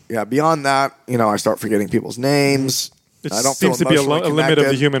familiar. Yeah. Beyond that, I start forgetting people's names. It I don't seems feel to be a emotionally limit of the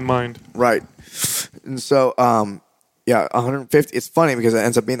connected. human mind. Right. And so 150. It's funny because it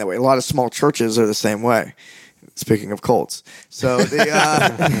ends up being that way. A lot of small churches are the same way. Speaking of cults, so Take it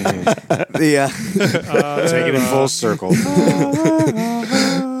in full circle.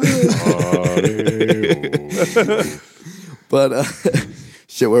 but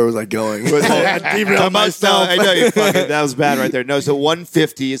shit, where was I going? Come on, no, I know you fucking. That was bad right there. No, so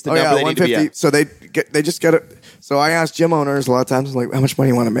 150 is the number they need to be at. So they just get it. So I ask gym owners a lot of times, like, how much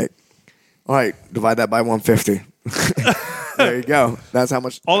money you want to make? All right, divide that by 150. There you go. That's how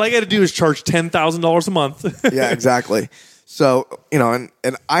much. All I got to do is charge $10,000 a month. Yeah, exactly. So, and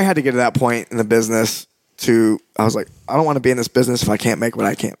I had to get to that point in the business I was like, I don't want to be in this business if I can't make what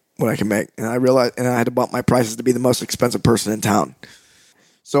I can make. And I realized, and I had to bump my prices to be the most expensive person in town.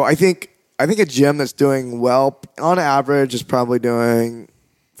 So I think a gym that's doing well on average is probably doing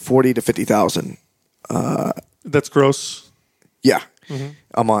 40 to 50,000. That's gross. Yeah,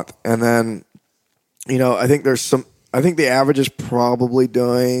 a month, and then I think the average is probably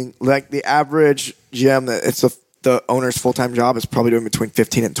doing like the average gym that it's the owner's full-time job is probably doing between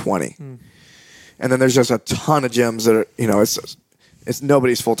 15 and 20. And then there's just a ton of gyms that are, it's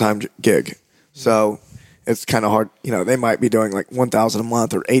nobody's full-time gig. So it's kind of hard. They might be doing like 1,000 a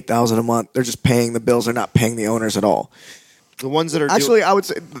month or 8,000 a month. They're just paying the bills. They're not paying the owners at all. The ones that are Actually, I would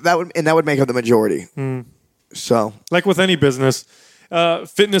say that would make up the majority. So Like with any business,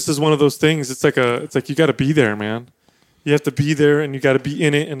 fitness is one of those things. It's like you got to be there, man. You have to be there, and you got to be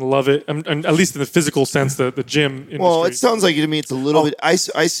in it and love it. And at least in the physical sense, the gym industry. Well, it sounds like to me it's a little bit. I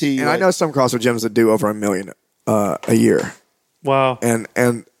see, and I know some CrossFit gyms that do over $1 million a year. Wow. And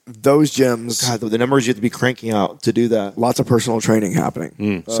those gyms, God, the numbers you have to be cranking out to do that. lots of personal training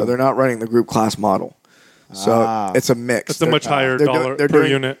happening. So they're not running the group class model. So it's a mix. It's a much higher dollar per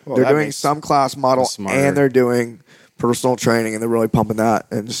unit. They're doing some class model and they're doing personal training, and they're really pumping that.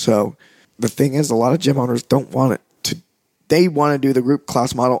 And so the thing is, a lot of gym owners don't want it to. They want to do the group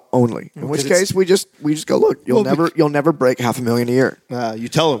class model only. In which case, we just go, look. You'll never break $500,000 a year. You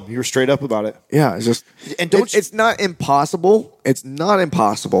tell them. You're straight up about it. Yeah, it's just it's not impossible. It's not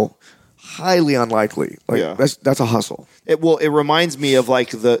impossible. Highly unlikely. Like that's a hustle. It reminds me of like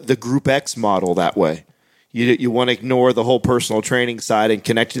the Group X model that way. You want to ignore the whole personal training side and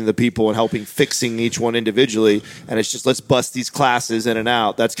connecting to the people and helping fixing each one individually. And it's just let's bust these classes in and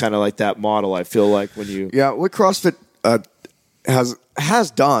out. That's kind of like that model. I feel like when you what CrossFit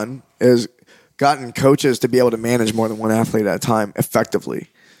has done is gotten coaches to be able to manage more than one athlete at a time effectively.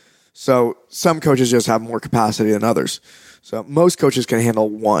 So some coaches just have more capacity than others. So most coaches can handle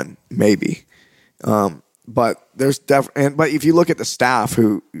one, maybe. But there's but if you look at the staff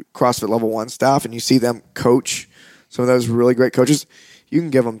who CrossFit Level 1 staff and you see them coach some of those really great coaches, you can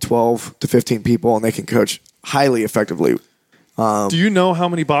give them 12 to 15 people and they can coach highly effectively. Do you know how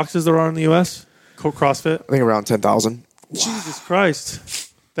many boxes there are in the U.S.? CrossFit? I think around 10,000. Jesus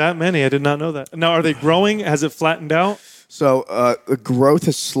Christ. That many. I did not know that. Now, are they growing? Has it flattened out? So the growth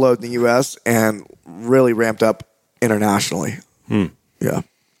has slowed in the U.S. and really ramped up internationally. Yeah.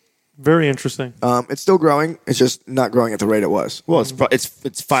 Very interesting. It's still growing. It's just not growing at the rate it was. Well,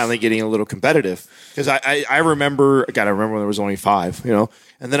 it's finally getting a little competitive because I remember. God, I remember when there was only 5,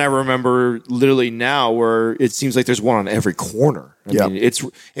 and then I remember literally now where it seems like there's one on every corner. I mean,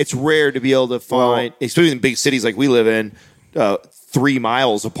 it's rare to be able to find, especially in big cities like we live in, 3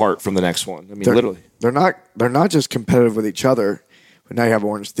 miles apart from the next one. I mean, literally, they're not just competitive with each other. But now you have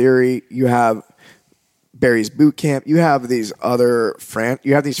Orange Theory. You have Barry's Boot Camp. You have these other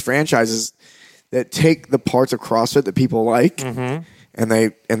these franchises that take the parts of CrossFit that people like, and they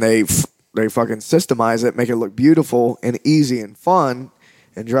fucking systemize it, make it look beautiful and easy and fun,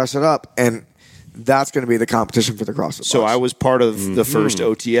 and dress it up, and that's going to be the competition for the CrossFit. So box. I was part of the first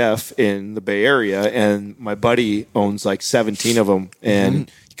OTF in the Bay Area, and my buddy owns like 17 of them,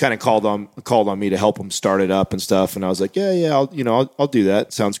 and kind of called on me to help him start it up and stuff. And I was like, I'll do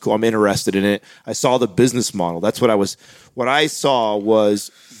that. Sounds cool. I'm interested in it. I saw the business model. That's what I saw was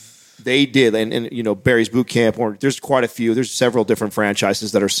they did. And Barry's Boot Camp, or there's quite a few, there's several different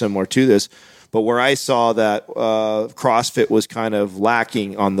franchises that are similar to this. But where I saw that CrossFit was kind of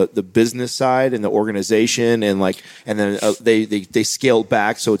lacking on the business side and the organization, and then they scaled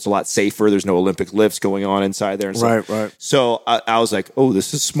back, so it's a lot safer. There's no Olympic lifts going on inside there. And right. So I was like, oh,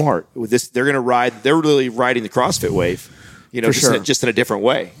 this is smart. With this, they're really riding the CrossFit wave. Just in a different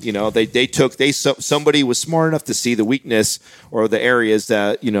way. Somebody was smart enough to see the weakness or the areas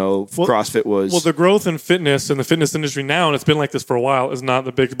that CrossFit was. Well, the growth in fitness and the fitness industry now, and it's been like this for a while, is not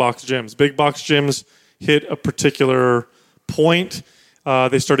the big box gyms. Big box gyms hit a particular point.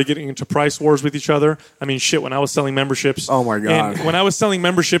 They started getting into price wars with each other. I mean, shit. When I was selling memberships, oh my god! When I was selling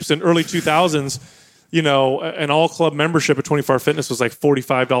memberships in early 2000s. An all club membership at 24 Hour Fitness was like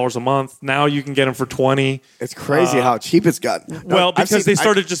 $45 a month. Now you can get them for $20. It's crazy how cheap it's gotten. Because they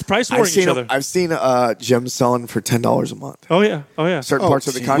started just price warring each other. I've seen gyms selling for $10 a month. Oh yeah. Certain parts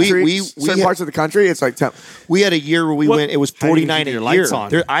of the country. Parts of the country, it's like 10. We had a year where we went. It was $49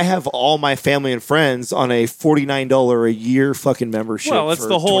 a year. I have all my family and friends on a $49 a year fucking membership. Well, it's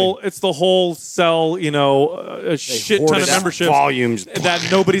the whole sell. A shit ton of memberships, volumes that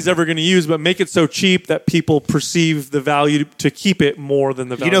nobody's ever going to use, but make it so cheap that people perceive the value to keep it more than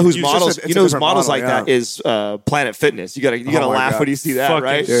the value. Whose models like that is Planet Fitness. You gotta laugh when you see that, fucking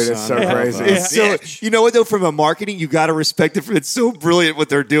right? Dude, it's so crazy. You know what though? From a marketing, you gotta respect it. It's so brilliant what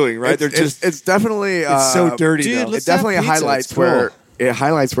they're doing, right? It's definitely it's so dirty. Dude, it definitely highlights where it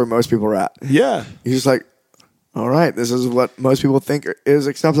highlights where most people are at. Yeah. You're just like, all right, this is what most people think is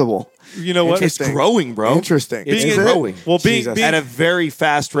acceptable. You know what? It's growing, bro. Interesting. It's Is it? growing. Well, being At a very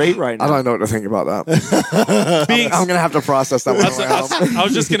fast rate right now. I don't know what to think about that. I'm going to have to process that one. on my own. I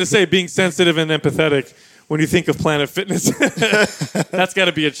was just going to say, being sensitive and empathetic when you think of Planet Fitness, that's got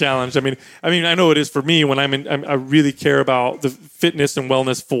to be a challenge. I mean, I know it is for me when I really care about the fitness and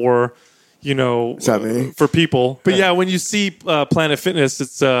wellness for, that me? for people. But yeah, when you see Planet Fitness,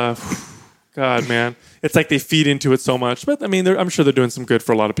 it's God, man, it's like they feed into it so much. But I mean, I'm sure they're doing some good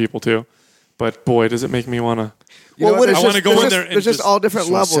for a lot of people too. But boy, does it make me want to. I want to go in there and there's just all different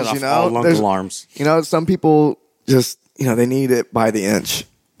Just wanna levels, set off all lunk There's alarms. Some people just they need it by the inch.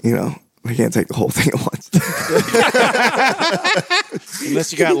 They can't take the whole thing at once.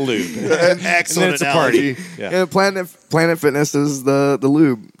 Unless you got lube. Excellent it's a analogy. party. Yeah. Planet Fitness is the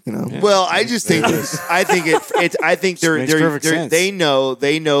lube. Well, I just think I think Makes perfect sense. they know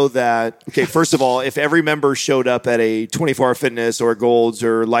that. Okay, first of all, if every member showed up at a 24-hour fitness or Gold's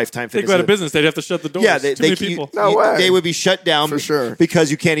or Lifetime Think Fitness, about a business, they'd have to shut the doors. yeah, Too many people. No way. They would be shut down For sure.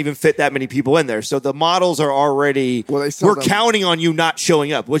 because you can't even fit that many people in there. So the models are already. Well, they sell we're them- counting on you not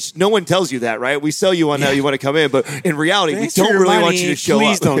showing up, which no one tells you that, right? We sell you on how you want to come in, but in reality, Thanks we for don't your really want money. you to show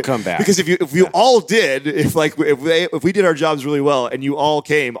Please up. don't come back. Because if you all did, if we did our jobs really well and you all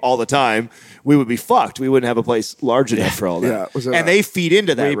came all the time, we would be fucked. We wouldn't have a place large enough for all that. Yeah, was it and they feed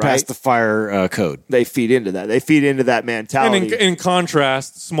into that, Way right? past the fire code. They feed into that. They feed into that mentality. And in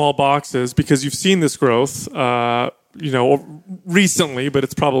contrast, small boxes, because you've seen this growth, recently, but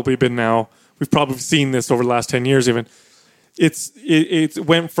it's probably been now. We've probably seen this over the last 10 years, even. It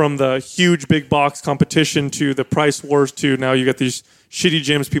went from the huge big box competition to the price wars to now you got these shitty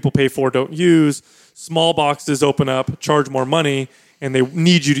gyms people pay for, don't use. Small boxes open up, charge more money, and they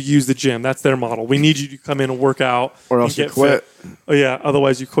need you to use the gym. That's their model. We need you to come in and work out. Or and else you get quit. fit. Oh, yeah.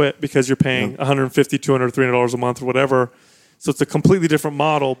 Otherwise, you quit because you're paying $150, $200, $300 a month or whatever. So it's a completely different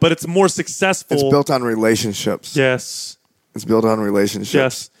model, but it's more successful. It's built on relationships. Yes. It's built on relationships.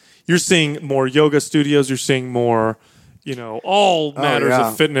 Yes. You're seeing more yoga studios. You're seeing more, all matters yeah.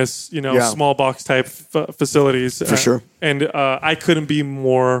 of fitness, Yeah. small box type facilities. For sure. And I couldn't be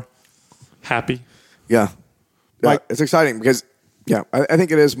more happy. Yeah. It's exciting because, I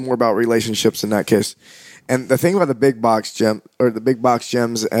think it is more about relationships in that case. And the thing about the big box gym or the big box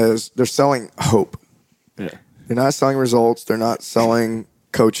gyms is they're selling hope. Yeah. They're not selling results. They're not selling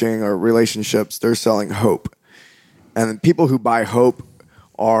coaching or relationships. They're selling hope. And people who buy hope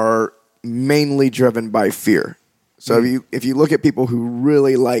are mainly driven by fear. So if you look at people who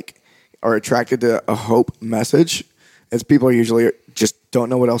really are attracted to a hope message, it's people who usually just don't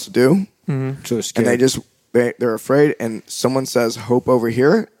know what else to do. So they're scared. And they're afraid, and someone says hope over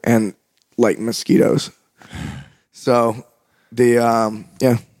here, and like mosquitoes. So there's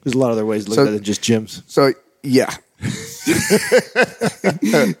There's a lot of other ways to look at it than just gyms. So yeah.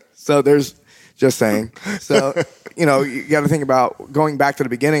 So there's just saying. So you got to think about going back to the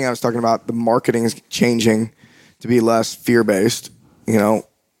beginning. I was talking about the marketing is changing to be less fear based.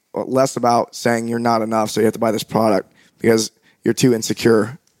 Less about saying you're not enough, so you have to buy this product because you're too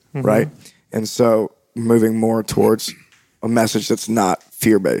insecure, right? And so moving more towards a message that's not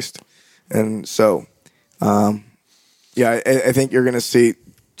fear-based. And so, I think you're going to see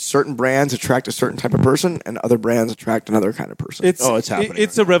certain brands attract a certain type of person and other brands attract another kind of person. It's happening.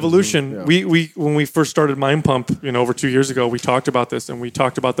 It's a revolution. We when we first started Mind Pump, over 2 years ago, we talked about this, and we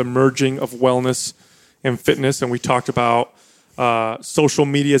talked about the merging of wellness and fitness, and we talked about social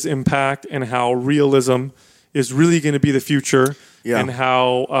media's impact and how realism is really going to be the future, and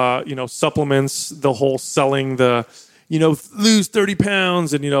how supplements, the whole selling the lose 30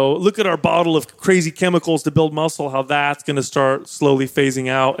 pounds and look at our bottle of crazy chemicals to build muscle, how that's going to start slowly phasing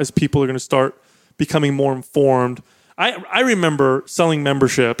out as people are going to start becoming more informed. I remember selling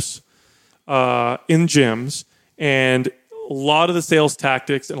memberships in gyms, and a lot of the sales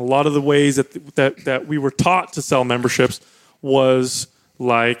tactics and a lot of the ways that we were taught to sell memberships was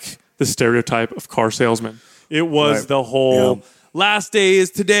like the stereotype of car salesman. It was the whole last day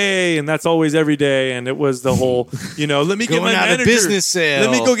is today, and that's always every day. And it was the whole, let me get my out of manager. business sale.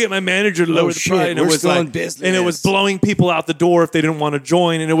 Let me go get my manager to lower the shit, price. And we're it was still in like, business. and it was blowing people out the door if they didn't want to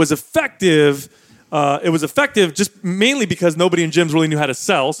join. And it was effective. It was effective just mainly because nobody in gyms really knew how to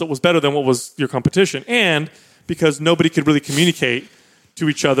sell, so it was better than what was your competition, and because nobody could really communicate to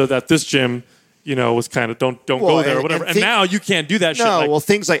each other that this gym, was kind of don't go there or whatever. And now you can't do that shit. No,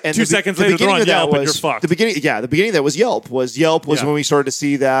 things like and 2 seconds later they're on Yelp and you're fucked. The beginning of that was Yelp. Yelp was when we started to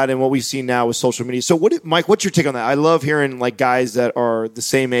see that, and what we see now with social media. So, Mike? What's your take on that? I love hearing guys that are the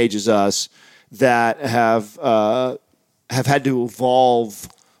same age as us that have have had to evolve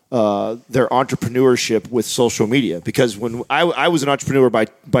their entrepreneurship with social media, because when I was an entrepreneur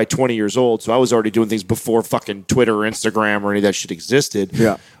by 20 years old, so I was already doing things before fucking Twitter or Instagram or any of that shit existed.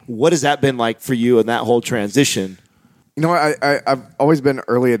 Yeah. What has that been like for you in that whole transition? You know what? I've always been an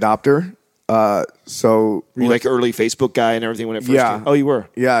early adopter. So Were you like early Facebook guy and everything when it first Yeah. came? Oh, you were?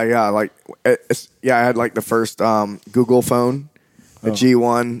 yeah, like I had like the first Google phone, the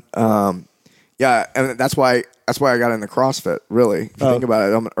G1. Yeah, and that's why I got into CrossFit. Really, if you think about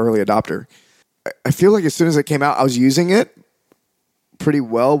it, I'm an early adopter. I feel like as soon as it came out, I was using it pretty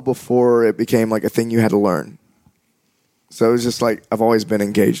well before it became like a thing you had to learn. So it was just like I've always been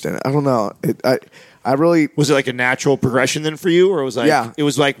engaged in it. I don't know. I really Was it like a natural progression then for you, or was like Yeah. it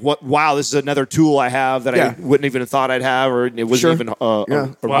was like what? Wow, this is another tool I have that Yeah. I wouldn't even have thought I'd have, or it wasn't Sure. even. yeah.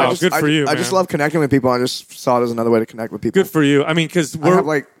 Wow, good for you, I just man. love connecting with people. I just saw it as another way to connect with people. Good for you. I mean, because I we're have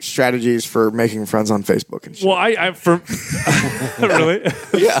like strategies for making friends on Facebook and shit. well, I for really.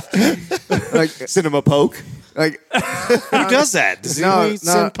 like Cinema poke. like Who does that? Does No, anybody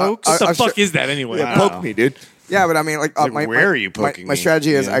no, send pokes? What the I'll fuck sh- is that anyway? Yeah, poke me, dude. yeah, but I mean like, like, where are you poking my me?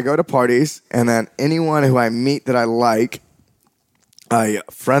 strategy is Yeah. I go to parties and then anyone who I meet that I like, I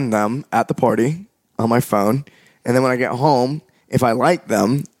friend them at the party on my phone, and then when I get home, if I like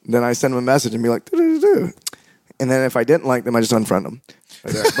them, then I send them a message and be like, "Do-do-do-do." And then if I didn't like them, I just unfriend them.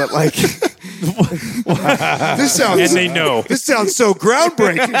 But like, This sounds. And they know. This sounds so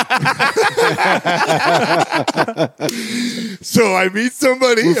groundbreaking. So I meet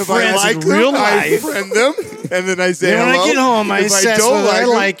somebody. If I friends like in them, real I life. friend them, and then I say Then when hello. I get home, I If assess don't whether I them,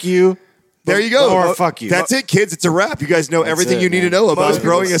 like you. There you go. Or fuck you. That's it, kids. It's a wrap. You guys know everything it, you need to man. know about Most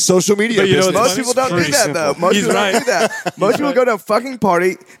growing people- a social media But you know business. what's most people don't do pretty that simple. though. Most He's people right. don't do that. Most people go to a fucking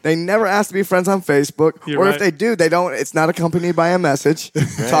party. They never ask to be friends on Facebook, You're or right. if they do, they don't. It's not accompanied by a message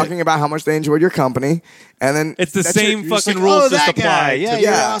talking about how much they enjoyed your company, and then It's the that's same your- fucking Like, rules oh, just that guy. apply. Yeah, to-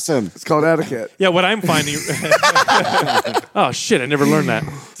 you're Yeah. awesome. It's called etiquette. Yeah, what I'm finding. Oh shit! I never learned that.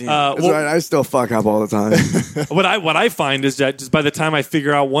 That's right. I still fuck up all the time. What I find is that just by the time I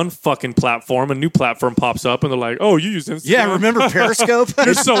figure out one fucking platform, a new platform pops up, and they're like, "Oh, you use Instagram? Yeah, remember Periscope?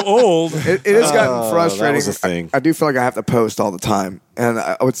 You're so old." It has gotten frustrating. that was a thing. I do feel like I have to post all the time, and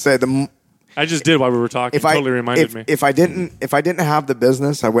I would say I just did while we were talking. if I Totally reminded me. if I didn't have the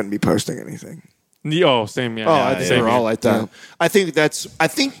business, I wouldn't be posting anything. Oh, same. Yeah. Oh, yeah, I think same we're here. all like that. I think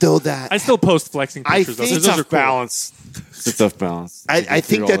though that I still post flexing I pictures. think though. It's Those a are tough cool. balance. It's a tough balance. I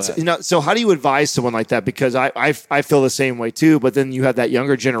think that's so. How do you advise someone like that? Because I feel the same way too. But then you have that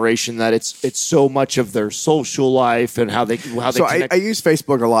younger generation that it's so much of their social life and how they So connect. I use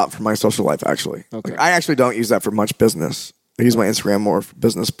Facebook a lot for my social life. Actually, Okay. Like, I actually don't use that for much business. I use my Instagram more for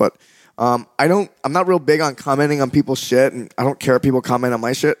business, but I'm not real big on commenting on people's shit, and I don't care if people comment on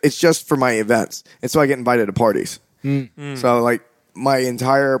my shit. It's just for my events, and so I get invited to parties. So like my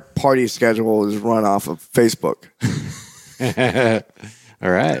entire party schedule is run off of Facebook. All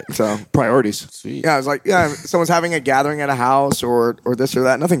right. So Priorities. Sweet. yeah, it's like someone's having a gathering at a house or this or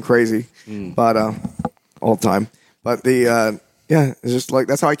that. Nothing crazy, but all the time. But the it's just like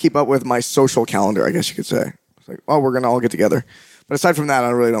that's how I keep up with my social calendar. I guess you could say. It's like, oh, we're gonna all get together. But aside from that, I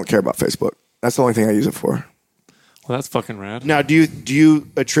really don't care about Facebook. That's the only thing I use it for. Well, that's fucking rad. Now, do you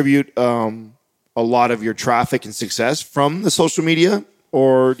attribute a lot of your traffic and success from the social media,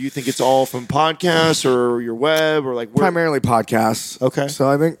 or do you think it's all from podcasts or your web or like where? Primarily podcasts. Okay. So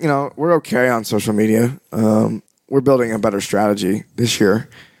I think we're okay on social media. We're building a better strategy this year,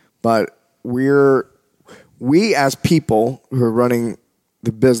 but we as people who are running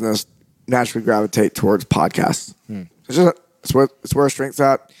the business naturally gravitate towards podcasts. It's where our strength's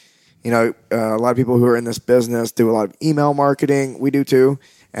at. A lot of people who are in this business do a lot of email marketing. We do too,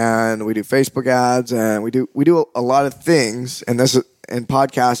 and we do Facebook ads, and we do a lot of things. And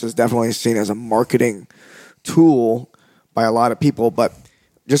podcast is definitely seen as a marketing tool by a lot of people. But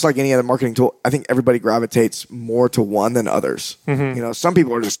just like any other marketing tool, I think everybody gravitates more to one than others. Some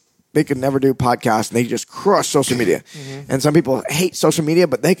people are they can never do podcasts and they just crush social media. And some people hate social media,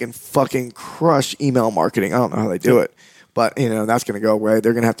 but they can fucking crush email marketing. I don't know how they do it. But that's going to go away.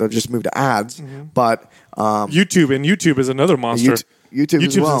 They're going to have to just move to ads. But YouTube is another monster. YouTube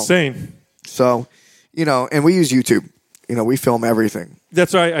as YouTube's well. insane. So, and we use YouTube. We film everything.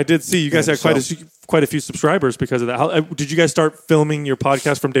 That's right. I did see you guys Yeah, had quite a few subscribers because of that. How, did you guys start filming your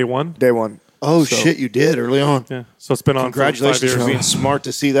podcast from day one? Day one. Oh shit, you did early on. Yeah. So it's been on for 5 Congratulations years. for being smart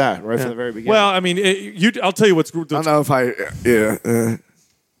to see that right from the very beginning. Well, I mean, I'll tell you what's. I don't know if I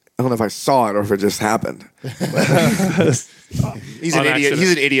don't know if I saw it or if it just happened. he's an on idiot. accident.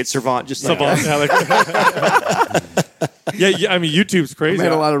 He's an idiot savant. Just like Savant. that. Yeah, like- I mean, YouTube's I crazy.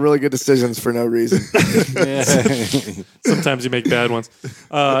 made a lot of really good decisions for no reason. Sometimes you make bad ones.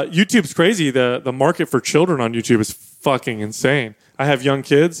 YouTube's crazy. The market for children on YouTube is fucking insane. I have young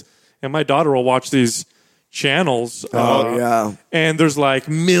kids, and my daughter will watch these channels. Yeah. And there's like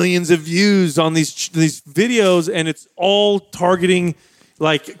millions of views on these videos, and it's all targeting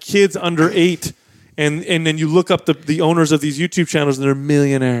like kids under 8. And then you look up the owners of these YouTube channels, and they're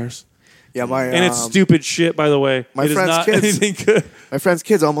millionaires. Yeah, And it's stupid shit, by the way. my It is friend's not kids- anything good. My friends'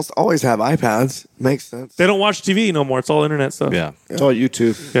 kids almost always have iPads. Makes sense. They don't watch TV no more. It's all internet stuff. Yeah. It's all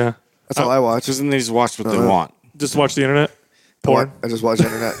YouTube. Yeah. That's all I watch. Just then they just watch what they want. Just watch the internet. Porn. I just watch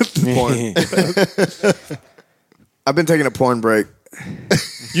internet. Porn. I've been taking a porn break.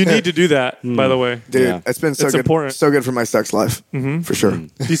 You need to do that, by the way. Dude, Yeah. it's been so It's good. important. So good for my sex life. For sure.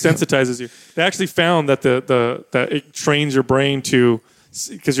 Desensitizes you. They actually found that that it trains your brain to,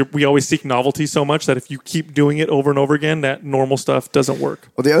 because we always seek novelty so much that if you keep doing it over and over again, that normal stuff doesn't work.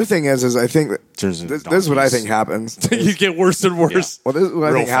 Well, the other thing is I think that Turns into this is what I donkeys. think happens. You get worse and worse. Well, this is what I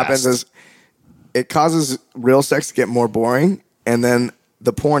Real think happens fast. is it causes real sex to get more boring, and then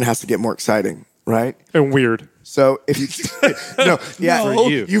the porn has to get more exciting, right? And weird. So if you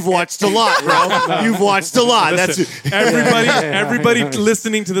You've watched a lot, bro. You've watched a lot. Listen, everybody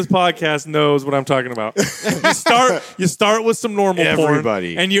listening to this podcast knows what I'm talking about. You start with some normal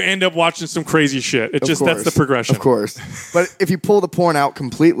Everybody. porn, and you end up watching some crazy shit. That's the course. progression. Of course. But if you pull the porn out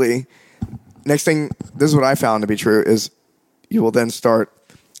completely, next thing, this is what I found to be true, is you will then start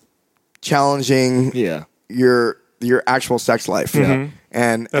challenging your actual sex life. Yeah.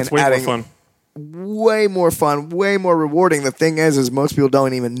 And That's and way more adding fun. way more fun, way more rewarding. The thing is most people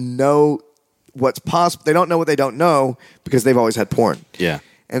don't even know what's possible. They don't know what they don't know because they've always had porn. Yeah.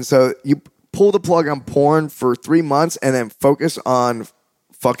 And so you pull the plug on porn for 3 months and then focus on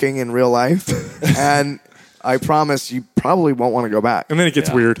fucking in real life. And I promise you probably won't want to go back. And then it gets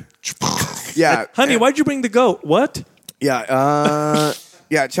weird. Yeah. Honey, why'd you bring the goat? What? Yeah.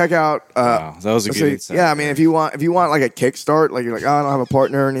 Yeah. Check out. Wow, that was a good insight. Yeah. I mean, if you want like a kickstart, like you're like, oh, I don't have a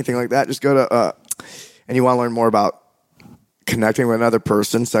partner or anything like that, just go to, and you want to learn more about connecting with another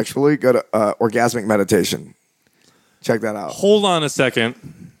person sexually, go to Orgasmic Meditation. Check that out. Hold on a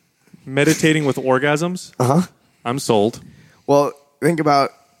second. Meditating with orgasms? Uh-huh. I'm sold. Well, think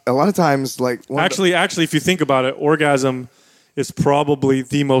about a lot of times, like Actually, if you think about it, orgasm is probably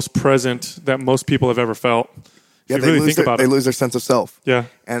the most present that most people have ever felt. yeah, If you really think about they it. lose their sense of self. Yeah.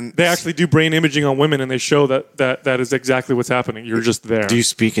 And They actually do brain imaging on women, and they show that is exactly what's happening. You're just there. Do you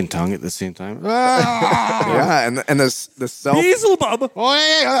speak in tongue at the same time? yeah, and the self Beelzebub. the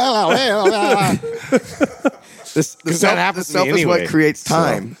that happens to me self is what anyway, creates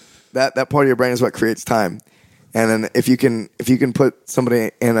time. That part of your brain is what creates time. And then if you can put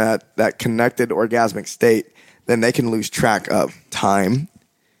somebody in that connected orgasmic state, then they can lose track of time,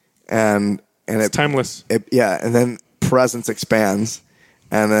 and It's it timeless. and then presence expands,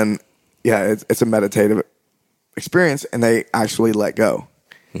 and then it's a meditative experience, and they actually let go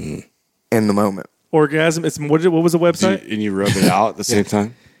in the moment. Orgasm. It's what was the website? And you rub it out at the same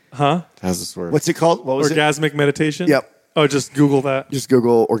time? Huh? How's this work? What's it called? What was it? Orgasmic meditation? Yep. Oh, just Google that. Just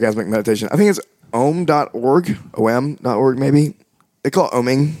Google orgasmic meditation. I think it's om.org, om.org maybe. They call it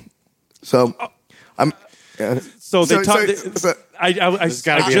oming. So I'm. Yeah. So they talk. so- There's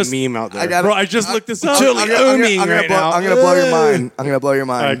got to be just a meme out there. I got Bro, I just looked this up. I'm gonna blow your mind. I'm gonna blow your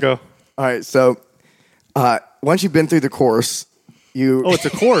mind. All right, go. All right, so once you've been through the course, you. Oh, it's a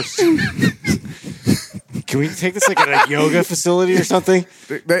course. Can we take this like at a yoga facility or something?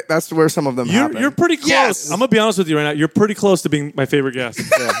 That's where some of them happen. You're pretty close. Yes. I'm gonna be honest with you right now. You're pretty close to being my favorite guest.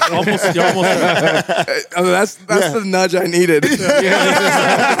 Almost. You're almost. I mean, that's the nudge I needed.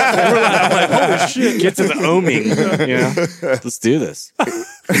 Holy shit. Get to the oming. Let's do this.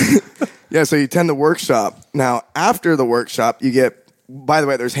 Yeah, so you attend the workshop. Now, after the workshop, you get. By the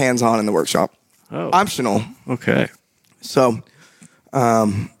way, there's hands-on in the workshop. Oh. Optional. Okay. So,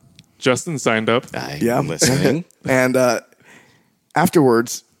 Justin signed up. Yeah. I'm listening. and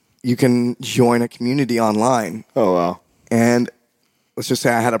afterwards, you can join a community online. Oh, wow. And let's just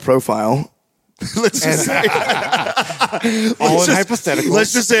say I had a profile. Let's just say, All in hypotheticals.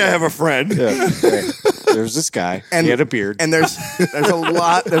 let's just say I have a friend. Yeah. Okay. There's this guy. And he had a beard. And there's a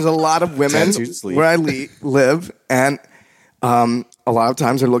lot of women Tattooed sleeve. where I live, and a lot of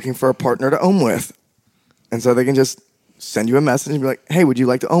times they're looking for a partner to own with, and so they can just send you a message and be like, "Hey, would you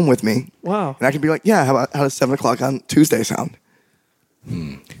like to own with me?" Wow. And I can be like, "Yeah, how does 7 o'clock on Tuesday sound?"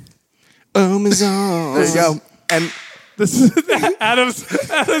 Om is on. There you go. And This is Adam's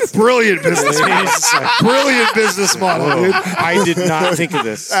Brilliant business model. Brilliant business model, dude. I did not think of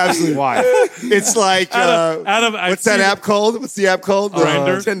this. Absolutely. Why? It's like Adam. what's that app called? What's the app called?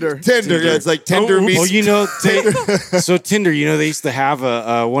 Grindr? Tinder. Tinder. Yeah, it's like Tinder Oh, meets. Well, you know, so Tinder, you know, they used to have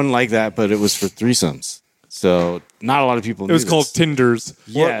a one like that, but it was for threesomes. So not a lot of people knew It was called this. Tinders.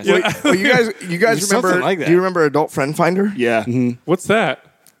 Yeah. Well, you guys Something remember? like that. Do you remember Adult Friend Finder? Yeah. What's that?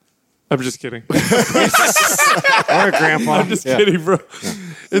 I'm just kidding. Or a grandpa. I'm just kidding, bro.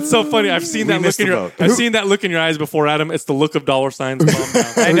 It's so funny. I've seen that look missed in the your. boat. I've seen that look in your eyes before, Adam. It's the look of dollar signs. Calm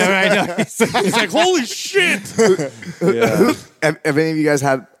down. I know. He's like, holy shit. Have any of you guys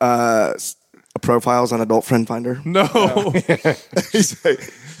had profiles on Adult Friend Finder? No.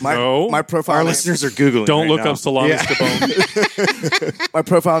 No. My profile. Our name, listeners are Googling. Don't right look now. up Salami Stallone. My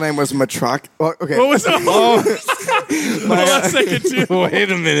profile name was Matrak. Well, okay. What was that? Hold on a second, too. Wait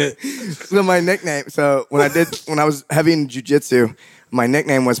a minute. So my nickname. So when I was heavy in jiu-jitsu, my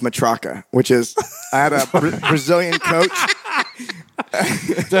nickname was Matraka, which is I had a Brazilian coach.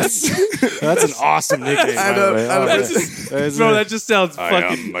 That's an awesome nickname. I by the know, way. I know. Oh, That's Bro, that just sounds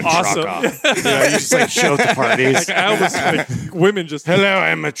fucking awesome. Yeah, you just like show at the parties. I almost like women just. Hello,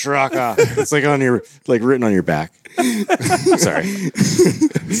 I'm Matraka. It's like on your written on your back. Sorry.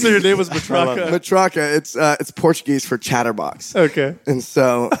 So your name was Matraka. Matraka. It's Portuguese for chatterbox. Okay. And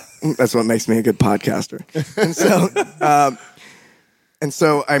so that's what makes me a good podcaster. And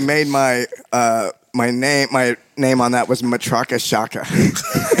so I made my name on that was Matraka Shaka.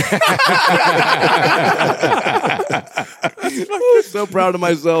 So proud of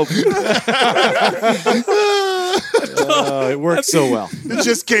myself. It worked so well. It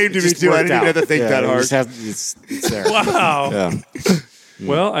just came to me too. I didn't even have to think that hard. It's there. Wow. Yeah.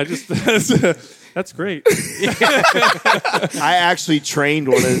 Well, that's great. I actually trained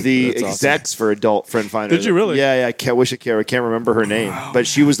one of the That's awesome. execs for Adult Friend Finder. Did you really? Yeah. I can't remember her name, but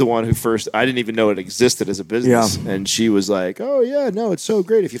she was the one who first. I didn't even know it existed as a business, and she was like, "Oh yeah, no, it's so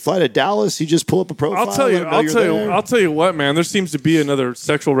great. If you fly to Dallas, you just pull up a profile." I'll tell you. let them know you're there." I'll tell you what, man. There seems to be another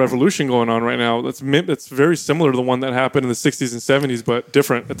sexual revolution going on right now. That's very similar to the one that happened in the '60s and '70s, but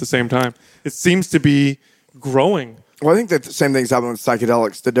different at the same time. It seems to be growing. Well, I think that the same thing's happening with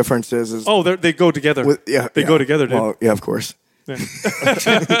psychedelics. The difference is Oh, they go together. They go together, dude. Well, yeah, of course. Yeah.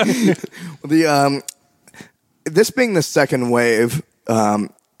 This being the second wave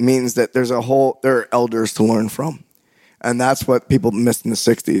means that there are elders to learn from, and that's what people missed in the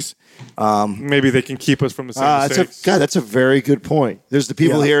 '60s. Maybe they can keep us from the same mistakes. That's a very good point. There's the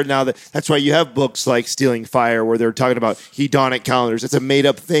people here now that's why you have books like Stealing Fire where they're talking about hedonic calendars. It's a made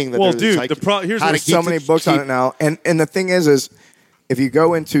up thing. Well, dude, there's so many books on it now, and the thing is if you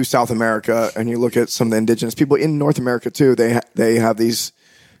go into South America and you look at some of the indigenous people in North America too, they have these.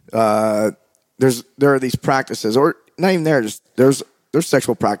 There are these practices, or not even there. Just there's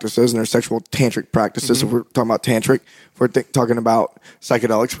sexual practices and there's sexual tantric practices. Mm-hmm. If we're talking about tantric, if we're talking about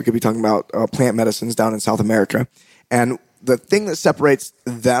psychedelics, we could be talking about plant medicines down in South America. And the thing that separates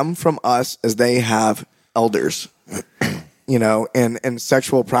them from us is they have elders. You know, in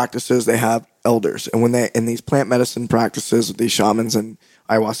sexual practices, they have elders. And when in these plant medicine practices, these shamans and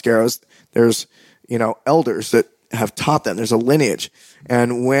ayahuasqueros, there's, elders that have taught them. There's a lineage.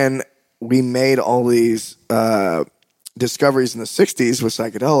 And when we made all these discoveries in the 60s with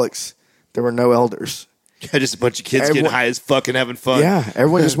psychedelics, there were no elders. Just a bunch of kids getting high as fuck and having fun. Yeah,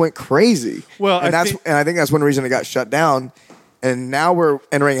 everyone just went crazy. Well, and I think that's one reason it got shut down. And now we're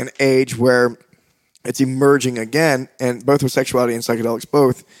entering an age where it's emerging again, and both with sexuality and psychedelics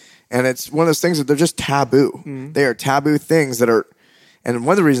both. And it's one of those things that they're just taboo. Mm-hmm. They are taboo things that are, and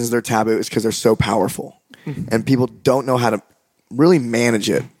one of the reasons they're taboo is because they're so powerful, and people don't know how to really manage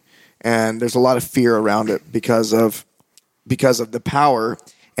it. And there's a lot of fear around it because of the power.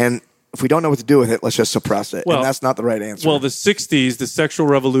 And if we don't know what to do with it, let's just suppress it. And that's not the right answer. Well, the 60s, the sexual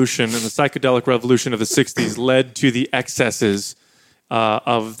revolution and the psychedelic revolution of the 60s led to the excesses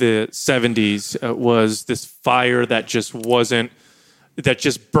of the 70s. Was this fire that just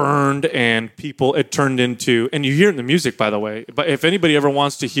burned, and it turned into, and you hear it in the music, by the way. But if anybody ever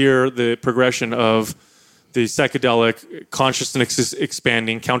wants to hear the progression of the psychedelic consciousness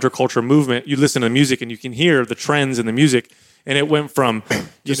expanding counterculture movement, you listen to the music and you can hear the trends in the music. And it went from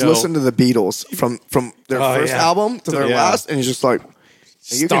listen to the Beatles from their first album to their last, and you're just like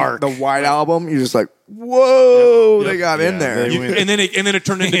Stark. The White Album. You're just like, whoa, they got in there. And then it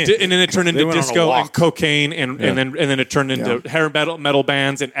turned into disco and cocaine, and then it turned into hair metal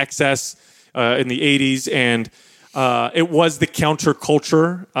bands and excess in the 80s, and it was the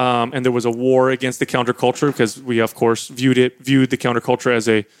counterculture, and there was a war against the counterculture because we, of course, viewed the counterculture as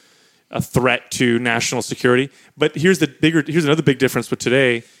a threat to national security. But here's another big difference with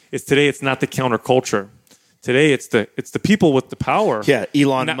today. Today it's not the counterculture. Today it's the people with the power. Yeah,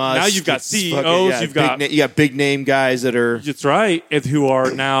 Elon Musk. Now you've got CEOs, you got big name guys that are. That's right, and who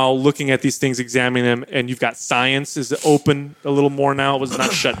are now looking at these things, examining them, and you've got science is open a little more now. It was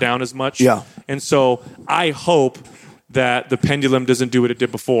not shut down as much. Yeah. And so I hope that the pendulum doesn't do what it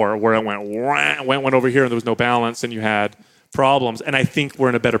did before, where it went over here and there was no balance and you had problems. And I think we're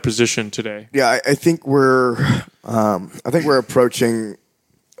in a better position today. Yeah, I think we're approaching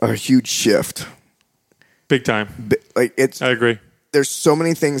a huge shift. Big time. Like I agree. There's so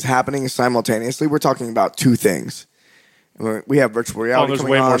many things happening simultaneously. We're talking about two things. We have virtual reality. There's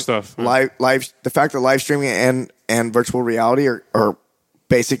coming way on. more stuff. Live. The fact that live streaming and virtual reality are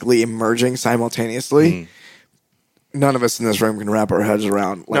basically emerging simultaneously. None of us in this room can wrap our heads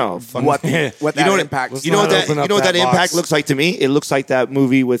around what that impact. You know what that impact looks like to me? It looks like that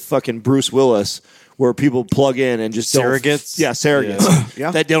movie with fucking Bruce Willis, where people plug in and just Surrogates? Surrogates.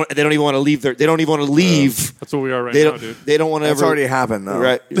 Yeah. That they don't even want to leave. They don't even want to leave. That's what we are right They now, don't. dude. They don't want to That's ever. already happened, though.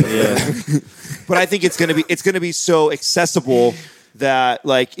 Right. Yeah. But I think it's gonna be so accessible that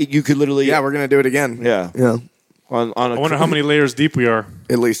like you could literally. Yeah, we're gonna do it again. Yeah. Yeah. On a I wonder how many layers deep we are.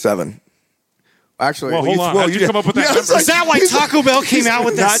 At least 7. Actually, Well, hold on. How'd you come up with that number? Is that why Taco Bell came out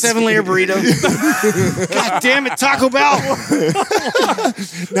with that 7-layer burrito? God damn it, Taco Bell!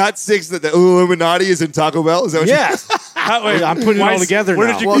 not 6. That the Illuminati is in Taco Bell. Is that what Yes. Wait, I'm putting it all together Where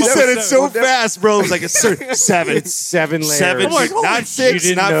now. did you You come up said with it so that? fast, bro. It was like a 7. It's 7 layers. 7, I'm like, holy not shit. 6, You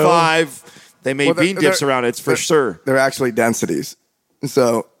didn't not know. 5. They made bean dips around it. It's for sure. They're actually densities.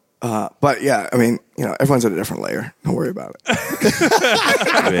 So, but yeah, I mean, everyone's at a different layer. Don't worry about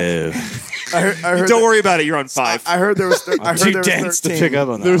it. I heard Don't worry about it. You're on 5. I heard there was. I heard Too there was dense 13. to pick up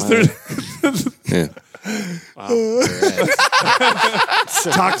on that.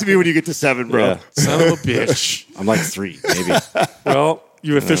 Talk to me when you get to 7, bro. Yeah. Son of a bitch. I'm like 3, maybe. Well,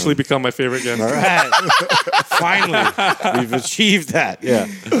 you officially become my favorite guest. All right. Finally, we've achieved that. Yeah.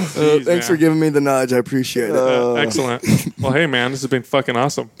 Jeez, Thanks for man. giving me the nudge. I appreciate it. Excellent. Well, hey, man, this has been fucking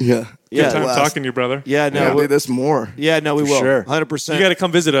awesome. Yeah. Good time blast. talking to you, brother. Yeah, We'll no. do this more. Yeah, no, we will. sure. 100%. You got to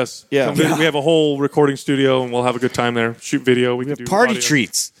come visit us. Yeah. Come visit. We have a whole recording studio, and we'll have a good time there. Shoot video. We can do Party audio.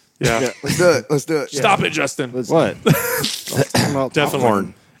 treats. Yeah. Let's do it. Let's do it. Stop it, Justin. What? Definitely.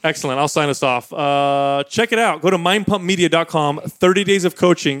 Popcorn. Excellent. I'll sign us off. Check it out. Go to mindpumpmedia.com. 30 days of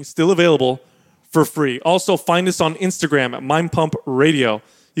coaching still available for free. Also, find us on Instagram at Mind Pump Radio.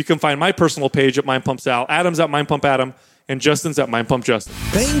 You can find my personal page at Mind Pump Sal, Adam's at Mind Pump Adam, and Justin's at Mind Pump Justin.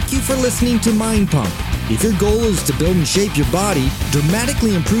 Thank you for listening to Mind Pump. If your goal is to build and shape your body,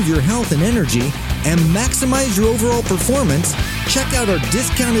 dramatically improve your health and energy, and maximize your overall performance, check out our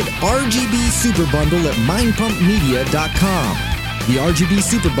discounted RGB Super Bundle at mindpumpmedia.com. The RGB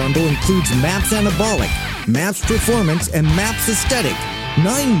Super Bundle includes MAPS Anabolic, MAPS Performance, and MAPS Aesthetic.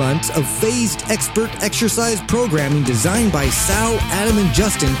 9 months of phased expert exercise programming designed by Sal, Adam, and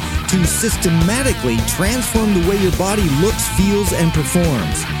Justin to systematically transform the way your body looks, feels, and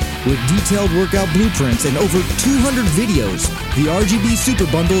performs. With detailed workout blueprints and over 200 videos, the RGB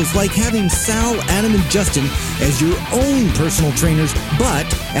Super Bundle is like having Sal, Adam, and Justin as your own personal trainers, but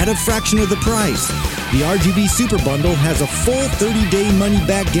at a fraction of the price. The RGB Super Bundle has a full 30-day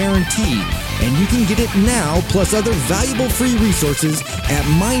money-back guarantee, and you can get it now plus other valuable free resources at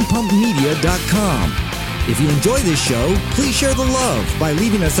mindpumpmedia.com. If you enjoy this show, please share the love by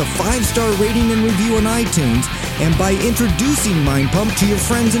leaving us a 5-star rating and review on iTunes and by introducing Mind Pump to your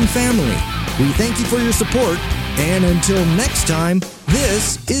friends and family. We thank you for your support, and until next time,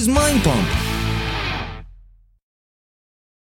 this is Mind Pump.